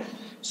 right? Yeah.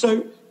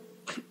 So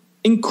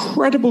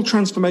incredible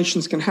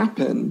transformations can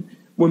happen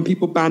when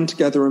people band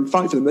together and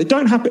fight for them. They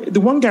don't happen.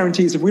 The one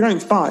guarantee is if we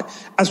don't fight,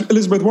 as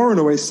Elizabeth Warren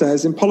always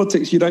says, in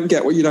politics, you don't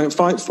get what you don't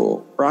fight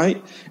for, right?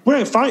 If we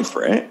don't fight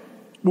for it,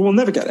 we'll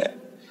never get it.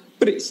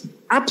 But it's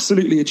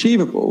absolutely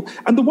achievable.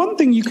 And the one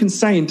thing you can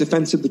say in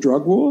defense of the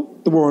drug war,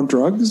 the war on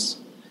drugs,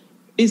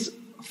 is,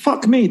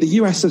 fuck me, the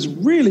US has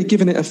really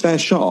given it a fair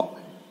shot.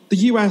 The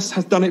US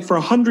has done it for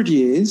 100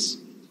 years.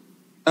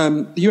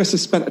 The US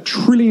has spent $1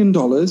 trillion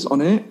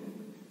on it.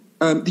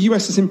 The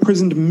US has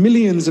imprisoned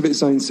millions of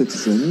its own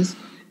citizens.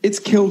 It's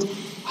killed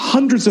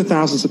hundreds of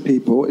thousands of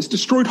people. It's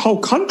destroyed whole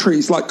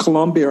countries like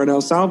Colombia and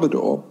El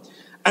Salvador.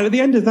 And at the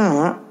end of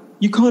that,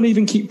 you can't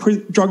even keep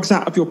drugs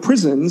out of your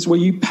prisons where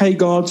you pay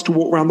guards to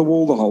walk around the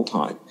wall the whole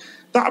time.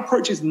 That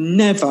approach is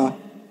never,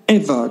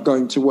 ever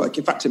going to work.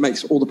 In fact, it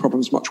makes all the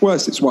problems much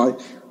worse. It's why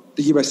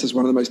the US has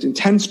one of the most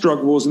intense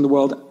drug wars in the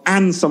world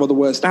and some of the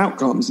worst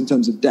outcomes in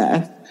terms of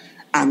death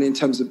and in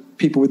terms of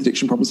people with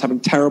addiction problems having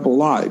terrible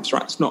lives,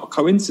 right? It's not a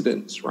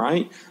coincidence,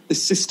 right? The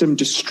system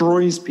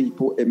destroys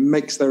people. It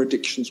makes their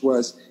addictions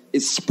worse. It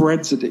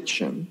spreads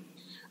addiction.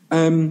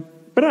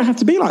 But it don't have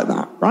to be like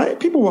that, right?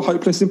 People were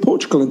hopeless in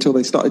Portugal until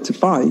they started to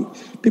fight.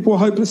 People were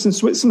hopeless in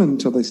Switzerland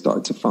until they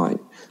started to fight.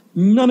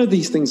 None of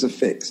these things are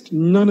fixed.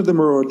 None of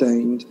them are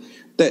ordained.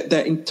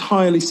 They're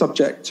entirely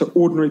subject to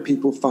ordinary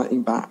people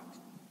fighting back.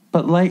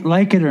 But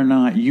like it or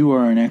not, you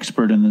are an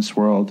expert in this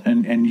world,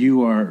 and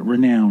you are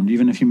renowned,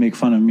 even if you make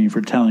fun of me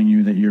for telling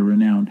you that you're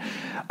renowned.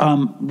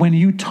 When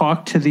you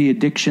talk to the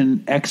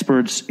addiction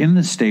experts in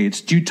the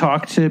States, do you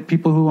talk to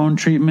people who own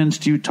treatments?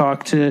 Do you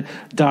talk to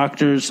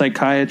doctors,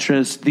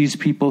 psychiatrists, these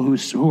people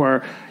who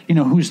are, you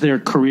know, whose their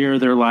career,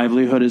 their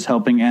livelihood is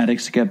helping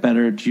addicts get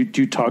better? Do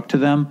you talk to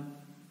them?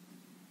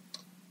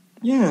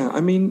 Yeah, I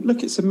mean,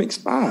 look, it's a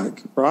mixed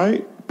bag,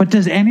 right? But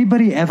does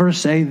anybody ever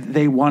say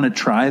they want to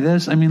try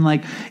this? I mean,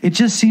 like, it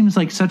just seems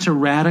like such a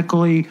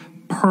radically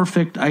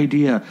perfect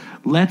idea.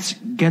 Let's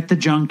get the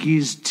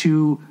junkies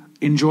to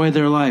enjoy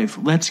their life.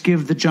 Let's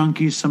give the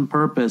junkies some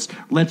purpose.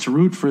 Let's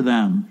root for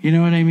them. You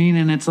know what I mean?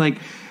 And it's like,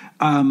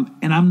 And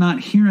I'm not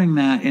hearing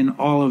that in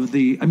all of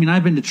the, I mean,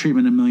 I've been to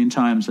treatment a million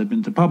times. I've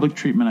been to public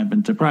treatment. I've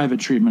been to private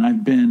treatment.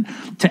 I've been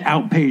to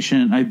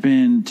outpatient. I've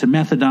been to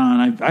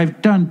methadone.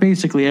 I've done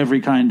basically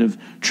every kind of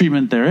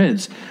treatment there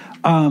is.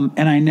 And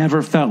I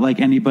never felt like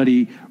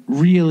anybody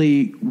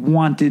really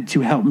wanted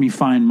to help me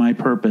find my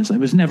purpose. It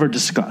was never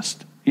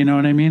discussed. You know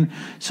what I mean?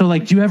 So,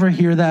 like, do you ever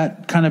hear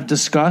that kind of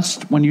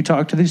discussed when you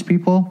talk to these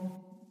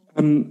people?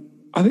 I think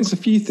it's a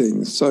few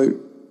things. So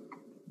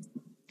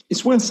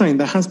it's worth saying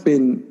there has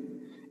been,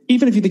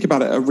 even if you think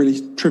about it at a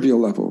really trivial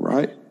level,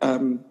 right?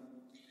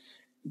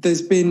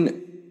 There's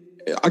been,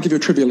 I'll give you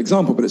a trivial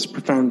example, but it's a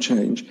profound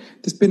change.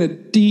 There's been a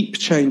deep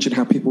change in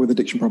how people with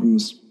addiction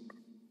problems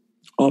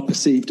are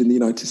perceived in the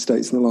United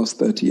States in the last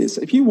 30 years.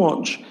 So if you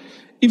watch,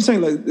 even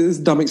saying like, this is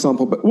a dumb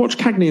example, but watch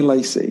Cagney and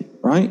Lacey,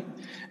 right?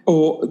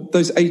 Or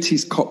those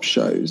 80s cop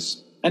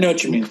shows. I know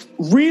what you mean.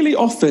 Really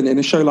often in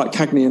a show like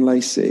Cagney and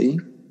Lacey,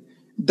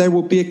 there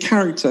will be a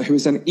character who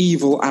is an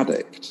evil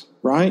addict,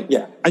 right?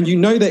 Yeah. And you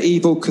know they're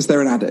evil because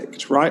they're an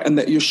addict, right? And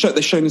that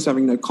they're shown as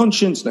having no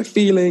conscience, no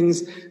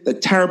feelings. They're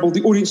terrible.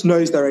 The audience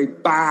knows they're a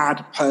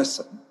bad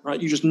person, right?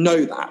 You just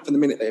know that from the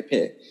minute they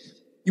appear.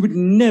 You would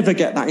never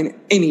get that in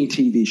any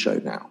TV show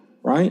now,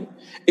 right?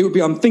 It would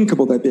be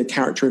unthinkable there'd be a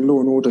character in Law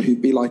and Order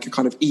who'd be like a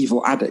kind of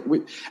evil addict.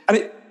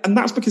 And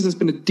that's because there's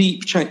been a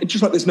deep change. It's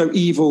just like there's no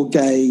evil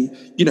gay,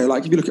 you know,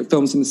 like if you look at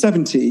films in the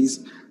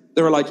 70s,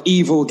 there are like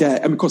evil gay,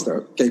 and of course there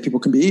are gay people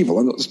can be evil,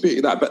 I'm not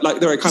disputing that, but like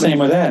there are kind Same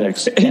with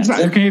addicts.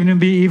 Exactly. There can even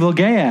be evil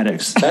gay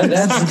addicts.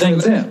 That's the thing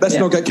too. Let's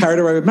not get carried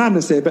away with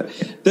madness here, but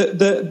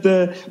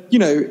the you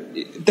know,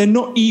 they're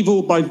not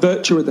evil by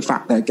virtue of the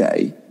fact they're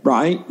gay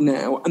right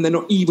now, and they're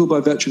not evil by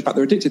virtue of the fact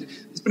they're addicted.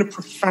 There's been a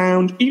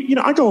profound, you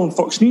know, I go on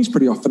Fox News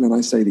pretty often and I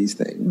say these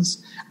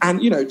things,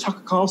 and you know,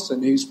 Tucker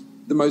Carlson, who's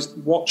the most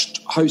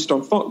watched host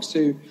on Fox,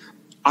 who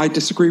I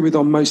disagree with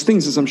on most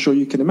things, as I'm sure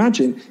you can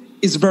imagine,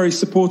 is very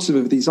supportive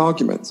of these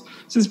arguments.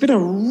 So there's been a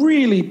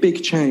really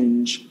big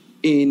change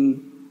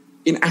in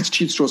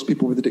attitudes towards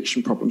people with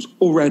addiction problems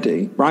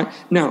already, right?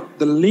 Now,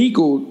 the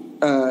legal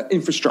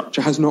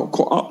infrastructure has not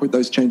caught up with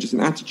those changes in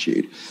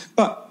attitude.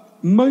 But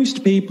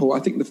most people, I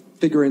think the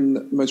figure in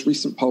the most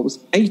recent poll was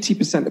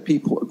 80% of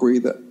people agree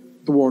that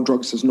the war on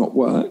drugs has not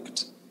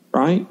worked,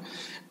 right?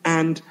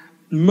 And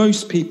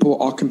most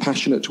people are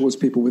compassionate towards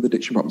people with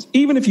addiction problems.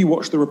 Even if you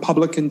watch the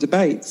Republican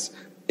debates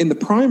in the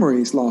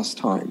primaries last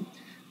time,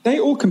 they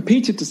all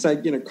competed to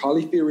say, you know,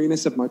 Carly Fiorina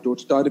said, my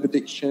daughter died of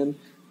addiction.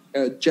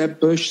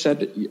 Jeb Bush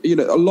said, you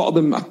know, a lot of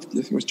them, I think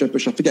it was Jeb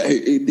Bush, I forget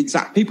the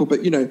exact people,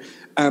 but, you know,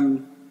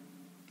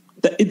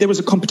 there was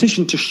a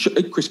competition to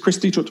Chris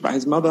Christie talked about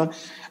his mother.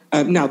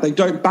 Now, they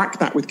don't back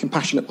that with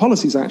compassionate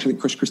policies. Actually,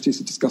 Chris Christie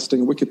is a disgusting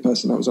and wicked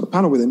person. I was on a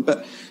panel with him.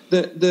 But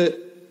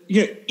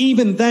you know,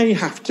 even they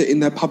have to,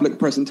 in their public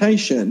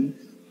presentation,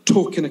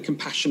 talk in a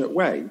compassionate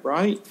way,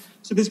 right?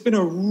 So there's been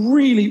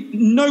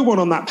no one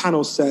on that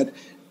panel said,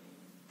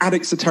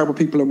 addicts are terrible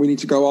people and we need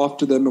to go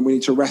after them and we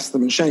need to arrest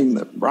them and shame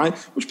them, right?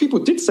 Which people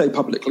did say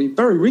publicly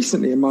very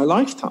recently in my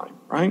lifetime,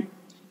 right?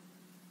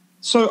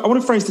 So I want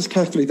to phrase this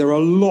carefully. There are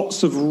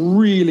lots of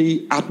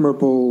really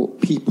admirable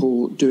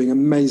people doing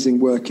amazing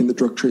work in the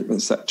drug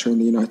treatment sector in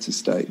the United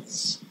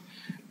States.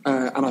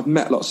 And I've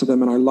met lots of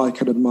them and I like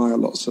and admire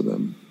lots of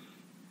them.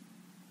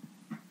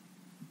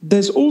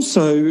 There's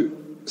also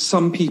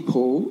some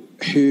people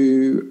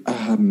who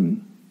are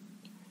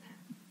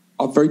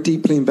very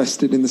deeply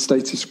invested in the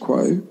status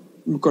quo.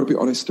 We've got to be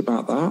honest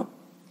about that.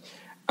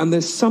 And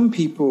there's some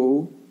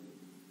people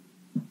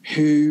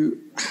whose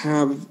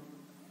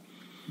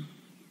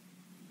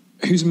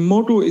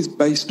model is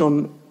based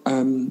on,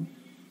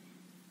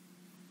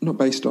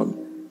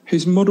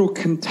 whose model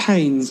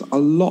contains a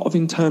lot of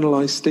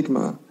internalized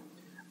stigma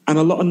and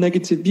a lot of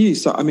negative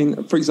views. So, I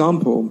mean, for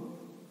example,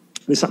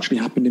 this actually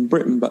happened in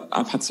Britain, but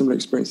I've had similar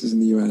experiences in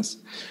the US.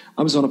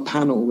 I was on a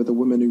panel with a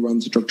woman who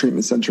runs a drug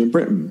treatment centre in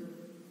Britain.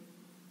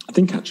 I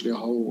think actually a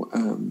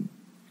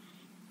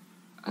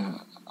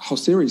whole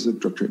series of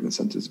drug treatment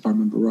centres, if I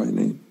remember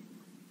rightly.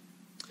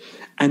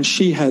 And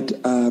she had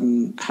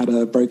had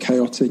a very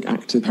chaotic,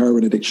 active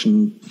heroin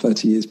addiction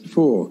 30 years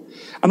before.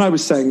 And I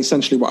was saying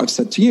essentially what I've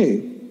said to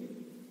you.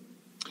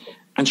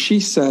 And she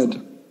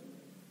said,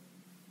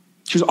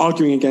 she was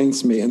arguing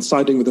against me and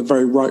siding with a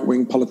very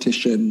right-wing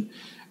politician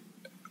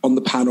on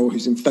the panel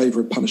who's in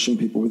favour of punishing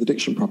people with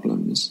addiction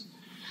problems.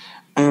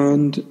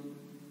 And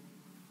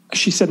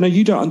she said, no,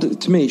 you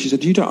don't, to me, she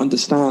said, you don't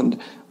understand.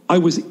 I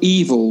was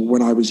evil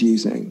when I was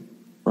using,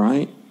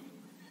 right?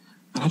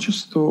 And I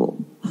just thought,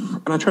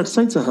 and I tried to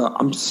say to her,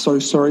 I'm so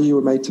sorry you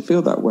were made to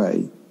feel that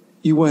way.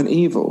 You weren't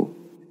evil.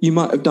 You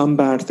might have done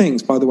bad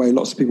things. By the way,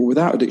 lots of people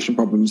without addiction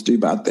problems do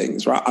bad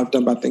things, right? I've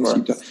done bad things.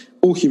 Right.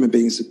 All human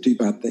beings do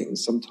bad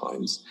things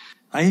sometimes.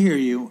 I hear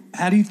you.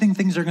 How do you think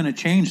things are going to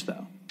change,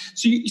 though?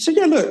 So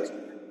yeah, look,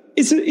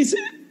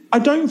 I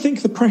don't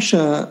think the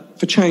pressure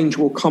for change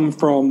will come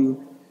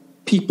from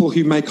people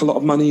who make a lot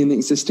of money in the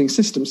existing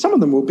system. Some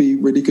of them will be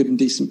really good and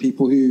decent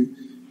people who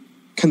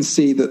can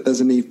see that there's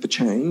a need for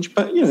change,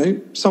 but, you know,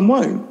 some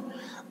won't.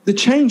 The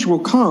change will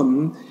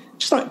come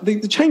just like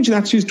the change in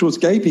attitudes towards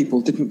gay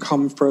people didn't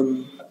come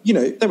from,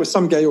 there were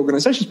some gay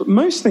organizations, but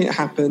mostly it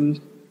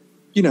happened,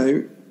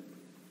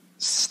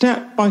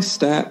 step by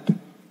step,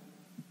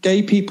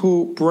 gay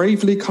people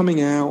bravely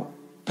coming out,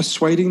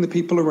 persuading the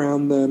people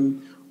around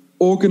them,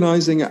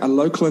 organizing at a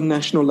local and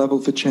national level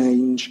for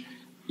change.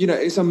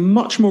 It's a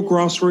much more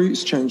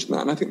grassroots change than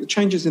that. And I think the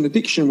changes in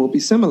addiction will be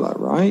similar,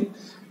 right?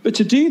 But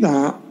to do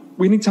that,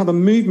 we need to have a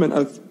movement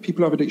of people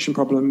who have addiction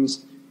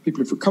problems, people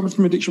who've recovered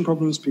from addiction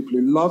problems, people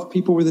who love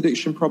people with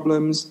addiction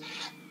problems.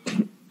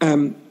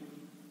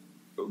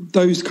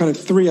 Those kind of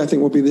three, I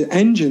think, will be the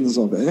engines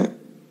of it.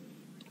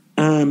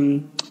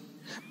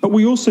 But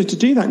we also, to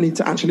do that, need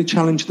to actually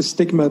challenge the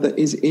stigma that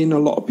is in a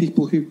lot of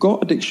people who've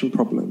got addiction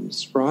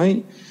problems,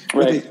 right?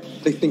 Right.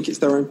 They think it's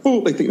their own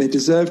fault. They think they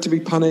deserve to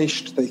be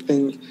punished. They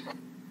think,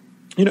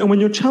 and when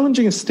you're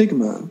challenging a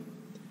stigma,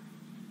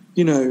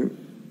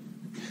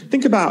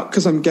 think about,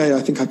 because I'm gay,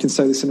 I think I can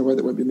say this in a way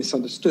that won't be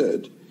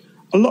misunderstood.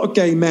 A lot of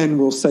gay men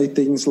will say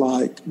things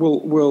like,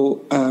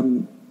 will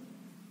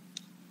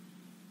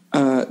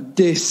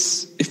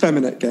diss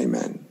effeminate gay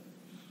men.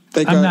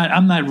 They go,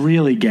 I'm not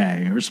really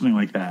gay, or something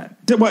like that.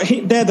 Well,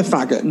 they're the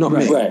faggot, not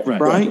me.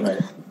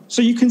 Right.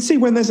 So you can see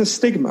when there's a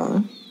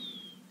stigma,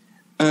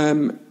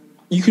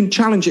 you can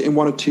challenge it in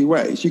one of two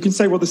ways. You can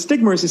say, well, the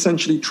stigma is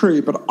essentially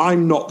true, but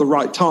I'm not the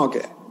right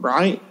target,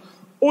 right?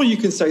 Or you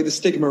can say the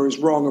stigma is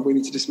wrong and we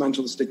need to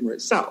dismantle the stigma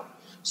itself.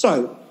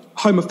 So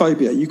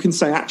homophobia, you can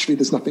say, actually,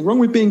 there's nothing wrong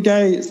with being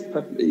gay. It's a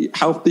perfectly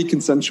healthy,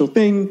 consensual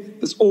thing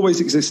that's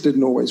always existed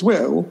and always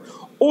will.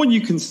 Or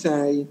you can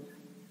say,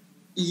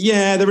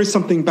 yeah, there is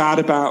something bad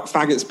about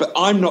faggots, but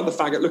I'm not the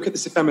faggot. Look at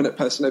this effeminate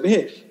person over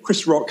here.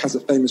 Chris Rock has a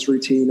famous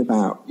routine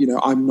about,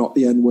 I'm not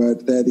the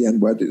N-word, they're the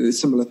N-word. It's a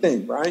similar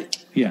thing, right?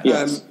 Yeah.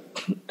 Yes.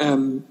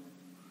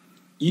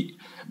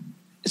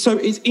 So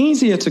it's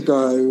easier to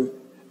go,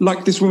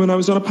 like this woman I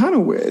was on a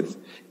panel with.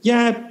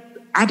 Yeah,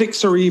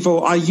 addicts are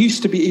evil. I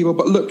used to be evil,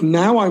 but look,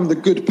 now I'm the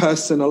good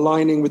person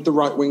aligning with the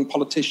right-wing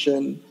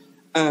politician.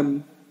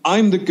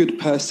 I'm the good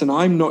person,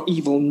 I'm not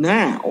evil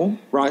now,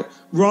 right?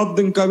 Rather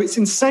than go, it's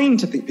insane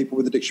to think people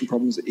with addiction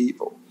problems are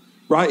evil,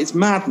 right? It's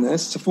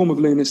madness, it's a form of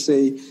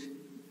lunacy.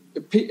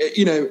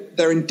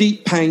 They're in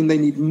deep pain, they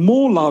need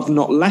more love,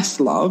 not less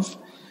love.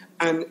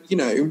 And,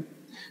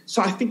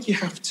 so I think you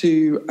have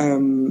to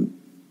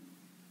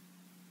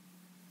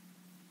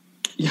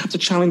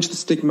challenge the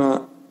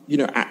stigma,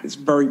 at its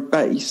very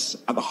base,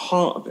 at the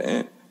heart of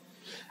it.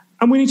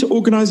 And we need to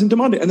organise and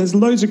demand it. And there's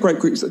loads of great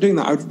groups that are doing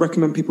that. I would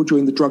recommend people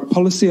join the Drug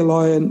Policy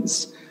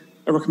Alliance.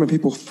 I recommend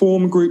people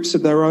form groups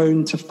of their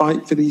own to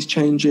fight for these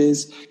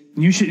changes.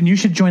 You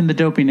should join the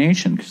Dopey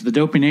Nation, because the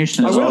Dopey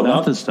Nation is all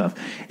about this stuff.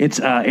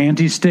 It's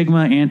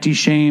anti-stigma,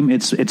 anti-shame.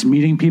 It's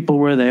meeting people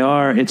where they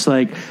are. It's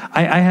like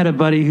I had a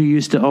buddy who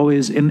used to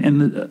always,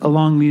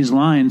 along these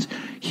lines,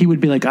 he would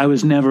be like, I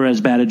was never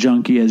as bad a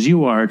junkie as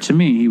you are. To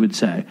me, he would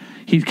say,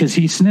 because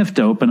he sniffed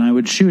dope and I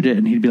would shoot it,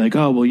 and he'd be like,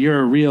 oh, well, you're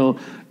a real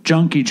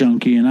junkie,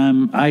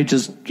 and I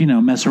just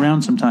mess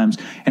around sometimes.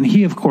 And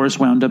he, of course,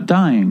 wound up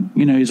dying.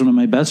 He's one of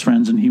my best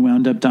friends, and he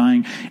wound up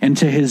dying. And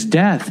to his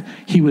death,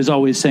 he was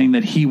always saying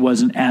that he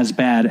wasn't as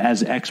bad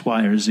as X,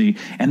 Y, or Z.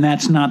 And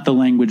that's not the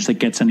language that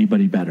gets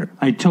anybody better.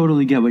 I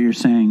totally get what you're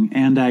saying,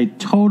 and I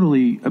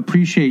totally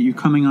appreciate you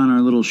coming on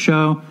our little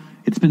show.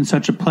 It's been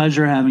such a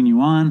pleasure having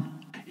you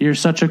on. You're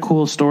such a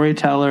cool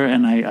storyteller,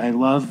 and I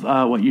love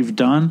what you've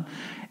done.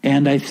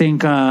 And I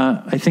think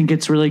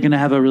it's really going to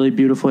have a really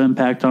beautiful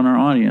impact on our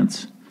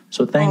audience.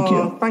 So thank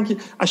you. Thank you.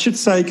 I should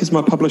say, because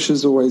my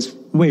publishers always...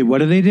 Wait, what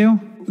do they do?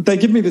 They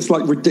give me this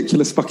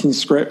ridiculous fucking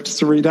script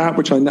to read out,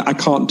 which I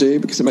can't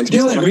do because it makes me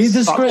sound like read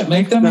the script.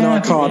 Make them No,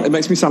 I can't. It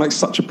makes me sound like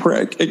such a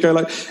prick. It go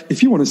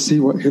if you want to see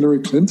what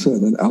Hillary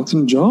Clinton and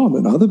Elton John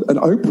and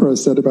Oprah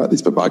said about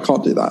this, but I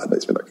can't do that. It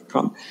makes me I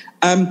can't.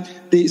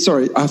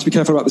 Sorry, I have to be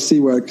careful about the C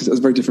word because it has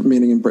a very different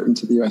meaning in Britain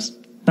to the US.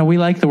 No, we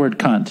like the word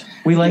cunt.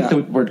 We like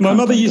the word cunt. My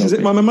mother uses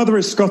it. My mother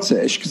is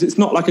Scottish because it's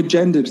not like a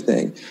gendered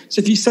thing. So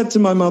if you said to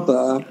my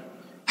mother,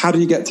 how do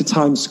you get to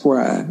Times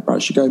Square?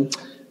 Right, she'd go,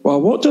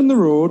 well, walk down the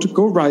road,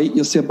 go right,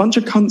 you'll see a bunch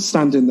of cunts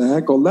standing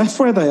there, go left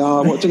where they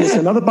are, walk down, you'll see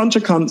another bunch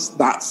of cunts,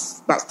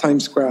 that's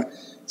Times Square.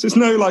 So it's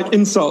no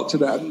insult to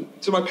them.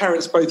 So my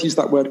parents both use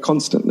that word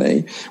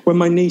constantly. When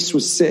my niece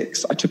was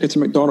 6, I took her to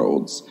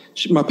McDonald's.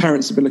 My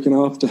parents had been looking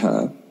after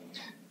her.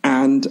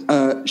 And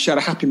she had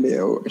a Happy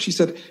Meal. And she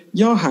said,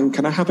 Johann,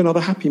 can I have another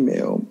Happy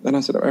Meal? And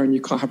I said, oh, Erin,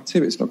 you can't have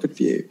 2. It's not good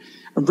for you.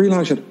 And really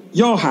loud, she said,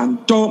 Johann,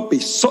 don't be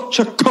such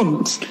a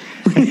cunt.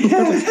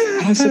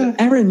 And I said,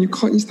 Erin, you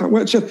can't use that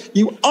word. She said,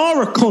 you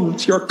are a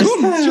cunt. You're a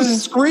cunt.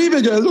 Just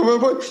screaming it.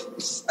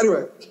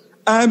 Anyway,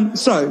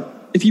 so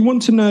if you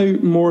want to know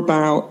more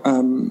about...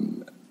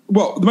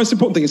 the most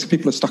important thing is if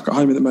people are stuck at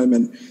home at the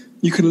moment,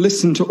 you can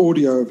listen to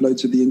audio of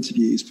loads of the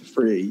interviews for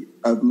free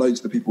of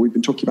loads of the people we've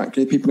been talking about.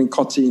 People in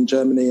Cotti in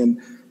Germany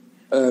and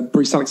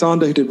Bruce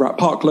Alexander, who did Rat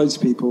Park, loads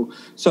of people.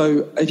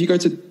 So if you go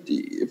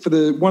for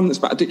the one that's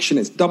about addiction,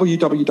 it's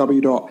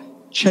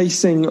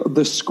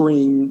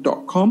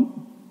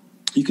www.chasingthescream.com.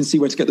 You can see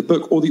where to get the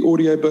book or the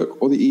audio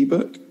book or the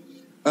ebook.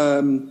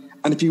 And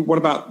And if you want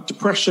about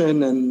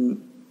depression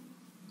and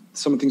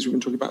some of the things we've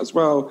been talking about as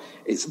well,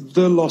 it's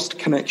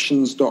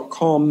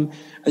thelostconnections.com,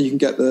 and you can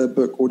get the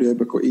book,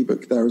 audiobook or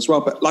ebook there as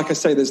well. But like I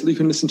say, you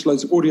can listen to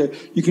loads of audio.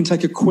 You can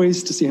take a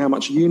quiz to see how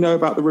much you know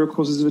about the real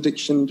causes of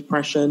addiction,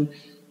 depression.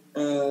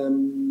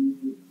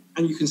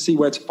 And you can see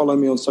where to follow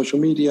me on social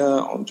media,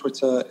 on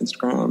Twitter,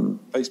 Instagram,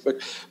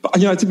 Facebook. But, I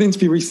did an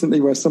interview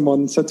recently where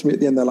someone said to me at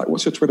the end, they're like,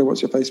 what's your Twitter,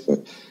 what's your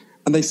Facebook?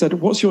 And they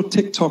said, what's your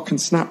TikTok and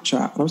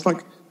Snapchat? And I was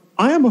like,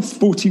 I am a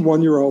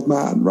 41-year-old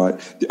man, right?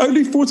 The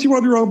only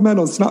 41-year-old men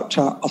on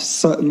Snapchat are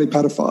certainly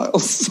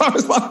pedophiles. So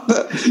it's like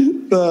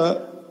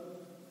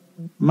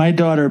my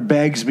daughter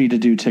begs me to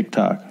do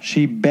TikTok.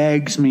 She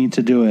begs me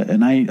to do it,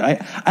 and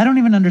I don't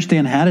even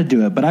understand how to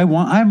do it, but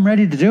I'm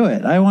ready to do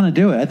it. I want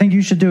to do it. I think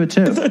you should do it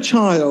too. As a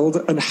child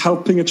and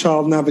helping a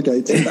child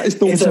navigate it, that is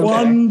the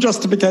one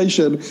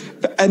justification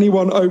for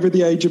anyone over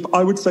the age of,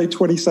 I would say,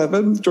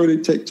 27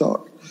 joining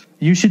TikTok.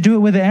 You should do it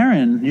with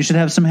Erin. You should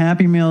have some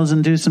Happy Meals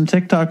and do some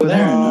TikTok with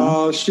Erin.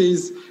 Oh, she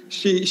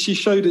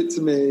showed it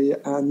to me,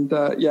 and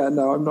I'm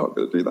not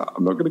going to do that.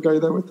 I'm not going to go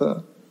there with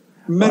her.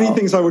 Many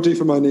things I will do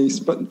for my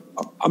niece, but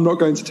I'm not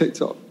going to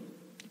TikTok.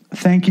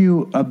 Thank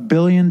you a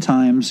billion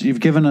times. You've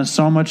given us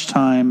so much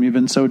time. You've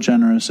been so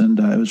generous, and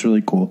it was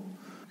really cool.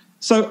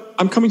 So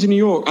I'm coming to New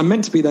York. I'm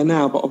meant to be there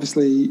now, but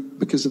obviously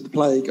because of the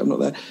plague, I'm not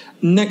there.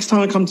 Next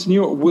time I come to New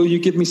York, will you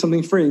give me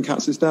something free in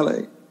Katz's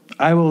Deli?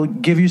 I will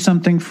give you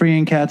something free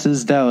in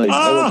Katz's Deli.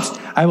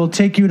 I will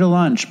take you to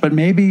lunch, but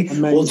maybe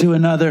we'll do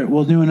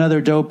another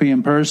Dopey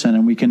in person,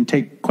 and we can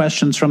take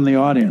questions from the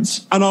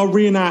audience. And I'll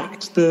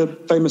reenact the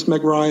famous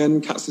Meg Ryan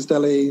Katz's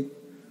Deli.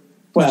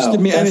 Wow, just give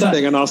me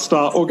anything, and I'll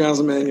start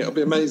orgasming. It'll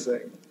be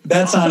amazing.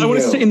 I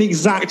want to sit in the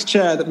exact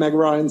chair that Meg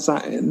Ryan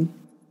sat in.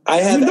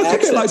 You look a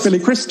bit like Billy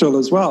Crystal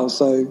as well,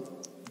 so.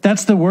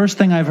 That's the worst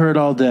thing I've heard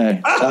all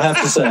day. I have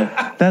to say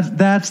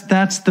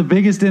that's the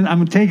biggest.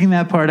 I'm taking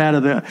that part out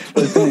of the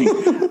thing.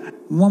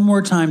 One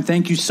more time,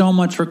 thank you so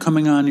much for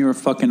coming on. You were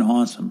fucking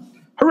awesome.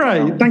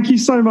 Hooray! Thank you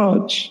so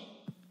much.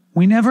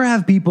 We never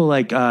have people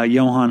like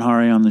Johann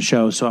Hari on the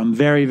show, so I'm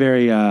very,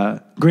 very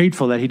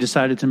grateful that he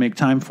decided to make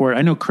time for it.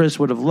 I know Chris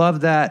would have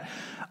loved that,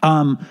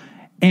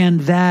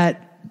 and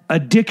that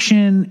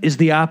addiction is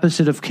the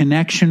opposite of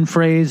connection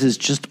phrase is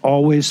just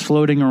always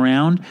floating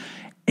around.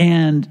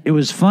 And it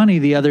was funny,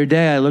 the other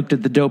day I looked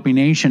at the Dopey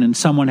Nation and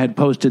someone had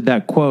posted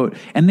that quote,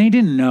 and they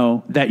didn't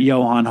know that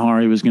Johann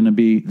Hari was going to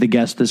be the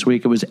guest this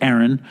week. It was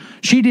Erin.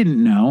 She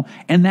didn't know.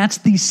 And that's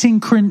the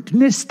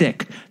synchronous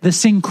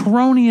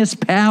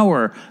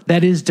power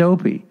that is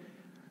Dopey.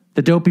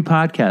 The Dopey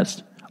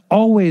podcast.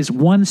 Always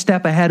one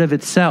step ahead of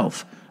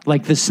itself,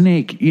 like the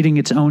snake eating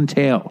its own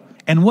tail.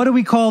 And what do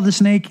we call the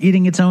snake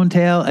eating its own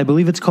tail? I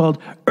believe it's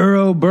called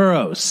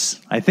Ouroboros.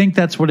 I think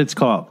that's what it's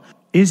called.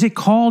 Is it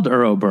called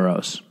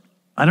Ouroboros?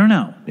 I don't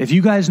know. If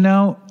you guys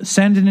know,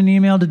 send in an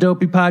email to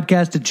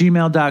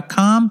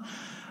dopeypodcast@gmail.com.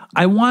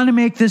 I want to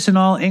make this an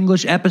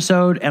all-English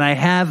episode, and I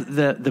have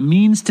the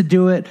means to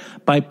do it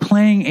by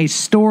playing a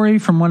story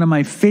from one of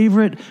my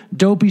favorite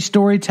Dopey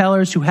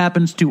storytellers who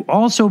happens to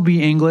also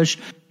be English.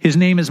 His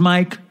name is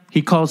Mike.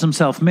 He calls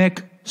himself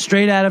Mick.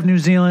 Straight out of New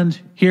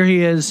Zealand. Here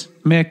he is,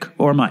 Mick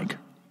or Mike.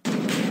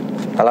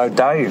 Hello,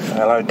 Dave.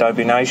 Hello,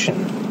 Dopey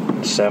Nation.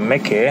 It's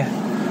Mick here.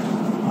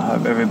 I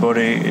hope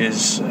everybody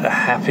is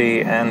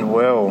happy and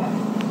well.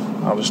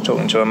 I was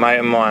talking to a mate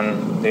of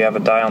mine the other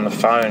day on the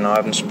phone. I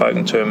haven't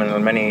spoken to him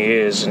in many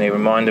years, and he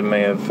reminded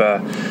me of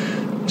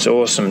this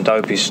awesome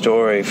Dopey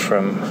story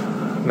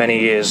from many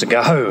years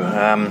ago.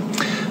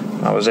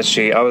 I was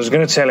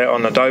going to tell it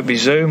on the Dopey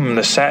Zoom,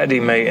 the Saturday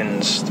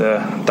meetings,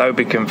 the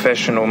Dopey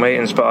confessional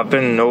meetings, but I've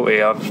been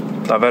naughty. I've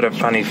had a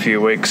funny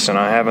few weeks, and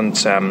I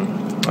haven't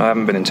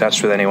been in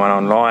touch with anyone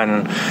online,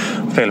 and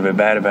I feel a bit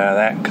bad about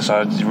that because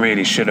I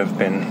really should have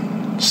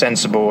been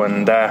sensible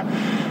and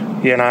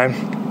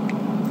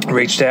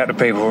reached out to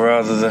people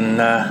rather than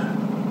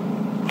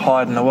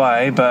hiding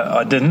away, but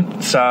I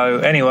didn't. So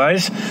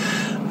anyways,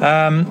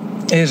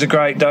 here's a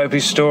great Dopey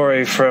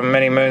story from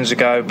many moons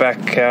ago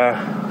back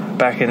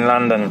in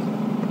London.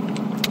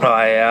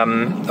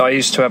 I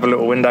used to have a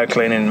little window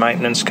cleaning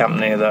maintenance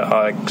company that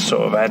I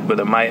sort of had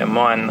with a mate of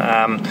mine,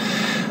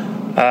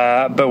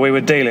 but we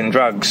were dealing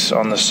drugs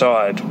on the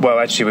side. Well,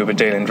 actually we were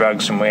dealing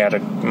drugs and we had a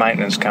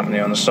maintenance company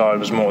on the side,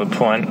 was more the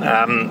point.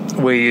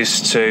 We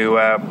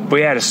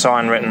had a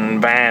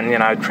sign-written van,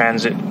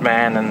 transit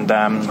van, and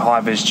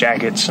high-vis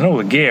jackets and all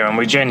the gear, and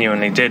we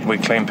genuinely did. We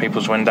cleaned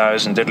people's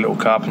windows and did little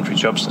carpentry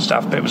jobs and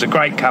stuff, but it was a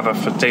great cover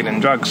for dealing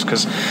drugs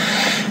because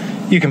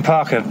you can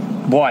park a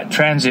white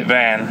transit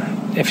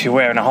van if you're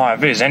wearing a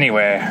high-vis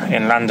anywhere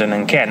in London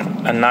and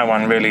Kent, and no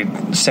one really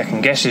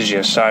second-guesses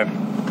you, so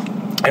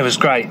it was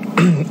great.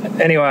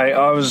 Anyway,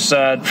 I was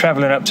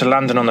travelling up to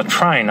London on the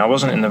train. I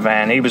wasn't in the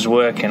van. He was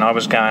working. I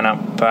was going up.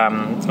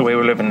 We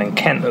were living in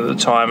Kent at the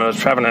time. I was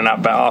travelling up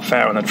about half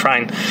hour on the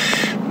train.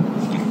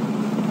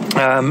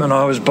 And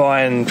I was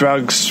buying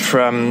drugs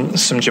from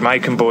some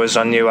Jamaican boys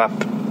I knew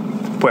up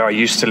where I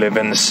used to live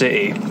in the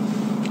city.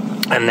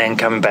 and then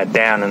coming back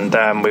down,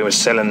 and we were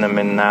selling them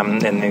in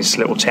this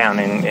little town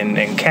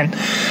in Kent.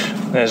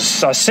 I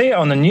see it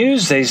on the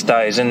news these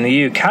days in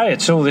the UK.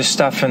 It's all this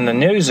stuff in the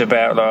news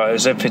about, like,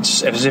 as if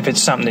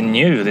it's something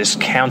new. This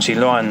county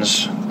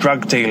lines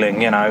drug dealing,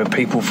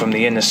 people from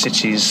the inner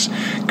cities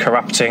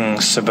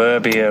corrupting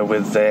suburbia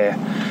with their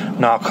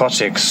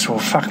narcotics. Well,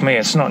 fuck me,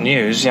 it's not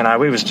news.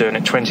 We was doing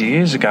it 20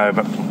 years ago,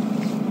 but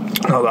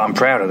not that I'm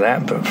proud of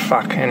that. But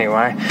fuck,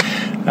 anyway.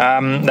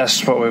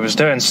 That's what we was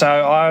doing. So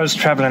I was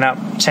travelling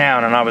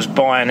uptown, and I was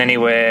buying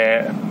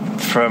anywhere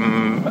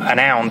from an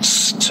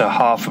ounce to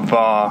half a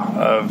bar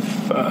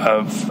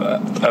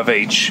of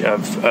each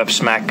of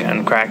smack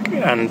and crack,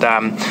 and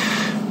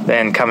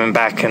then coming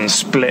back and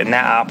splitting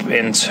that up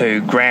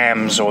into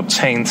grams or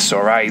tenths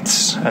or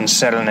eighths and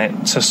selling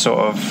it to sort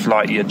of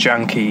like your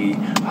junkie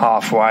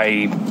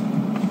halfway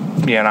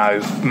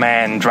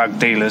man drug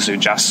dealers who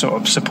just sort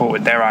of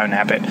supported their own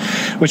habit,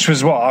 which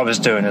was what I was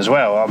doing as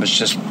well. I was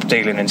just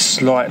dealing in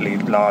slightly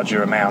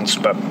larger amounts,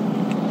 but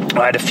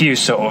I had a few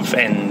sort of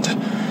end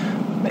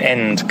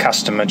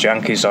customer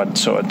junkies I'd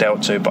sort of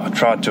dealt to, but I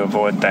tried to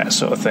avoid that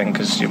sort of thing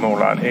because you're more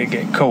likely to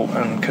get caught,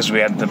 and because we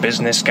had the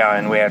business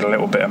going, we had a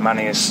little bit of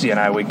money, as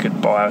we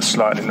could buy a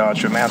slightly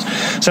larger amounts.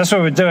 So that's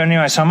what we're doing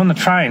anyway. So I'm on the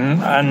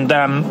train, and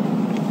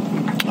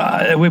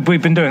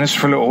we've been doing this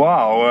for a little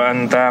while,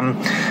 and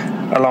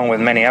along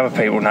with many other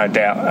people, no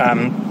doubt.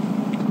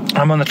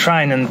 I'm on the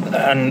train,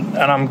 and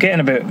I'm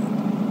getting a bit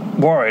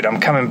worried. I'm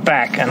coming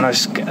back, and I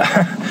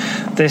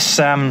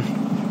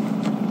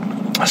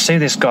see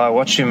this guy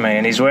watching me,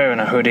 and he's wearing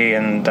a hoodie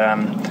and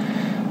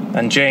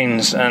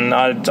jeans, and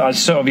I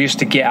sort of used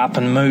to get up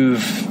and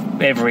move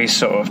every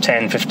sort of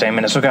 10-15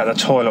 minutes, look out the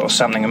toilet or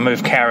something, and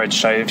move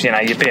carriage. So if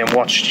you're being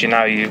watched, you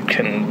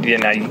can you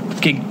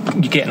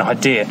get an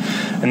idea.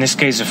 And this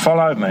geezer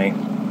followed me,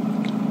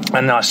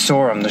 and I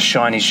saw him, the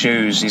shiny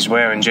shoes. He's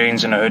wearing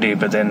jeans and a hoodie,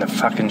 but then the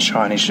fucking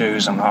shiny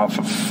shoes. I'm like, oh,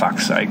 for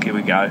fuck's sake, here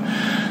we go.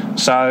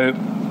 So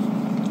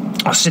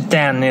I sit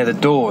down near the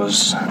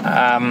doors,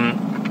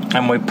 and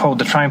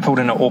the train pulled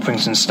in at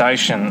Orpington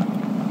Station,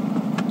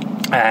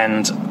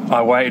 and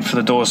I waited for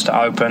the doors to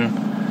open,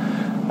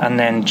 and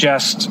then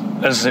just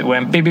as it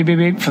went beep, beep, beep,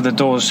 beep for the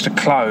doors to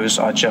close,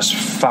 I just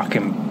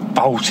fucking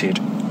bolted,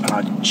 and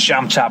I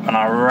jumped up and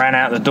I ran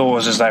out the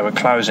doors as they were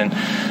closing,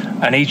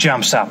 and he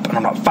jumps up, and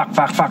I'm like,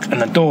 fuck,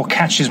 and the door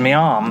catches my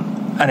arm,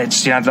 and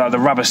it's the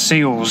rubber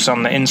seals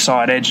on the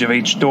inside edge of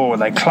each door,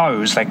 they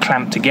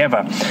clamp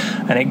together,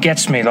 and it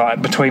gets me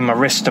like between my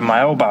wrist and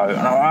my elbow, and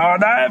I'm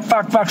like, oh no,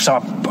 fuck, so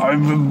I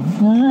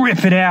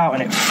rip it out,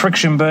 and it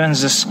friction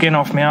burns the skin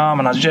off my arm,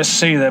 and I just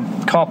see the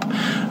cop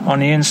on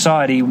the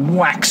inside. He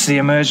whacks the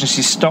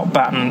emergency stop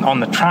button on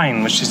the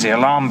train, which is the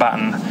alarm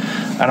button,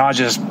 and I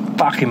just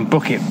fucking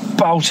book it,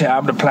 bolt it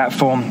up the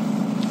platform,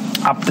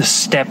 up the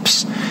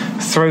steps,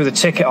 through the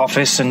ticket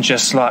office, and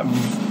just like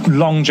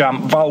long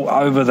jump vault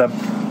over the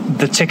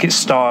ticket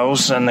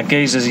styles, and the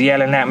geezers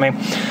yelling at me,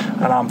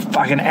 and I'm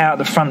fucking out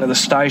the front of the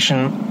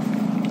station,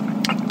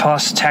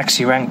 past the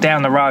taxi rank,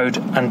 down the road,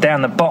 and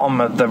down the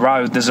bottom of the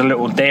road there's a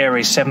little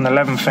dairy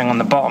 7-Eleven thing on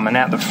the bottom, and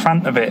out the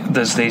front of it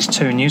there's these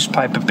two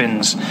newspaper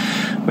bins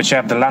which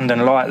have the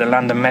London Light, the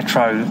London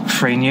Metro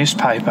free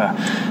newspaper,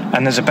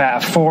 and there's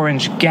about a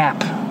 4-inch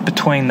gap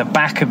between the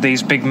back of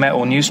these big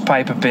metal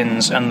newspaper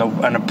bins and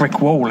a brick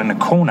wall in the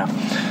corner.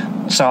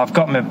 So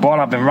while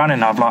I've been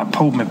running, I've like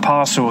pulled my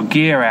parcel of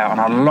gear out,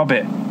 and I lob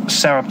it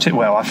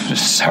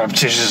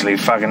surreptitiously,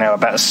 fucking hell,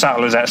 about as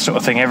subtle as that sort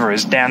of thing ever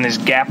is, down this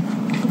gap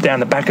down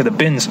the back of the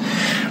bins,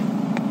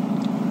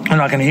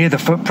 and I can hear the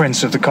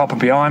footprints of the copper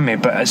behind me,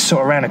 but it's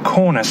sort of around a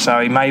corner, so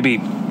he maybe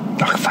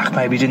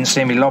didn't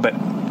see me lob it.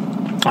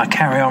 I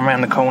carry on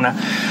around the corner,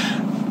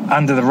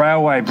 under the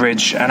railway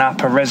bridge, and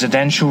up a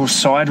residential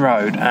side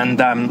road,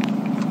 and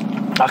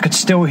I could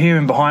still hear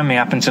him behind me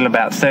up until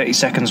about 30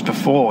 seconds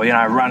before,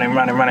 running.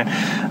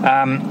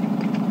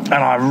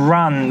 And I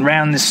run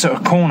round this sort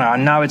of corner. I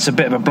know it's a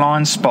bit of a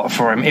blind spot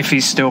for him if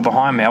he's still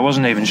behind me. I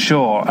wasn't even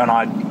sure. And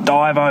I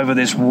dive over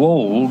this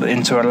wall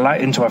into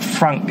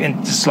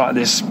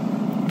this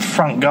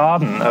front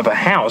garden of a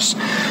house.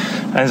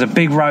 And there's a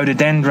big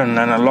rhododendron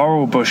and a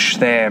laurel bush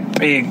there,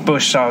 big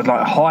bush. So I would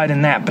like hide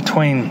in that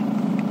between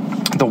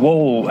the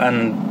wall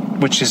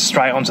which is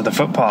straight onto the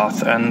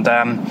footpath, and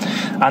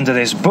under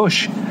this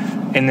bush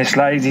in this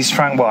lady's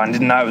front. Well, I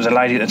didn't know it was a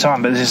lady at the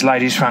time, but this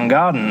lady's front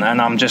garden, and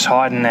I'm just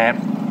hiding there.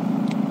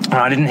 And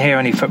I didn't hear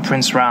any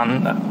footprints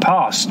run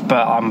past,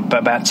 but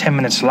about 10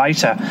 minutes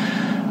later,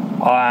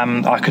 I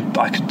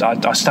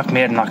stuck my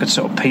head and I could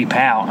sort of peep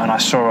out, and I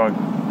saw a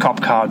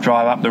cop car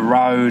drive up the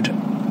road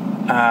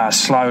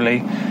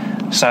slowly.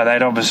 So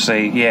they'd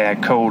obviously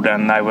called,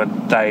 and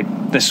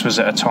this was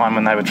at a time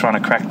when they were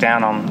trying to crack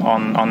down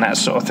on that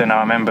sort of thing. I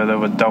remember there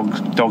were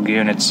dog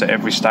units at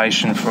every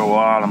station for a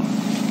while, and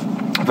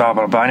blah,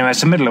 blah, blah. Anyway,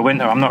 it's the middle of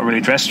winter. I'm not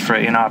really dressed for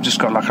it, you know. I've just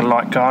got like a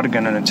light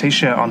cardigan and a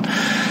T-shirt on.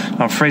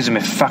 I'm freezing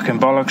my fucking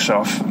bollocks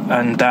off.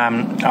 And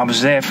I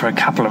was there for a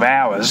couple of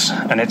hours,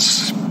 and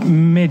it's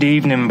early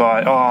evening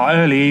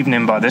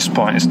by this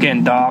point. It's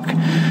getting dark.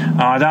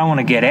 I don't want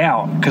to get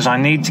out because I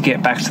need to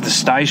get back to the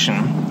station.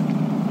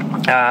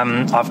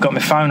 I've got my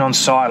phone on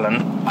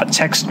silent. I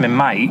texted my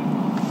mate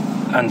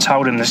and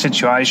told him the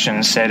situation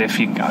and said,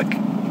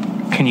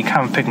 can you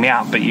come and pick me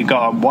up, but you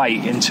got to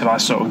wait until I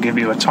sort of give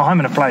you a time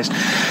and a place.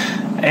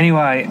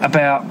 Anyway,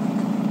 about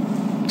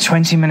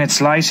 20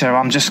 minutes later,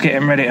 I'm just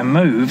getting ready to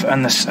move,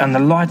 and the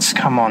lights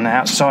come on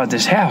outside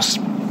this house,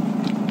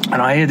 and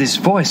I hear this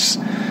voice.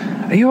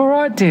 Are you all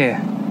right, dear?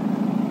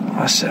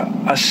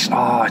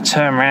 I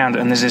turn around,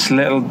 and there's this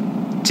little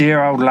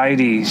dear old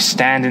lady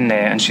standing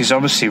there, and she's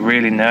obviously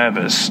really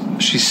nervous.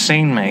 She's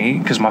seen me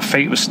because my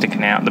feet were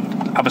sticking out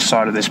the other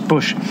side of this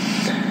bush,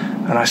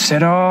 and I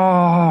said,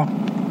 I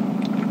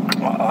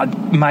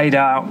made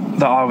out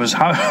that I was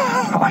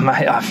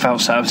I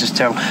felt so, it was just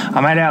terrible. I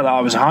made out that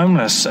I was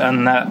homeless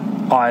and that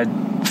I'd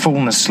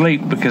fallen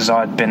asleep because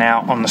I'd been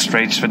out on the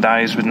streets for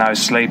days with no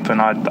sleep, and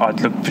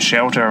I'd looked for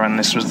shelter, and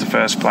this was the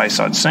first place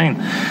I'd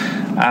seen.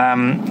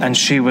 And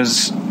she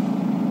was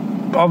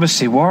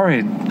obviously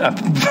worried.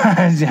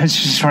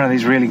 She's one of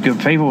these really good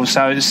people.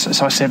 So I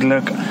said,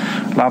 "Look,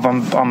 love,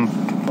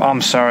 I'm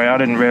sorry. I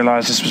didn't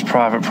realise this was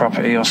private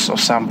property or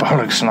some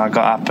bollocks." And I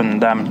got up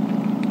and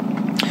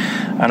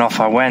off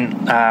I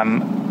went.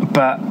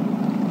 But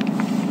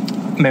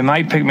my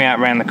mate picked me up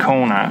around the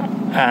corner,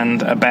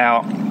 and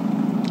about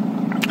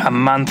a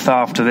month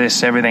after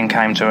this, everything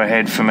came to a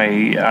head for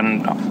me,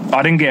 and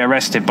I didn't get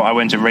arrested, but I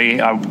went to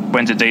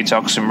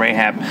detox and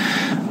rehab,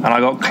 and I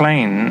got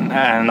clean,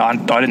 and I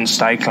didn't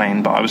stay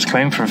clean, but I was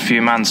clean for a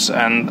few months,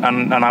 and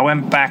I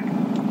went back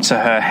to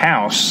her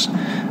house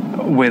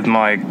with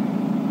my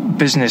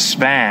business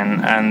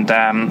van, and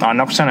I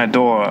knocked on her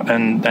door,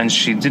 and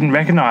she didn't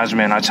recognise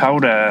me, and I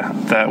told her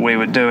that we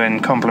were doing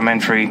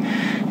complimentary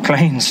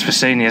cleans for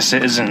senior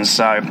citizens.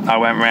 So I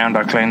went round,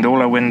 I cleaned all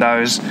her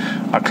windows,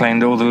 I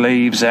cleaned all the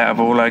leaves out of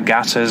all her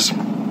gutters,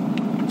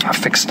 I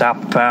fixed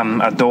up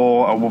a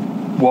door, a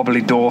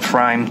wobbly door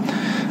frame,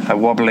 a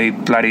wobbly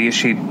bloody,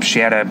 she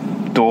had a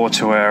door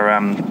to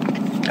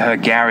her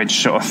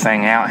garage sort of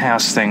thing,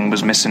 outhouse thing,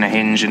 was missing a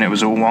hinge and it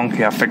was all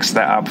wonky. I fixed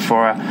that up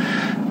for her,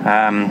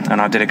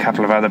 and I did a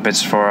couple of other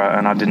bits for her,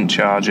 and I didn't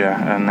charge her,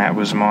 and that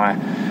was my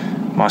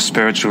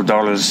spiritual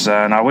dollars.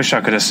 And I wish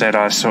I could have said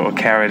I sort of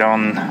carried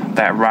on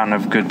that run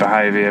of good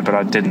behaviour, but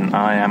I didn't.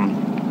 I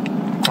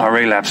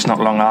relapsed not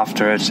long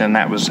after it, and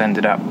that was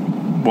ended up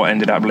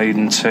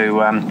leading to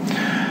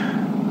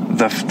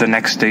the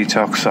next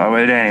detox.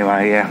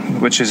 Anyway, yeah,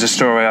 which is a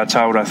story I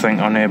told, I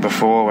think, on here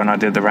before when I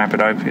did the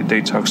rapid opiate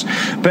detox.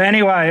 But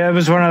anyway, it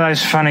was one of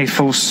those funny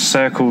full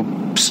circle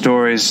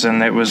stories,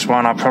 and it was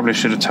one I probably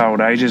should have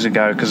told ages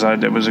ago because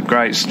it was a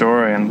great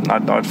story, and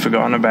I'd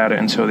forgotten about it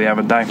until the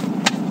other day.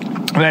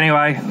 But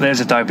anyway, there's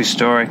a dopey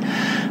story.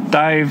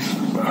 Dave,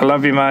 I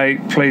love you,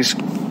 mate. Please,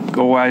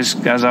 always,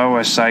 as I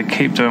always say,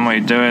 keep doing what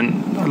you're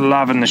doing.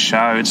 Loving the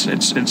show.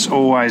 It's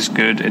always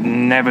good. It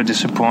never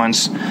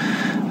disappoints.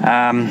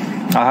 I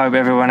hope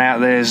everyone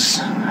out there's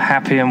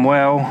happy and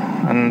well,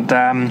 and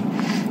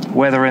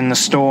weathering the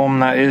storm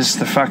that is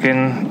the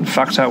fucking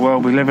fucked up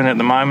world we live in at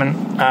the moment.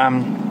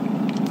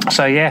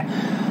 So yeah,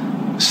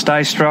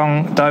 stay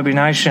strong, Dopey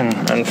Nation,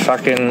 and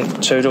fucking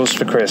toodles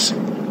for Chris.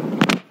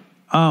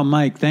 Oh,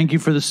 Mike, thank you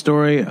for the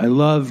story. I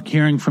love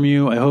hearing from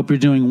you. I hope you're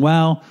doing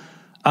well.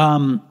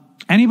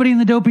 Anybody in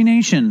the Dopey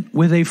Nation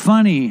with a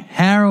funny,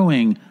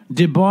 harrowing,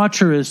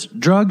 debaucherous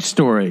drug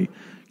story,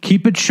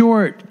 keep it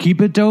short,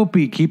 keep it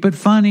dopey, keep it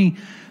funny.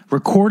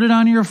 Record it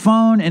on your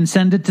phone and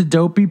send it to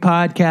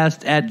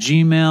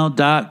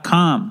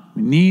dopeypodcast@gmail.com.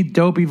 We need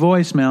dopey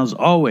voicemails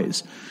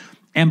always.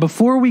 And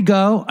before we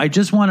go, I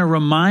just want to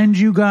remind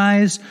you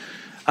guys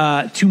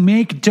to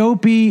make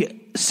Dopey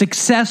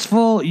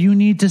successful, you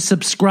need to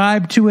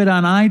subscribe to it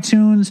on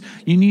iTunes.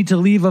 You need to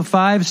leave a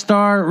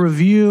 5-star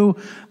review,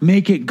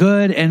 make it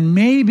good, and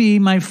maybe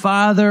my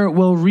father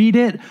will read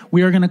it.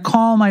 We are going to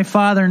call my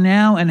father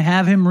now and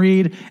have him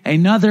read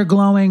another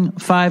glowing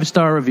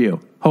 5-star review.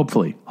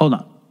 Hopefully. Hold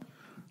on.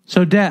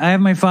 So, Dad, I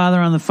have my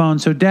father on the phone.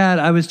 So, Dad,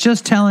 I was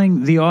just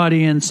telling the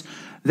audience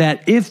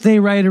that if they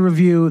write a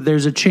review,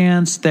 there's a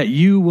chance that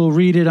you will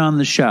read it on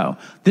the show.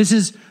 This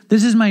is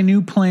my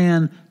new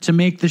plan to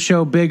make the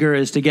show bigger,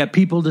 is to get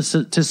people to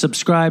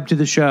subscribe to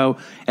the show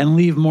and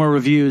leave more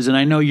reviews. And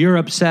I know you're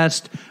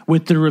obsessed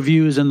with the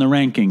reviews and the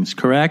rankings,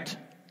 correct?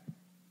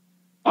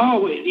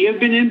 Oh, you've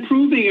been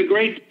improving a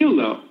great deal,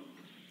 though.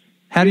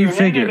 How do you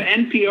figure? You're ahead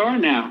of NPR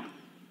now.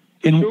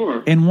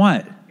 Sure. In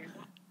what?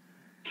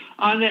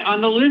 On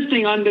the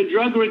listing on the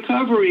drug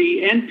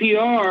recovery,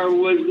 NPR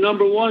was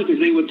number one because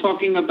they were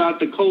talking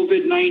about the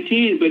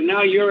COVID-19, but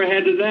now you're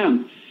ahead of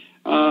them.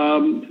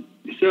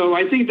 So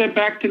I think they're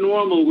back to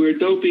normal, where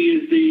Dopey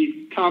is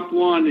the top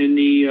one in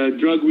the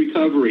drug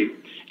recovery.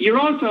 You're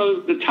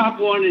also the top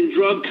one in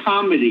drug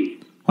comedy.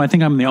 Well, I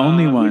think I'm the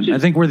only one. I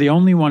think we're the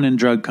only one in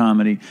drug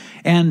comedy.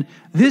 And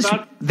this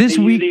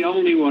week, the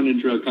only one in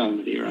drug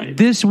comedy, right?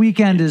 This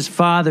weekend is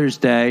Father's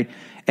Day,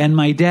 and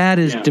my dad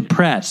is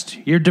depressed.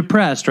 You're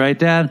depressed, right,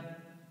 Dad?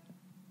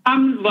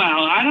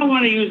 Well, I don't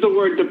want to use the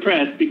word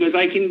depressed because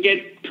I can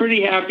get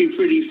pretty happy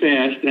pretty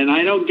fast, and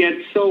I don't get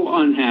so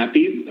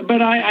unhappy.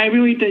 But I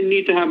really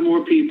need to have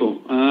more people.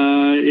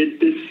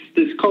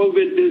 This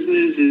COVID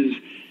business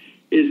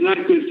is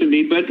not good for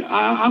me. But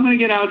I'm going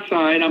to get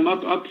outside. I'm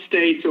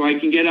upstate, so I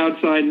can get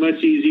outside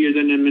much easier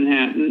than in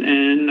Manhattan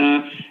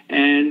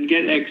and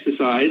get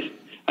exercise.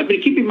 I've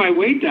been keeping my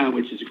weight down,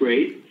 which is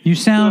great. You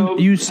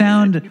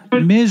sound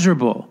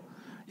miserable.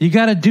 You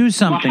got to do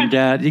something,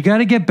 Dad. You got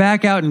to get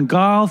back out and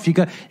golf. You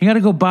got to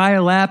go buy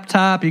a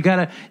laptop. You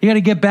got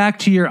to get back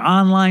to your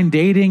online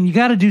dating. You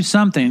got to do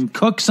something.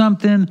 Cook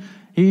something.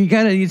 You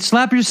got to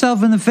slap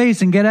yourself in the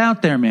face and get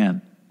out there,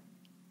 man.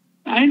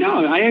 I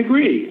know. I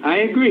agree.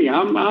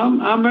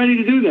 I'm ready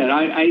to do that.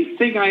 I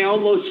think I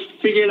almost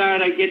figured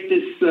out I get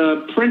this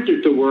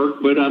printer to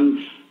work, but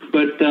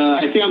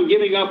I think I'm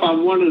giving up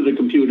on one of the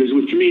computers,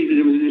 which means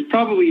it's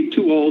probably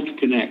too old to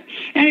connect.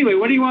 Anyway,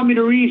 what do you want me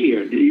to read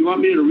here? Do you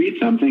want me to read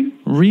something?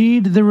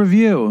 Read the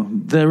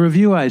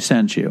review I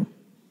sent you.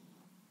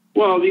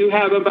 Well, you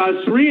have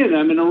about 3 of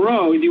them in a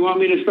row. Do you want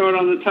me to start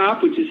on the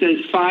top, which it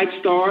says 5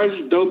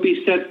 stars,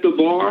 Dopey sets the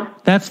bar?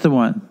 That's the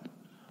one.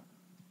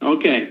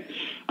 Okay.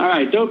 All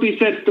right, Dopey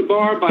sets the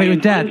bar by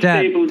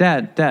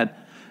Dad.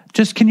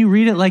 Just can you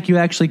read it like you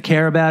actually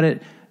care about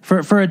it?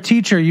 For a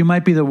teacher, you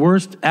might be the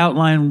worst out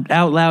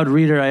loud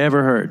reader I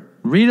ever heard.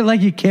 Read it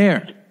like you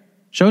care.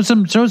 Show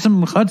some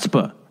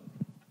chutzpah.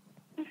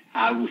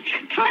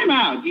 Time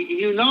out.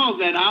 You know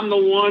that I'm the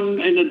one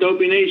in the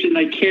Dopey Nation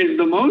that cares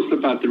the most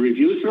about the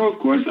review, so of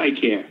course I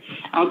care.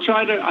 I'll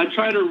try to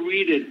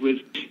read it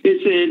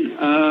it's in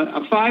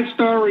a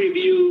 5-star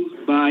review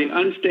by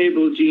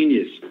Unstable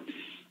Genius.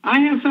 I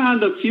have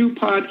found a few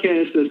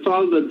podcasts that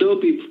follow the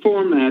Dopey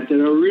format that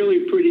are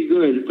really pretty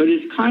good, but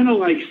it's kind of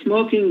like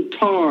smoking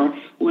tar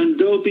when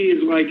Dopey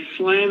is like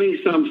slamming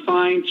some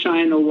fine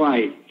China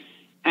white.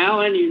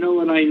 Alan, you know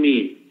what I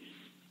mean.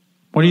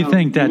 What do you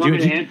think, Dad?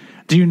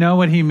 Do you know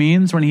what he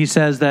means when he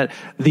says that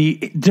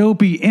the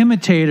Dopey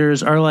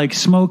imitators are like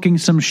smoking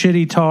some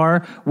shitty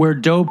tar where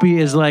Dopey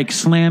is like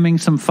slamming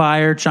some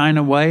fire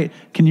China white?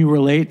 Can you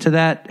relate to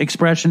that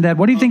expression, Dad?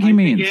 What do you think he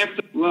means?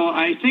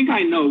 I think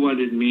I know what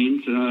it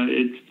means.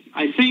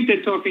 I think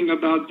they're talking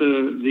about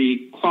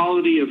the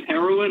quality of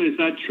heroin. Is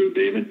that true,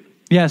 David?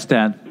 Yes,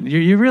 Dad.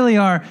 You really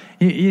are.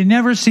 You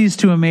never cease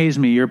to amaze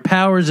me. Your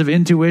powers of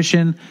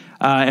intuition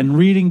and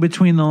reading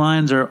between the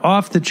lines are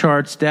off the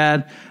charts,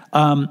 Dad.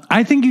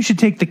 I think you should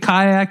take the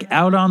kayak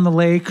out on the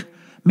lake.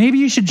 Maybe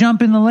you should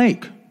jump in the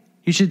lake.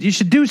 You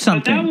should do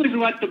something. But that was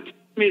what surprised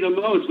me the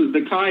most was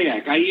the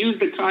kayak. I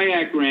used the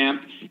kayak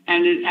ramp,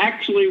 and it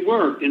actually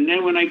worked. And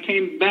then when I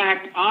came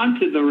back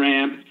onto the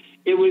ramp,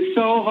 it was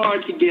so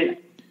hard to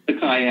get the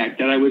kayak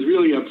that I was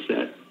really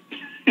upset.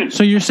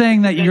 So you're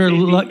saying that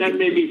that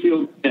made me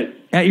feel bad.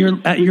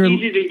 It's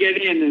easy to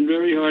get in and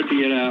very hard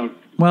to get out.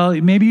 Well,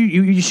 maybe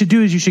you should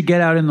do is you should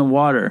get out in the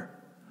water.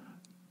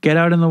 Get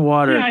out in the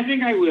water. Yeah, I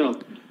think I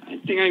will.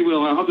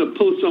 I'll have to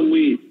pull some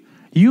weed.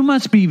 You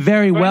must be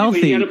very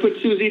wealthy. You got to put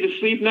Susie to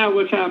sleep now?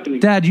 What's happening?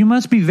 Dad, you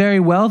must be very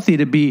wealthy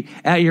to be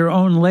at your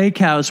own lake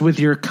house with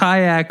your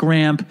kayak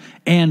ramp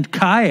and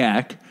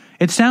kayak.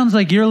 It sounds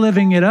like you're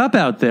living it up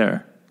out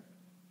there.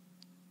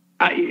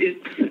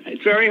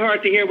 It's very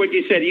hard to hear what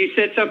you said. You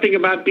said something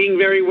about being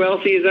very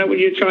wealthy. Is that what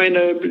you're trying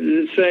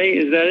to say?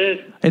 Is that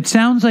it? It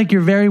sounds like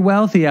you're very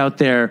wealthy out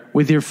there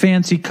with your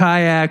fancy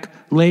kayak,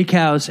 lake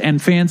house,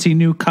 and fancy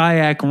new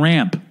kayak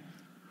ramp.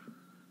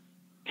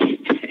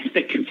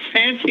 The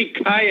fancy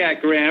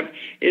kayak ramp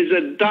is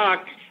a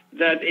dock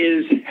that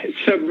is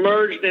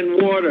submerged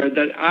in water.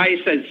 That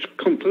ice has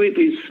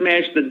completely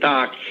smashed the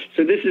dock.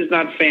 So this is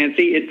not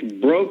fancy. It's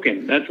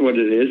broken. That's what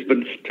it is. But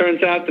it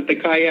turns out that the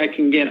kayak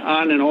can get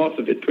on and off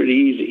of it pretty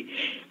easy.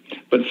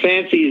 But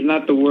fancy is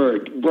not the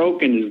word.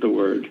 Broken is the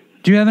word.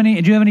 Do you have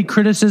any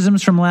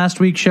criticisms from last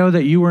week's show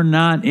that you were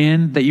not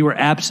in, that you were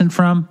absent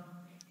from?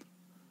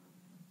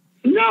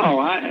 No,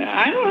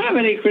 I don't have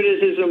any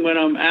criticism when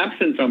I'm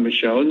absent from a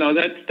show. No,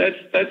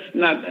 that's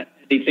not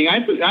anything. I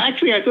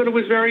thought it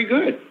was very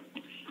good.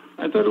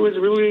 I thought it was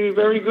really a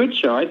very good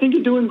show. I think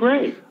you're doing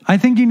great. I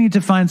think you need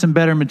to find some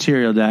better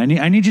material, Dad.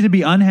 I need you to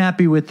be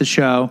unhappy with the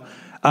show.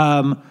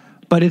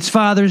 But it's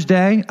Father's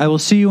Day. I will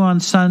see you on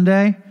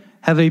Sunday.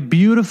 Have a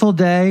beautiful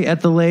day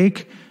at the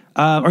lake.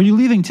 Are you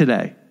leaving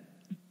today?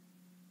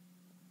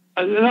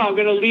 No, I'm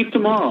going to leave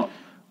tomorrow.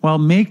 Well,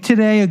 make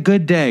today a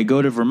good day.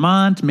 Go to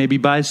Vermont, maybe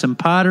buy some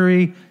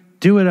pottery.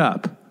 Do it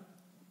up.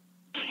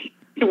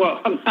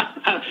 Well,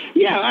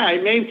 yeah, all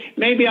right.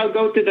 Maybe I'll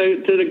go to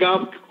the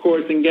golf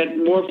course and get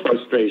more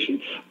frustration.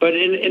 But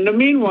in the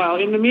meanwhile,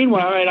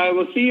 all right, I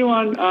will see you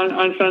on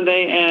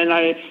Sunday.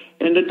 And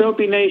in the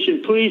Dopey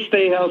Nation, please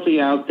stay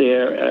healthy out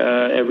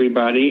there,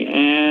 everybody.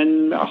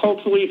 And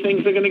hopefully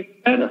things are going to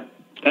get better.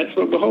 That's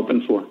what we're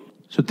hoping for.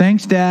 So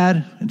thanks,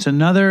 Dad. It's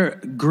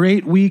another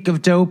great week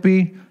of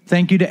Dopey.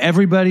 Thank you to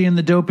everybody in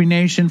the Dopey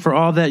Nation for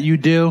all that you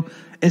do,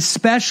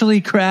 especially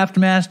Craft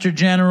Master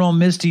General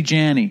Misty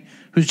Janney,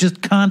 who's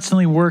just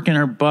constantly working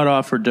her butt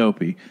off for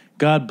Dopey.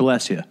 God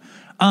bless you.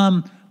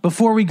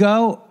 Before we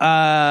go,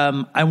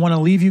 I want to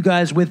leave you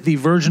guys with the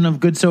version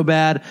of Good So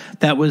Bad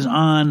that was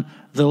on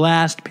the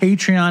last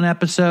Patreon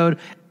episode.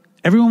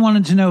 Everyone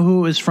wanted to know who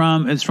it was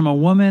from. It's from a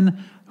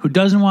woman who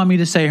doesn't want me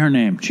to say her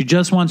name. She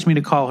just wants me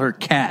to call her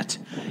Kat.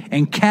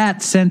 And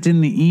Kat sent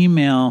in the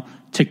email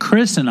to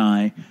Chris and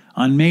I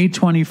on May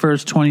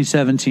 21st,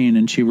 2017,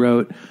 and she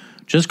wrote,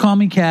 "Just call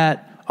me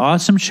Kat.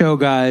 Awesome show,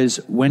 guys.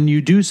 When you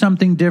do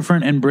something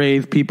different and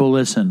brave, people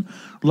listen.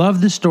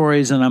 Love the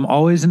stories, and I'm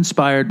always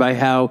inspired by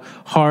how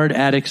hard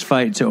addicts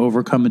fight to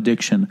overcome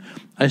addiction.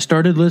 I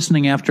started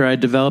listening after I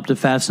developed a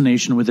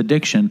fascination with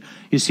addiction.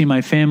 You see, my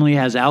family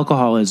has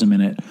alcoholism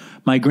in it.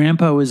 My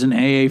grandpa was in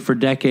AA for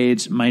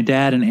decades. My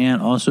dad and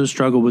aunt also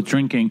struggle with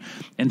drinking,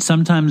 and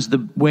sometimes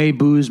the way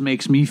booze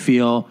makes me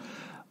feel,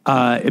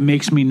 it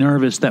makes me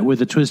nervous that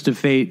with a twist of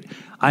fate,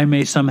 I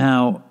may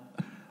someday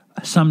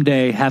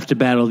have to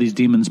battle these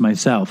demons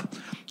myself.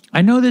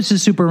 I know this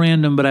is super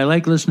random, but I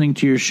like listening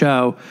to your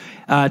show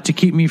to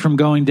keep me from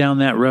going down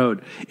that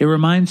road. It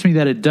reminds me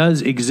that it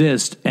does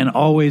exist and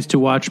always to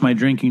watch my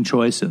drinking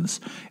choices.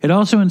 It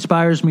also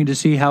inspires me to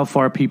see how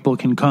far people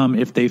can come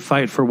if they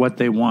fight for what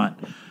they want.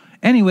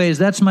 Anyways,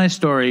 that's my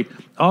story.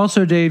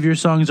 Also, Dave, your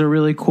songs are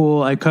really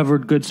cool. I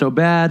covered Good So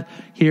Bad.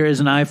 Here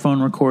is an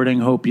iPhone recording.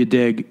 Hope you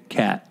dig,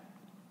 Kat."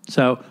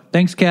 So,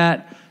 thanks,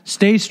 Kat.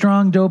 Stay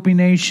strong, Dopey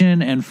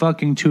Nation, and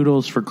fucking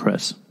toodles for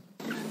Chris.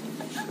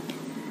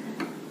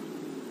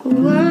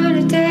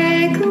 Wanna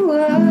take a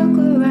walk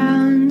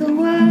around the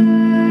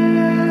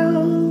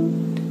world.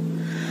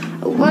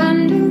 I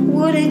wonder,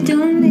 would it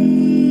do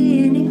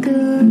me any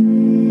good?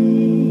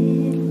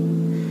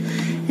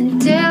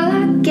 Until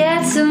I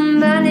get some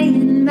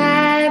money in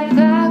my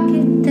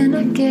pocket, then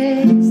I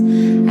guess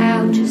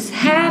I'll just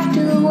have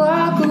to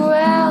walk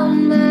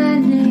around my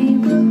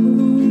neighborhood.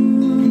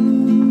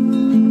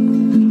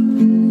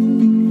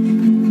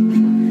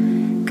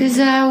 'Cause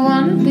I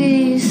wanna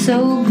be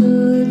so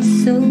good,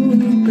 so bad.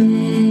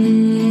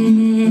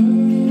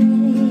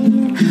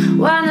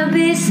 Wanna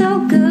be so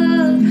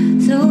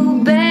good, so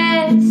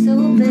bad,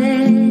 so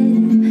bad.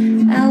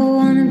 I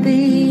wanna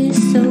be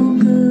so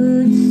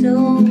good,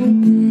 so bad.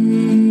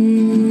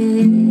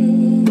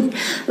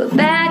 But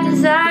bad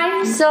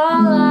desire's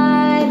all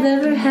I've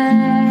ever had.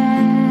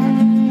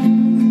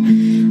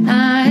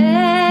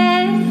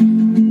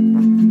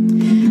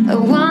 I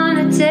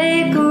wanna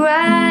take a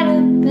ride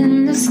up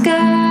in the sky.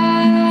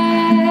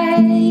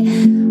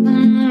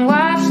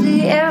 Watch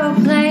the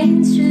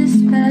aeroplanes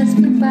just pass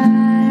me by.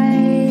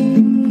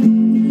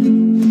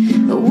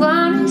 I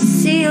wanna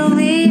see a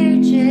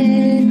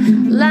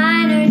Learjet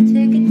liner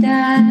take a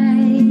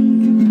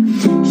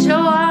dive. Show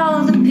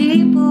all the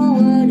people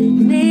what it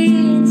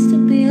means to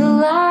be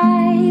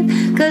alive.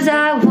 'Cause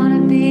I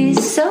wanna be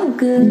so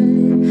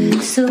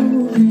good, so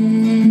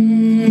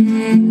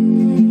bad.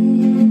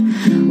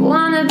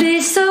 Wanna be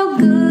so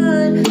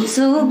good,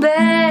 so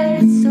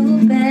bad, so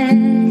bad.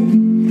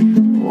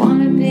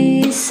 Wanna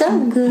be so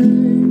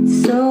good,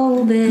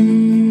 so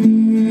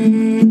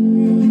bad.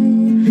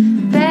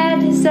 Bad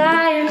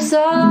desire's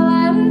all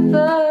I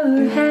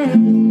ever had.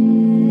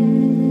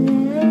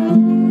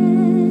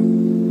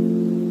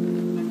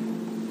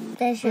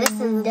 This is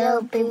the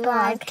Dopey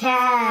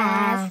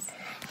Podcast.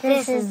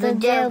 This is the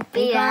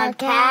Dopey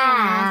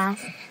Podcast.